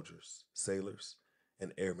 soldiers, sailors,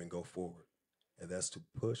 and airmen go forward, and that's to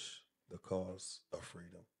push the cause of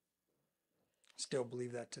freedom. Still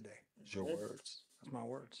believe that today. It's your words. That's my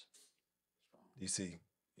words. DC,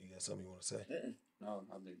 you got something you want to say? No,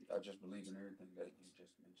 I just believe in everything that you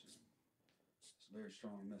just mentioned. It's a very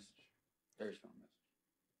strong message. Very strong message.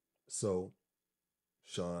 So,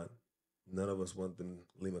 Sean, None of us want the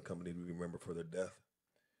Lima company to be remembered for their death.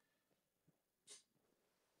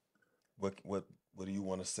 What do you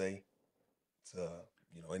want to say to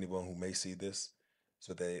anyone who may see this,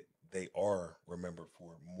 so that they are remembered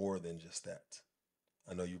for more than just that?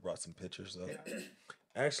 I know you brought some pictures of.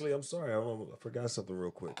 Actually, I'm sorry, I forgot something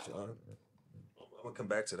real quick, John. I'm gonna come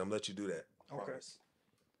back to it. I'm gonna let you do that. Okay. Promise.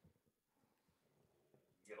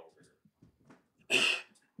 Get over here.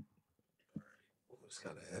 Oh, it's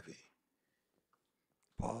kind of heavy.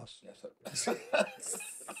 Pause. Yes,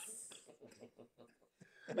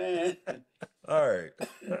 man. All right.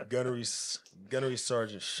 Gunnery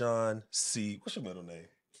Sergeant Sean C. What's your middle name?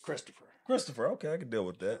 Christopher. Okay, I can deal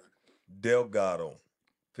with that. Delgado.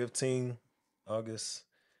 15 August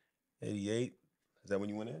 88. Is that when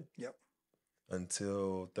you went in? Yep.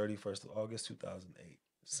 Until 31st of August 2008.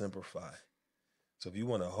 Semper Fi. So if you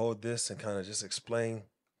want to hold this and kind of just explain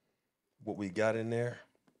what we got in there.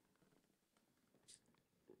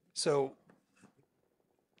 So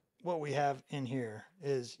what we have in here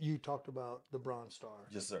is, you talked about the Bronze Star.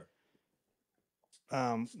 Yes, sir.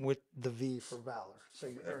 With the V for Valor. So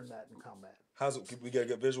you earn that in combat. How's it? We got a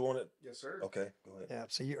good visual on it? Yes, sir. Okay, go ahead. Yeah,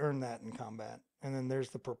 so you earn that in combat. And then there's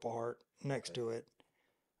the Purple Heart next to it.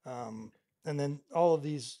 And then all of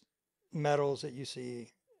these medals that you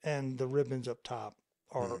see and the ribbons up top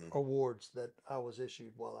are awards that I was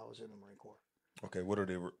issued while I was in the Marine Corps. Okay, what are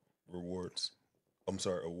the rewards? I'm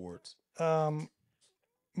sorry, awards.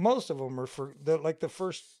 Most of them are for the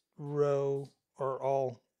first row are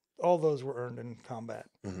all those were earned in combat.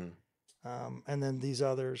 And then these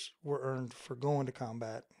others were earned for going to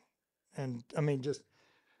combat. And I mean, just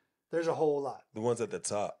there's a whole lot. The ones at the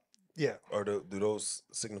top. Yeah. Or do those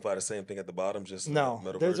signify the same thing at the bottom? Just no,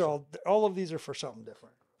 metal there's version? all of these are for something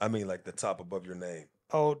different. I mean, like the top above your name.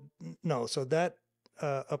 Oh no, so that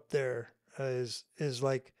up there is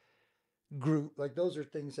like group, like those are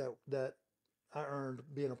things that I earned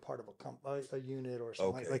being a part of a unit or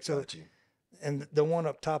something. Okay, like so. got you. And the one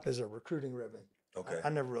up top is a recruiting ribbon. Okay. I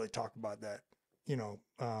never really talk about that,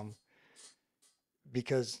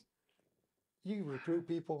 because you recruit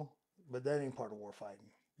people, but that ain't part of war fighting.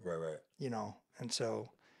 Right. And so,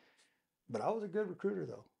 but I was a good recruiter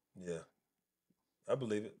though. Yeah. I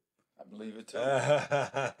believe it. I believe it too.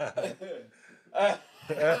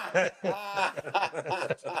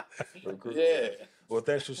 Yeah. Well,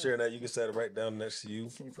 thanks for sharing that. You can set it right down next to you.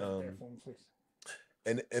 Can you put it there for me, please?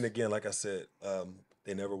 And again, like I said,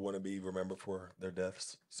 they never want to be remembered for their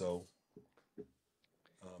deaths. So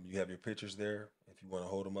you have your pictures there. If you want to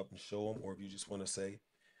hold them up and show them, or if you just want to say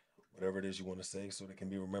whatever it is you want to say, so they can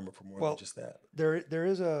be remembered for more than just that. There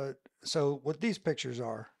is so what these pictures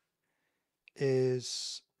are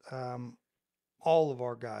is all of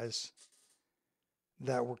our guys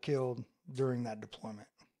that were killed during that deployment.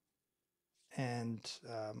 And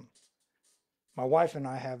my wife and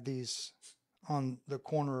I have these on the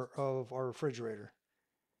corner of our refrigerator.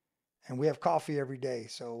 And we have coffee every day.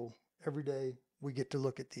 So every day we get to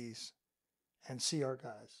look at these and see our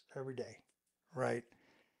guys every day, right?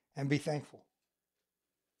 And be thankful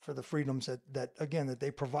for the freedoms that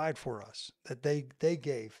they provide for us, that they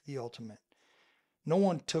gave the ultimate. No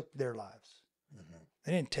one took their lives. Mm-hmm.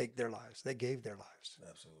 They didn't take their lives. They gave their lives.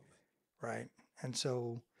 Absolutely. Right. And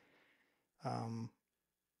so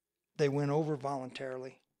they went over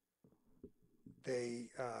voluntarily. They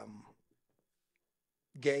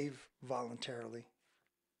gave voluntarily.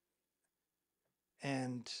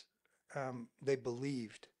 And they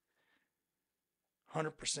believed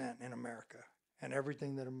 100% in America and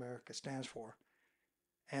everything that America stands for.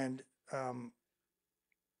 And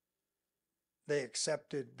they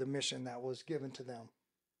accepted the mission that was given to them.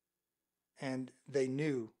 And they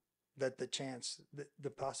knew that the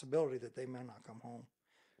possibility that they may not come home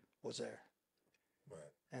was there.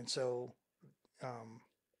 Right. And so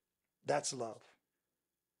that's love.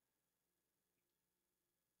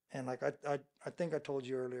 And like I think I told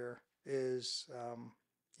you earlier is,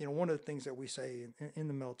 one of the things that we say in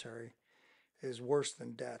the military is worse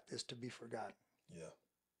than death is to be forgotten. Yeah.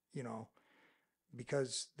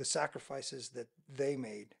 Because the sacrifices that they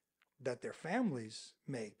made, that their families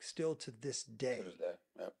make still to this day,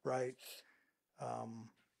 Yep. right?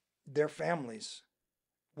 Their families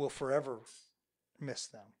will forever miss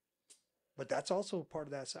them. But that's also part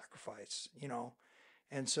of that sacrifice,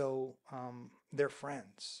 And so their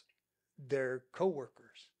friends, their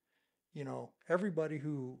coworkers, everybody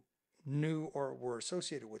who knew or were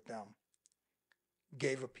associated with them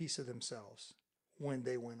gave a piece of themselves when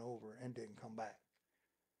they went over and didn't come back.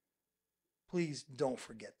 Please don't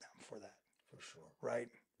forget them for that. For sure. Right?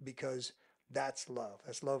 Because That's love.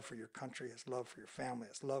 That's love for your country. It's love for your family.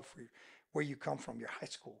 It's love for where you come from, your high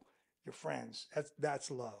school, your friends.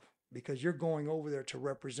 That's love, because you're going over there to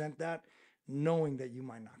represent that, knowing that you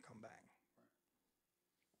might not come back.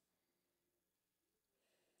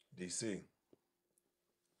 DC.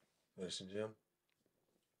 Finishing Jim.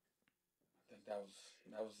 I think that was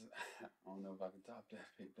I don't know if I can top that,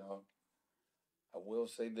 big dog. I will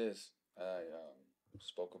say this. I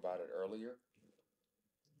spoke about it earlier.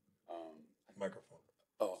 Microphone.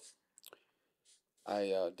 Oh,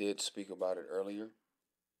 I did speak about it earlier.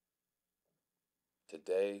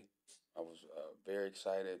 Today, I was very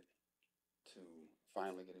excited to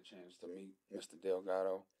finally get a chance to meet Mr.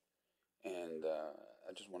 Delgado, and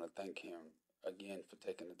I just want to thank him again for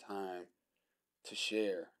taking the time to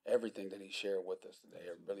share everything that he shared with us today.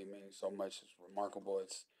 It really means so much. It's remarkable.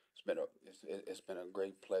 It's been a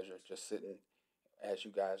great pleasure just sitting as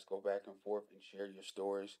you guys go back and forth and share your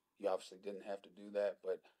stories. You obviously didn't have to do that,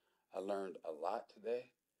 but I learned a lot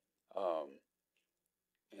today.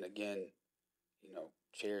 And again,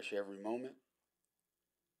 cherish every moment.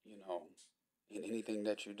 In anything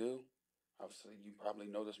that you do, obviously you probably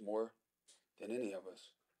know this more than any of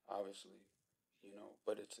us, obviously,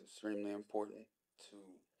 but it's extremely important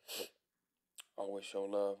to always show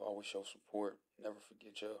love, always show support, never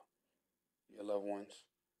forget your loved ones.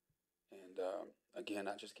 And again,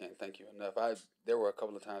 I just can't thank you enough. There were a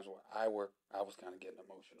couple of times where I was kind of getting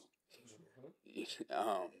emotional,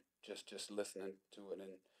 just listening to it,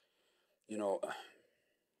 and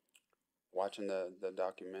watching the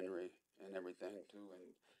documentary and everything too,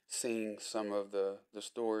 and seeing some of the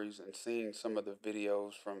stories and seeing some of the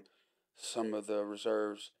videos from some of the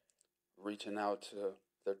reserves reaching out to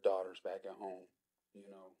their daughters back at home,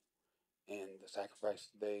 and the sacrifice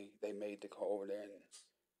they made to go over there and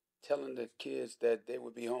telling the kids that they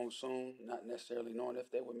would be home soon, not necessarily knowing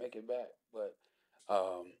if they would make it back, but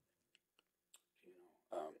you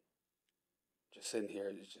know, just sitting here,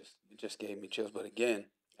 it just gave me chills. But again,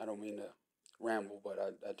 I don't mean to ramble, but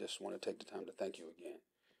I just want to take the time to thank you again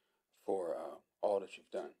for all that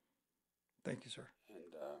you've done. Thank you, sir.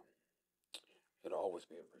 And it'll always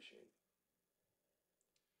be appreciated.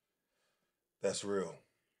 That's real.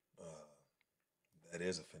 That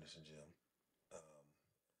is a finishing gem.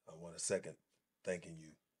 I want a second thanking you,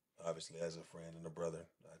 obviously, as a friend and a brother.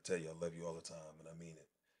 I tell you, I love you all the time, and I mean it.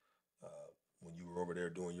 When you were over there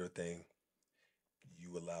doing your thing,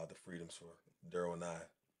 you allowed the freedoms for Daryl and I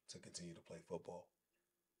to continue to play football,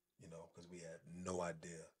 because we had no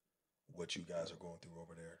idea what you guys are going through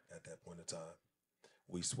over there at that point in time.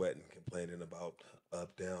 We sweating, complaining about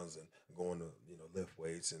up, downs, and going to, lift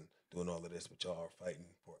weights and doing all of this, but y'all are fighting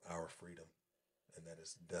for our freedom, and that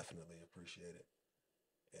is definitely appreciated.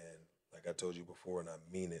 And like I told you before, and I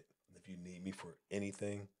mean it, if you need me for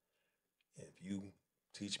anything, if you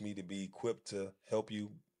teach me to be equipped to help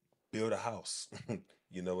you build a house,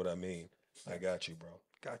 you know what I mean? I got you, bro.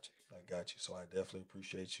 Got you. I got you. So I definitely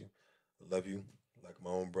appreciate you. I love you like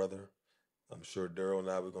my own brother. I'm sure Daryl and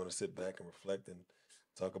I were going to sit back and reflect and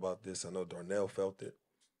talk about this. I know Darnell felt it.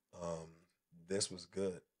 This was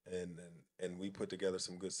good. And we put together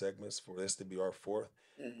some good segments for this to be our fourth.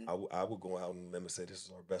 Mm-hmm. I would go out on a limb and say this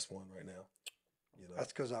is our best one right now.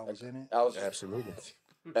 That's because I was in it. Absolutely.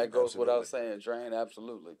 That goes without saying, Drain.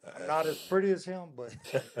 Absolutely. I'm not as pretty as him, but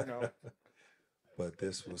But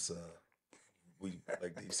this was we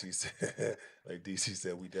like DC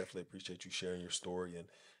said, we definitely appreciate you sharing your story and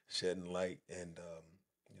shedding light and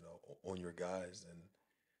on your guys, and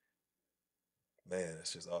man,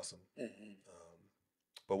 it's just awesome. Mm-hmm.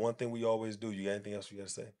 But one thing we always do, you got anything else you got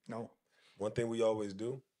to say? No. One thing we always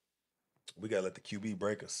do, we got to let the QB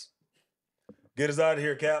break us. Get us out of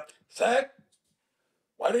here, Cap. Sack.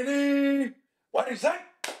 What did he say?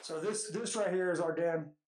 So this right here is our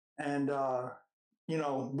den, and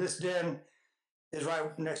this den is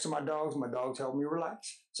right next to my dogs. My dogs help me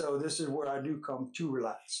relax. So this is where I do come to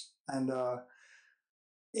relax. And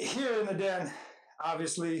here in the den,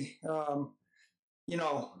 obviously,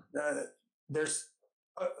 there's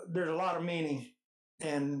a lot of meaning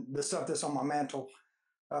in the stuff that's on my mantle.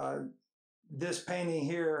 This painting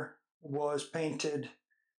here was painted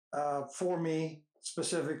for me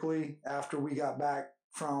specifically after we got back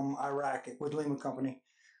from Iraq with Lima Company.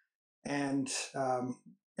 And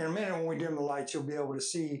in a minute when we dim the lights, you'll be able to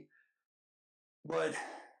see. But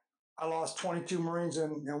I lost 22 Marines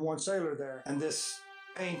and one sailor there. And this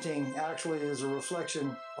painting actually is a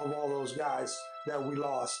reflection of all those guys that we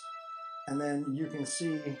lost. And then you can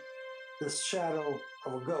see this shadow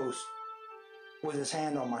of a ghost with his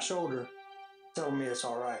hand on my shoulder telling me it's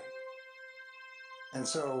all right. And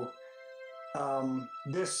so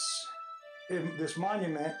this this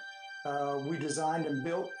monument we designed and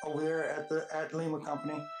built over there at Lima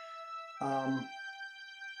Company.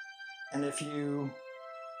 And if you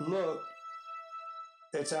look,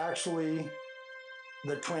 it's actually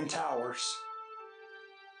the Twin Towers.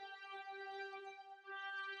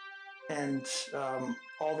 And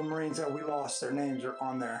all the Marines that we lost, their names are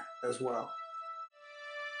on there as well.